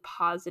really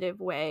positive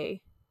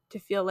way to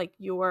feel like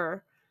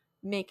you're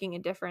making a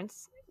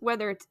difference,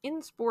 whether it's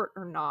in sport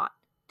or not,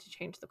 to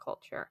change the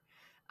culture.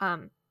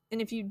 And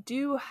if you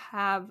do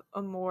have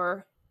a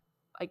more,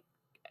 like,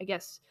 I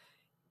guess,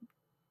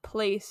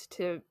 place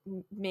to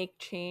make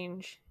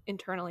change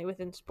internally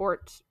within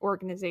sports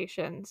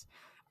organizations,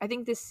 I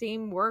think the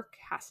same work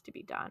has to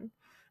be done.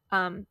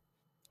 And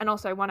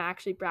also, I want to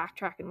actually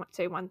backtrack and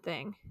say one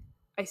thing.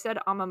 I said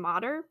alma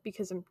mater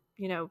because I'm,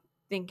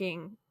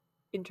 thinking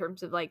in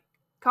terms of like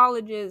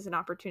colleges and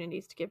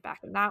opportunities to give back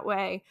in that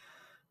way.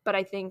 But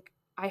I think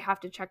I have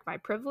to check my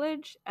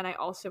privilege, and I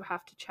also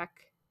have to check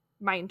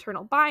my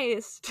internal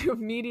bias to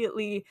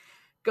immediately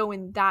go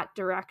in that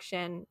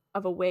direction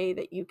of a way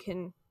that you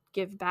can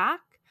give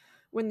back,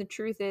 when the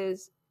truth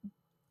is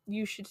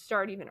you should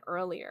start even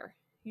earlier.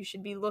 You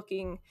should be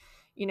looking,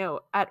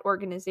 at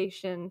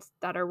organizations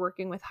that are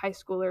working with high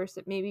schoolers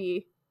that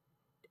maybe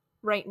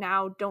right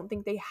now don't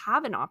think they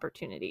have an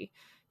opportunity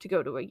to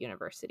go to a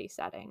university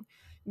setting.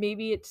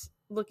 Maybe it's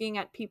looking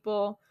at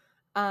people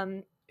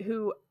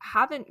who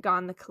haven't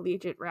gone the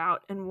collegiate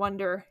route and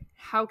wonder,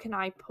 how can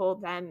I pull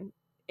them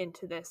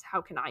into this?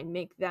 How can I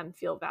make them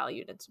feel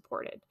valued and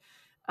supported?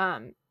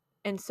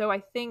 And so I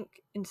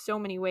think in so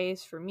many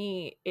ways for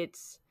me,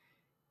 it's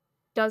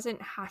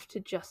doesn't have to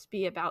just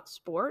be about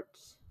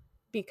sports,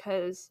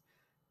 because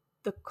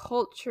the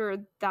culture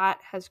that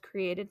has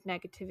created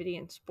negativity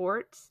in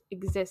sports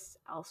exists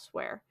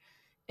elsewhere.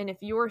 And if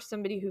you're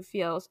somebody who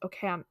feels,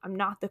 okay, I'm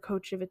not the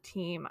coach of a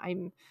team,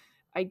 I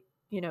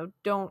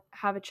don't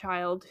have a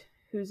child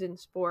who's in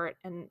sport,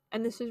 and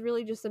this is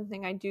really just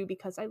something I do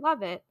because I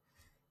love it,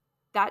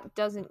 that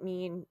doesn't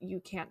mean you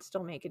can't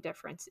still make a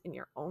difference in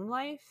your own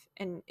life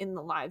and in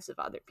the lives of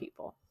other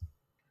people.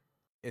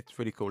 It's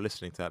really cool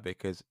listening to that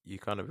because you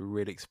kind of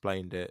really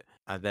explained it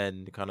and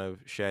then kind of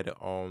shared it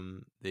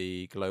on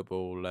the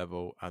global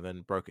level and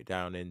then broke it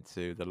down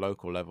into the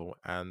local level.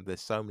 And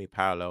there's so many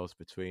parallels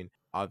between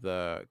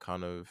other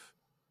kind of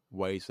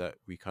ways that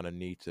we kind of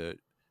need to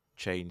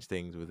change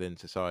things within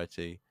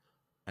society.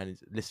 And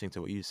listening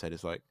to what you said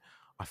is like,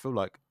 I feel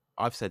like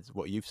I've said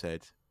what you've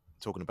said,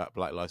 talking about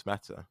Black Lives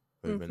Matter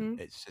movement.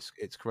 Mm-hmm.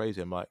 It's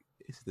crazy. I'm like,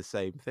 it's the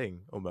same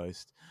thing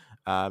almost.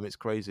 It's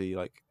crazy.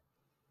 Like,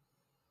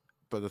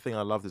 but the thing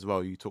I loved as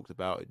well, you talked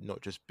about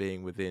not just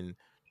being within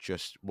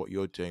just what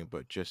you're doing,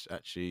 but just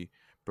actually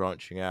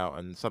branching out.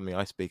 And something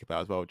I speak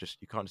about as well, just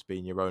you can't just be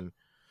in your own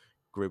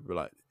group, but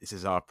like, this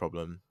is our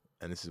problem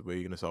and this is where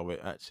you're going to solve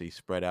it. Actually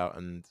spread out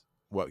and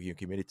work with your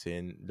community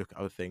and look at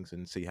other things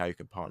and see how you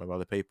can partner with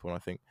other people. And I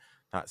think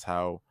that's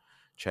how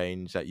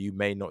change that you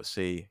may not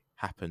see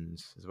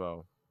happens as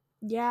well.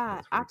 I think Yeah,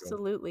 it's really cool.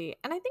 absolutely.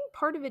 And I think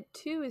part of it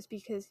too is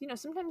because,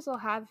 sometimes I'll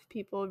have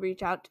people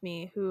reach out to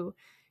me who,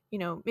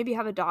 maybe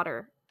have a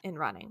daughter in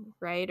running,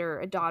 right? Or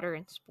a daughter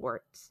in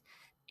sports.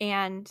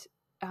 And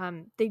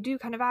they do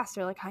kind of ask,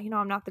 they're like,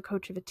 I'm not the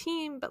coach of a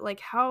team, but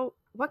like,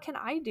 what can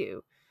I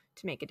do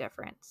to make a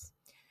difference?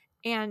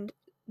 And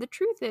the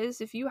truth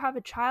is, if you have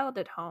a child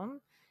at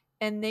home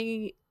and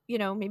they,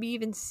 maybe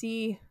even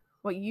see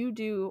what you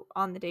do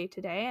on the day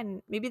to day,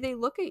 and maybe they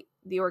look at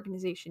the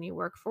organization you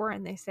work for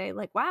and they say,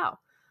 like, wow,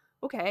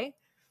 okay,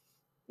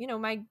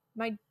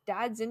 my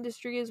dad's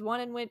industry is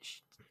one in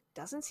which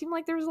doesn't seem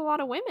like there's a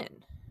lot of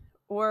women,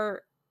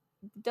 or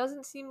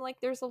doesn't seem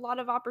like there's a lot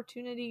of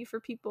opportunity for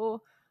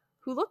people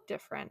who look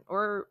different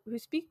or who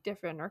speak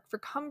different or for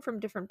come from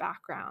different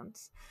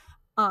backgrounds.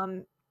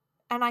 And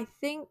I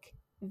think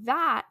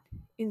that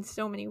in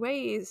so many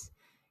ways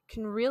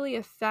can really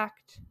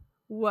affect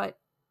what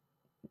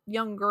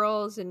young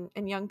girls and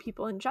young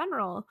people in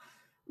general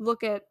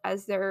look at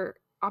as their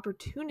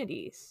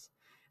opportunities,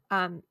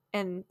 and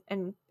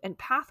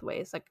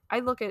pathways. Like, I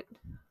look at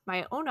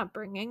my own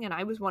upbringing, and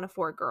I was one of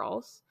 4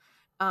 girls,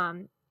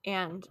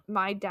 and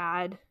my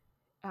dad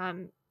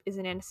is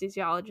an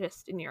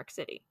anesthesiologist in New York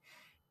City,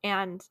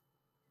 and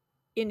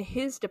in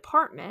his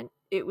department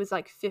it was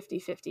like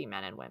 50-50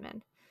 men and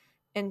women.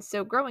 And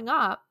so growing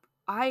up,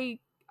 I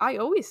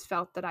always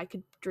felt that I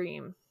could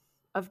dream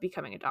of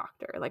becoming a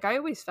doctor. Like, I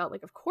always felt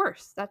like, of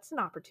course, that's an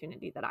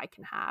opportunity that I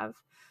can have.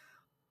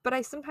 But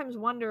I sometimes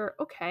wonder,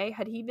 okay,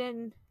 had he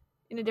been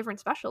in a different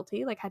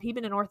specialty, like had he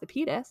been an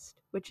orthopedist,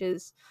 which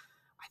is,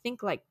 I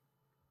think, like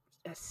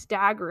a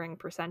staggering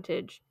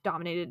percentage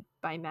dominated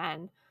by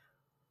men,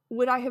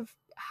 would I have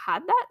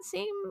had that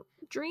same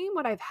dream?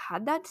 Would I have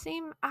had that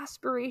same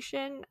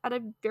aspiration at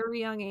a very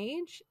young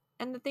age?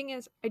 And the thing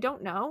is, I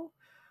don't know,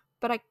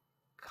 but I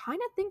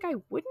kind of think I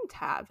wouldn't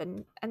have,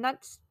 and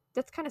that's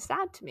kind of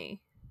sad to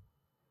me.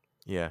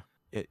 Yeah,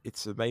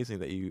 it's amazing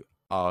that you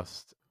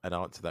asked and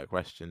answered that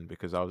question,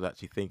 because I was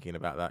actually thinking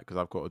about that, because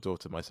I've got a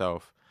daughter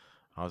myself.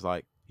 I was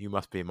like, you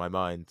must be in my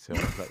mind to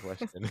answer that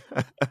question.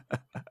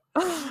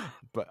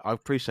 But I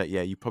appreciate,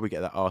 yeah, you probably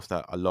get that asked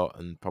out a lot,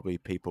 and probably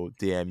people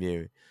DM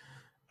you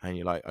and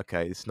you're like,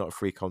 okay, it's not a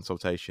free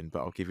consultation, but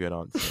I'll give you an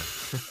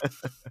answer.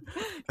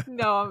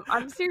 No,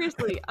 I'm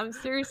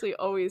seriously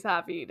always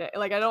happy to,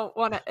 like, I don't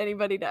want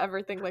anybody to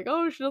ever think like,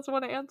 oh, she doesn't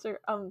want to answer,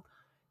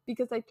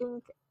 because I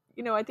think,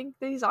 I think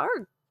these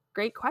are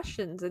great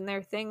questions, and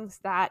they're things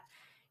that,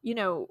 you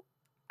know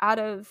out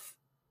of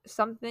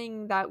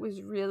something that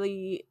was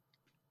really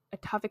a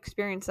tough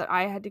experience that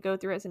I had to go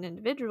through as an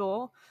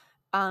individual.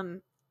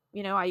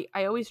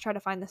 I always try to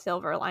find the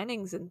silver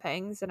linings in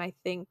things, and I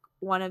think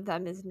one of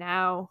them is,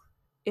 now,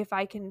 if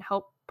I can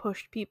help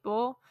push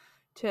people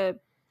to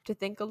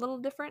think a little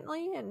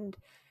differently, and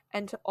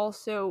to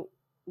also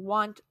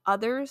want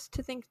others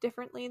to think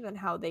differently than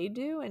how they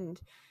do,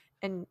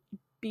 and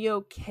be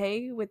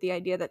okay with the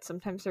idea that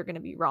sometimes they're going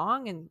to be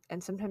wrong,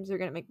 and sometimes they're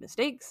going to make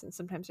mistakes, and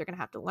sometimes they're going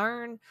to have to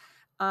learn.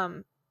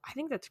 I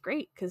think that's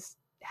great, because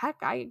heck,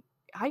 I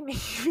make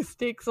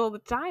mistakes all the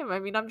time. I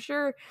mean, I'm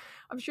sure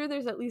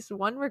there's at least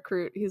one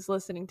recruit who's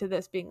listening to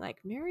this being like,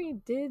 Mary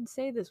did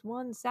say this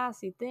one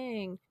sassy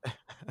thing,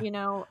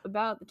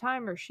 about the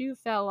time her shoe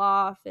fell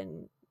off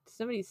and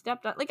somebody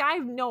stepped on. Like, I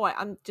have no,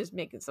 I'm just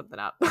making something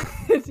up.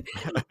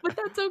 But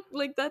that's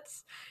like,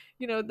 that's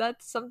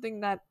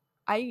something that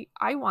I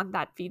want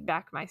that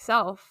feedback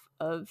myself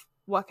of,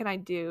 what can I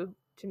do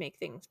to make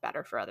things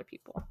better for other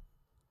people.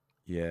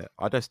 Yeah,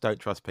 I just don't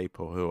trust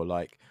people who are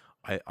like,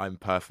 I'm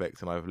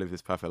perfect and I've lived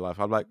this perfect life.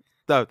 I'm like,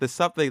 no, there's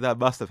something that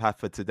must have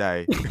happened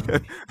today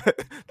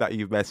that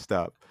you messed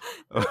up.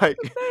 That's Like,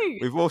 the thing.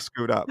 we've all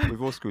screwed up.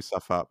 We've all screwed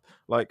stuff up.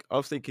 Like, I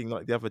was thinking,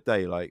 like, the other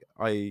day, like,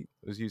 I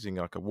was using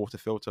like a water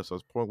filter, so I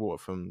was pouring water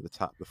from the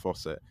tap, the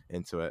faucet,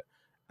 into it,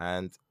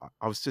 and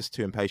I was just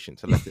too impatient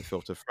to let it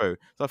filter through.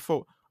 So I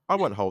thought, I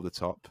won't hold the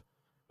top.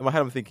 In my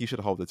head, I'm thinking, you should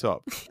hold the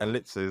top. And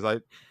literally, as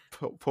I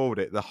poured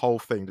it, the whole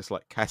thing just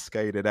like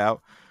cascaded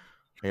out.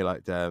 And you're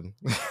like, damn.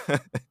 Oh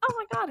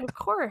my god, of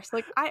course.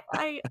 Like, I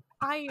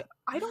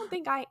don't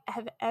think I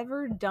have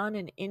ever done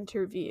an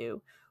interview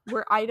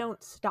where I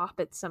don't stop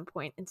at some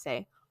point and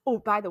say, "Oh,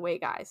 by the way,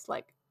 guys,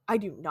 like, I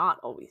do not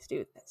always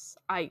do this.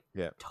 I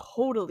Yeah.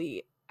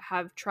 totally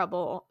have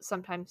trouble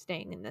sometimes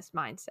staying in this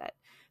mindset,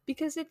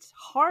 because it's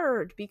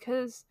hard,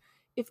 because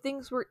if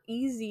things were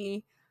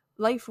easy,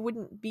 life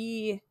wouldn't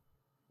be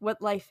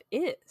what life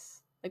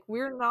is. Like,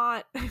 we're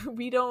not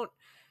we don't,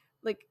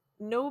 like,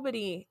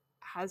 nobody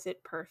has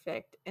it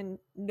perfect, and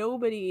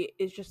nobody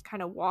is just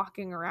kind of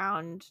walking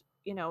around,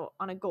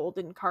 on a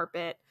golden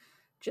carpet,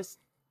 just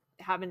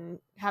having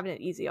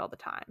it easy all the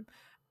time.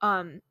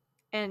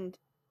 And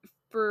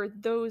for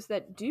those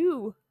that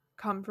do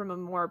come from a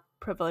more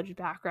privileged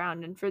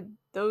background, and for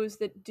those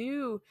that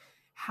do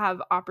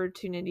have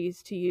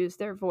opportunities to use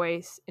their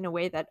voice in a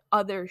way that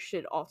others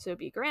should also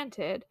be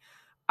granted,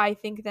 I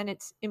think then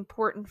it's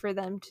important for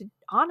them to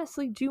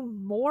honestly do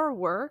more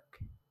work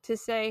to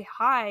say,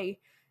 hi,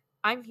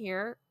 I'm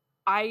here.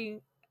 I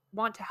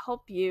want to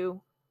help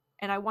you,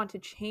 and I want to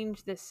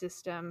change this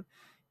system,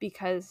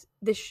 because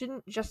this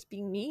shouldn't just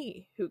be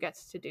me who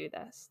gets to do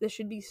this. This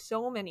should be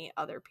so many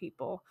other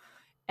people.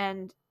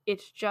 And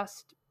it's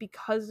just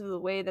because of the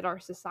way that our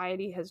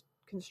society has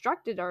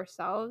constructed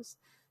ourselves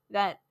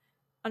that,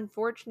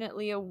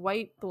 unfortunately, a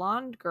white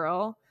blonde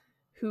girl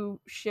who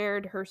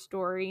shared her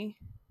story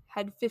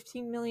had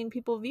 15 million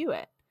people view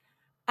it.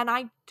 And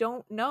I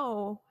don't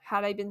know,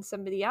 had I been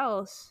somebody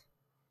else,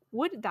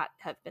 would that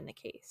have been the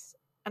case?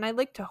 And I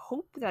like to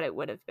hope that it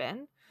would have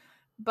been,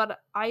 but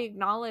I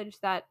acknowledge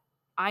that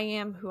I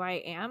am who I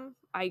am.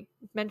 I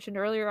mentioned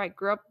earlier, I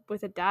grew up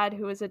with a dad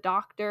who was a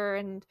doctor,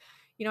 and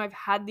I've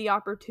had the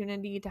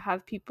opportunity to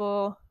have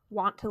people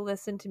want to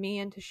listen to me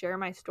and to share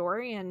my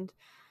story. And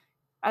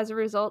as a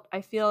result,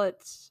 I feel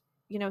it's,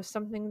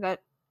 something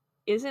that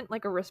isn't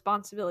like a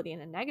responsibility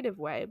in a negative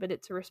way, but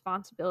it's a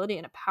responsibility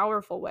in a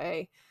powerful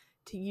way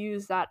to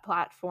use that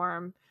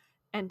platform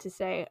and to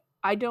say,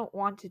 I don't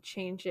want to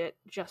change it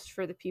just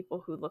for the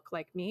people who look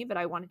like me, but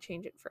I want to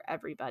change it for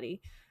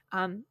everybody.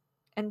 And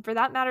for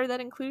that matter,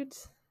 that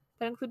includes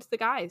the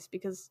guys,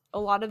 because a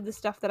lot of the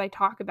stuff that I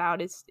talk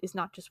about is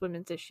not just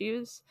women's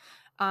issues.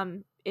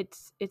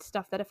 It's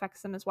stuff that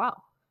affects them as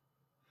well.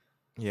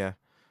 Yeah.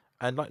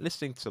 And like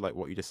listening to like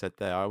what you just said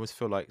there, I always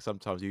feel like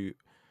sometimes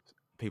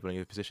people in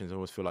your positions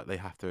always feel like they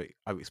have to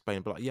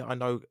explain, but like, yeah, I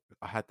know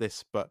I had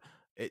this, but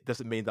it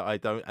doesn't mean that I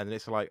don't. And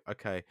it's like,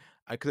 okay,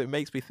 because it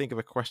makes me think of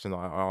a question that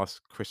I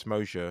asked Chris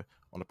Mosier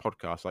on a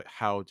podcast, like,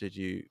 how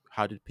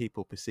did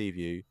people perceive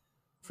you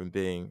from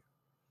being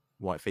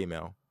white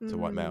female to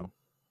white Mm. male?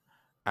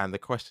 And the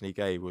answer he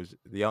gave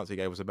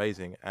was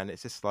amazing. And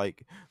it's just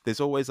like, there's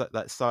always like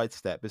that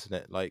sidestep, isn't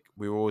it? Like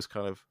we were always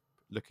kind of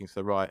looking to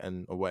the right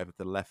or whatever, to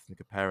the left, and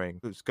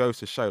comparing. It just goes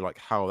to show like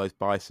how those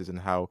biases and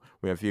how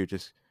we are viewed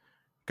just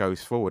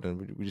goes forward,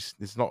 and we just,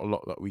 there's not a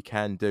lot that we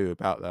can do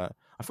about that.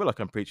 I feel like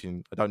I'm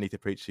preaching. I don't need to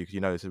preach to you because you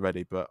know this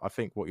already, but I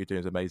think what you're doing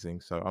is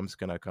amazing. So I'm just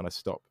gonna kind of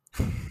stop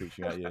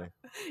preaching at you.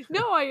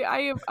 No,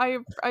 I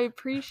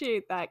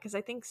appreciate that, because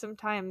I think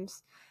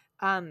sometimes,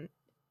 um,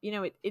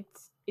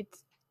 it's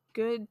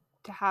good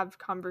to have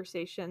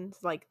conversations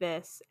like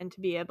this and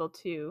to be able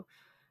to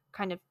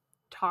kind of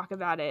talk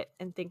about it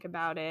and think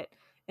about it,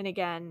 and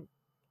again,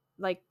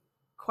 like,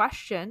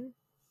 question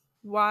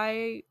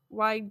why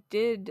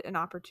did an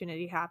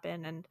opportunity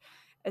happen. And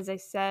as I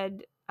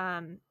said,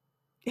 in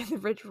the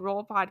Rich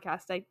Roll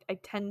podcast, I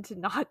tend to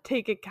not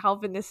take a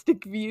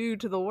Calvinistic view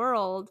to the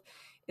world,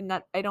 in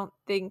that I don't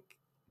think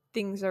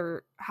things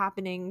are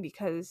happening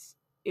because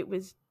it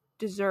was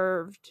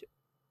deserved,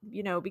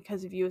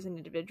 because of you as an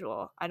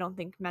individual. I don't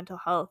think mental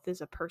health is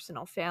a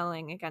personal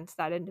failing against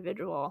that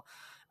individual.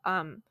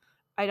 Um,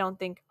 I don't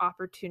think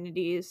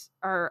opportunities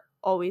are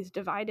always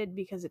divided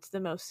because it's the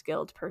most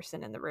skilled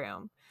person in the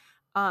room.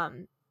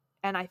 Um,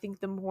 and I think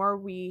the more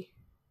we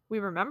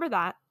remember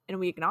that and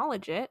we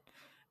acknowledge it,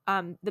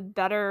 the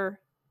better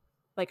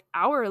like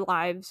our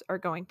lives are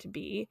going to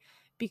be,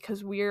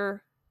 because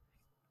we're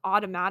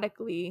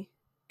automatically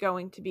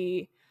going to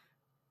be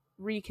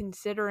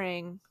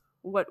reconsidering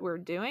what we're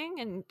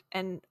doing,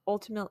 and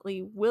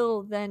ultimately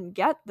will then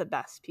get the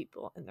best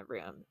people in the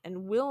room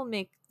and will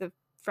make the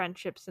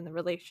friendships and the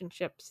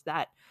relationships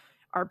that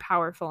are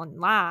powerful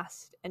and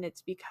last. And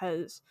it's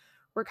because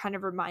we're kind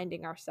of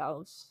reminding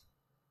ourselves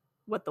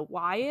what the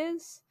why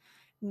is,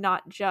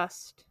 not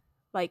just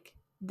like,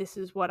 this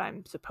is what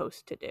I'm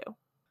supposed to do.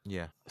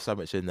 Yeah, so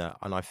much in that,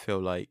 and I feel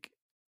like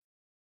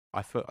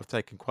I've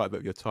taken quite a bit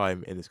of your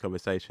time in this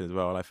conversation as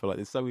well, and I feel like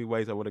there's so many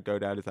ways I want to go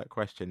down with that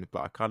question,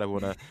 but I kind of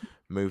want to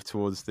move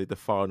towards the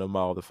final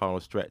mile, the final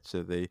stretch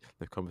of the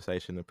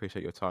conversation. I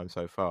appreciate your time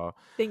so far.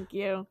 Thank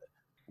you.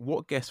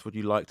 What guests would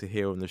you like to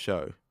hear on the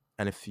show?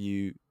 And if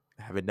you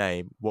have a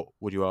name, what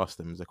would you ask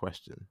them as a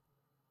question?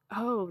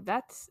 Oh,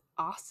 that's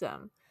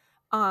awesome.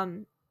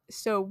 Um,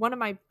 so one of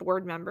my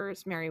board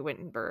members, Mary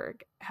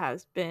Wittenberg,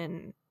 has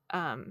been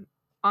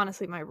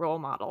honestly my role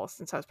model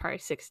since I was probably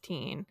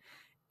 16.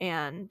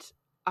 And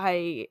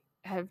I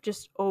have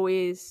just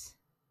always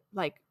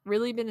like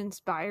really been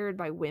inspired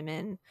by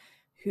women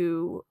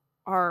who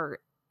are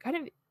kind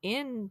of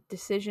in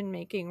decision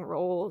making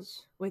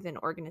roles within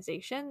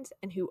organizations,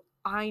 and who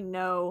I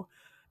know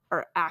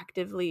are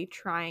actively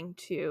trying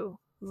to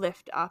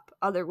lift up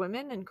other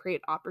women and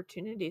create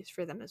opportunities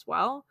for them as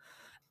well.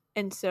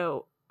 And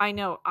so I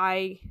know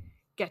I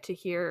get to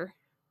hear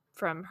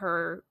from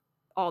her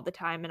all the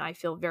time, and I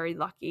feel very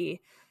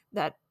lucky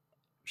that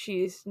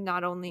she's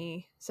not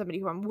only somebody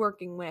who I'm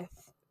working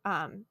with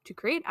to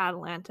create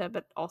Atalanta,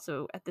 but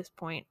also at this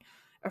point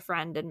a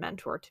friend and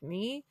mentor to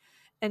me.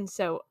 And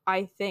so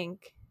I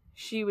think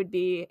she would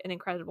be an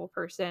incredible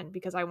person,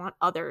 because I want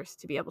others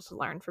to be able to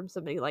learn from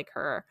somebody like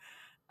her.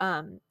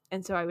 And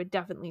so I would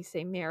definitely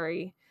say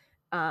Mary.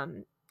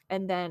 Um,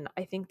 and then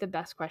I think the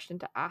best question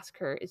to ask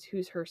her is,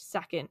 who's her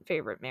second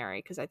favorite Mary?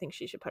 Because I think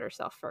she should put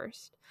herself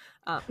first.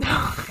 She'll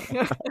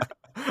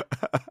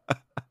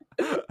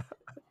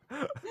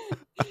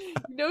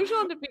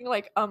end up being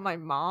like, my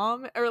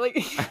mom, or like,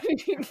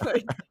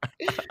 like,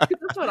 because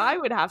that's what I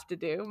would have to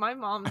do. My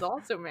mom's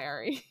also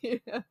Mary.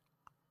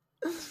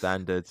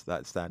 Standards,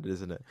 that's standard,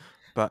 isn't it?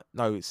 But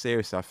no,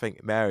 seriously, I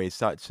think Mary is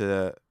such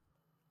a,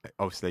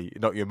 obviously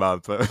not your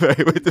mum, but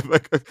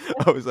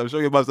I'm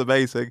sure your mum's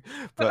amazing,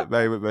 but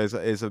Mary Whitman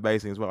is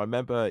amazing as well. I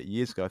remember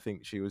years ago, I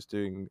think she was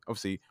doing,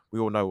 obviously we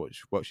all know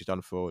what she's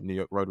done for New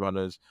York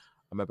Roadrunners.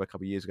 I remember a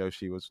couple of years ago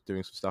she was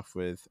doing some stuff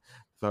with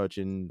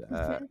Virgin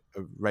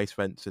race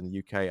events in the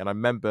UK, and I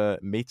remember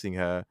meeting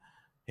her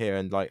here,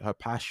 and like her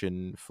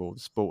passion for the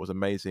sport was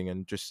amazing.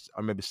 And just I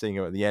remember seeing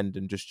her at the end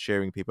and just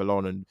cheering people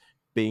on and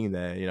being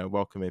there,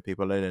 welcoming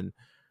people in and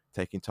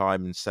taking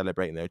time and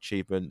celebrating their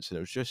achievements. And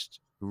it was just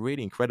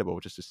really incredible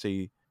just to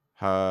see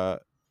her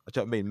do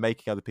you know what I mean?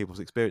 Making other people's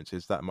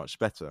experiences that much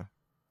better.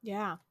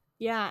 Yeah.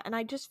 Yeah. And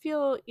I just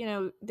feel,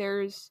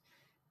 there's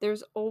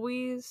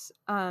always,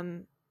 a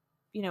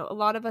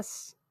lot of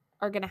us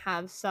are going to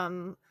have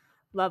some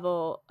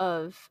level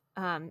of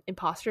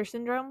imposter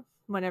syndrome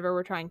whenever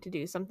we're trying to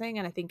do something.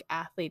 And I think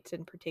athletes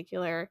in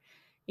particular,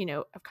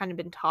 have kind of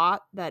been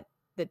taught that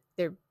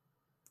their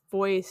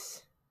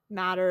voice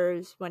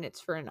matters when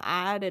it's for an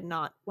ad and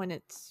not when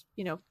it's,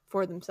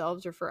 for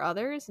themselves or for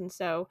others. And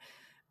so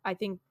I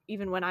think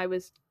even when I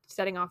was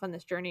setting off on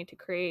this journey to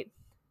create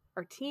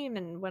our team,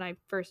 and when I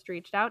first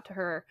reached out to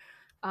her,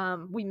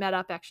 we met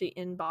up actually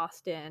in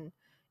Boston,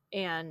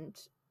 and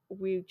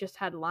we just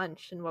had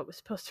lunch, and what was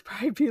supposed to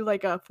probably be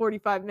like a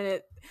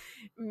 45-minute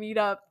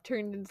meetup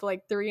turned into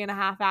like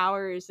 3.5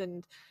 hours.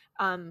 And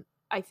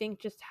I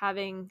think just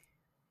having,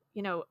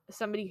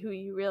 somebody who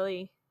you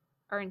really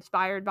are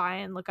inspired by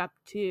and look up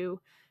to,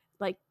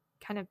 like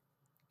kind of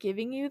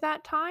giving you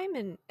that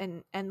time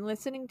and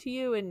listening to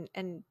you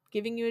and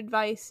giving you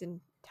advice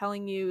and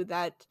telling you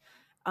that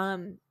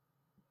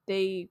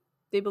they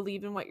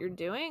believe in what you're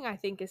doing, I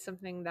think is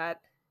something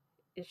that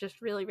is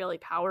just really, really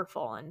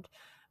powerful. And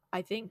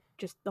I think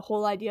just the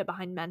whole idea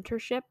behind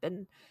mentorship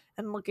and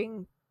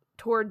looking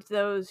towards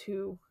those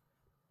who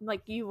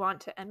like you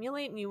want to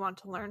emulate and you want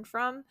to learn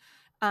from,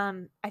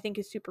 I think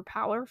is super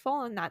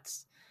powerful. And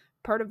that's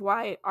part of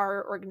why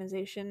our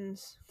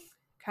organization's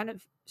kind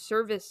of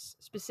service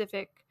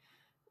specific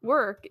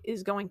work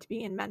is going to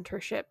be in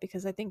mentorship,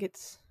 because I think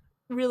it's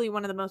really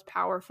one of the most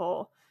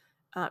powerful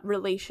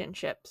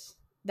relationships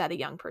that a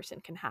young person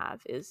can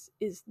have is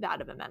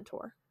that of a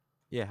mentor.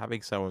 Yeah,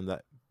 having someone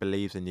that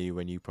believes in you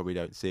when you probably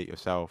don't see it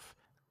yourself,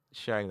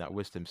 sharing that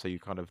wisdom so you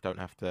kind of don't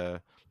have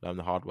to learn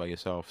the hard way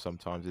yourself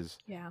sometimes is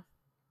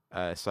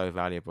so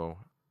valuable.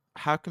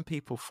 How can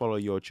people follow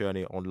your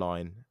journey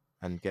online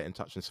and get in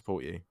touch and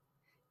support you?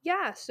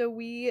 Yeah, so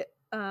we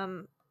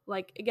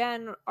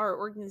again, our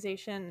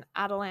organization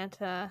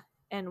Atalanta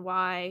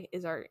NY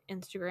is our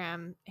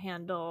Instagram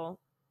handle,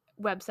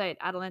 website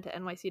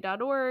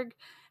atalantanyc.org,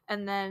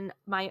 and then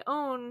my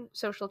own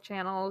social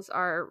channels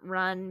are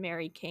Run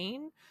Mary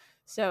Cain.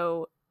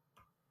 So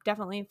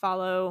definitely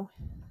follow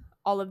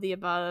all of the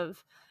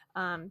above,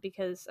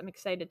 because I'm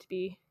excited to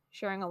be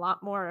sharing a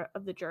lot more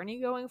of the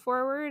journey going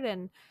forward,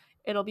 and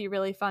it'll be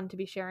really fun to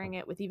be sharing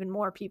it with even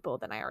more people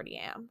than I already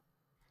am.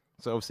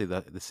 So obviously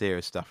the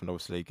serious stuff, and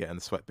obviously getting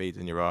the sweat beads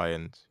in your eye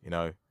and,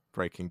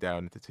 breaking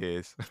down into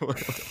tears.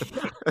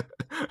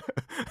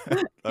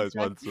 Those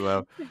ones as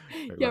well.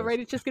 Yeah, right.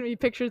 It's just going to be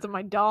pictures of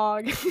my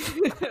dog.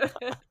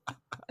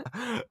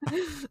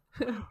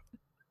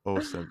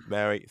 Awesome.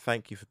 Mary,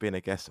 thank you for being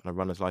a guest on a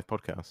Runner's Life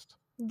podcast.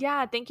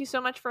 Yeah, thank you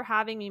so much for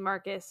having me,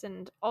 Marcus.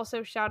 And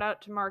also shout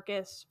out to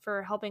Marcus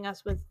for helping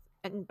us with,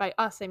 and by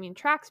us, I mean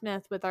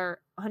Tracksmith, with our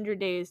 100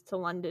 Days to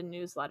London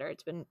newsletter.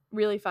 It's been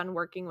really fun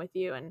working with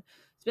you, and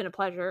it's been a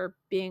pleasure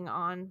being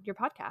on your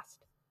podcast.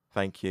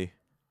 Thank you.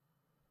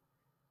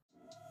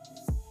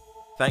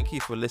 Thank you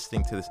for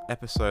listening to this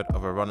episode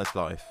of A Runner's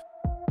Life.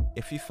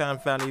 If you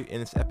found value in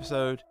this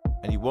episode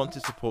and you want to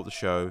support the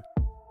show,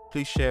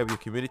 please share with your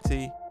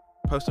community,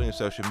 post on your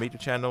social media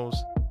channels,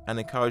 and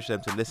encourage them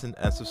to listen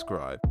and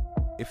subscribe.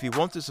 If you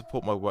want to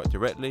support my work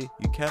directly,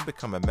 you can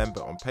become a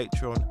member on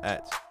Patreon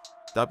at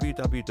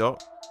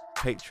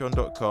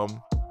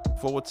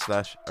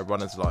www.patreon.com/A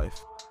Runner's Life.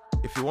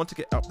 If you want to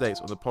get updates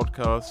on the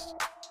podcast,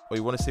 or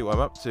you want to see what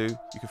I'm up to,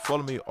 you can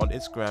follow me on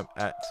Instagram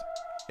at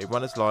A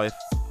Runner's Life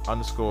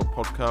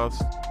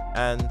 _podcast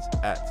and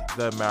at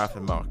The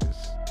Marathon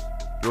Marcus.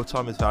 Your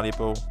time is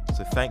valuable,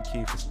 so thank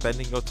you for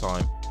spending your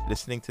time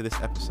listening to this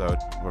episode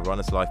of A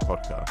Runner's Life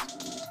podcast.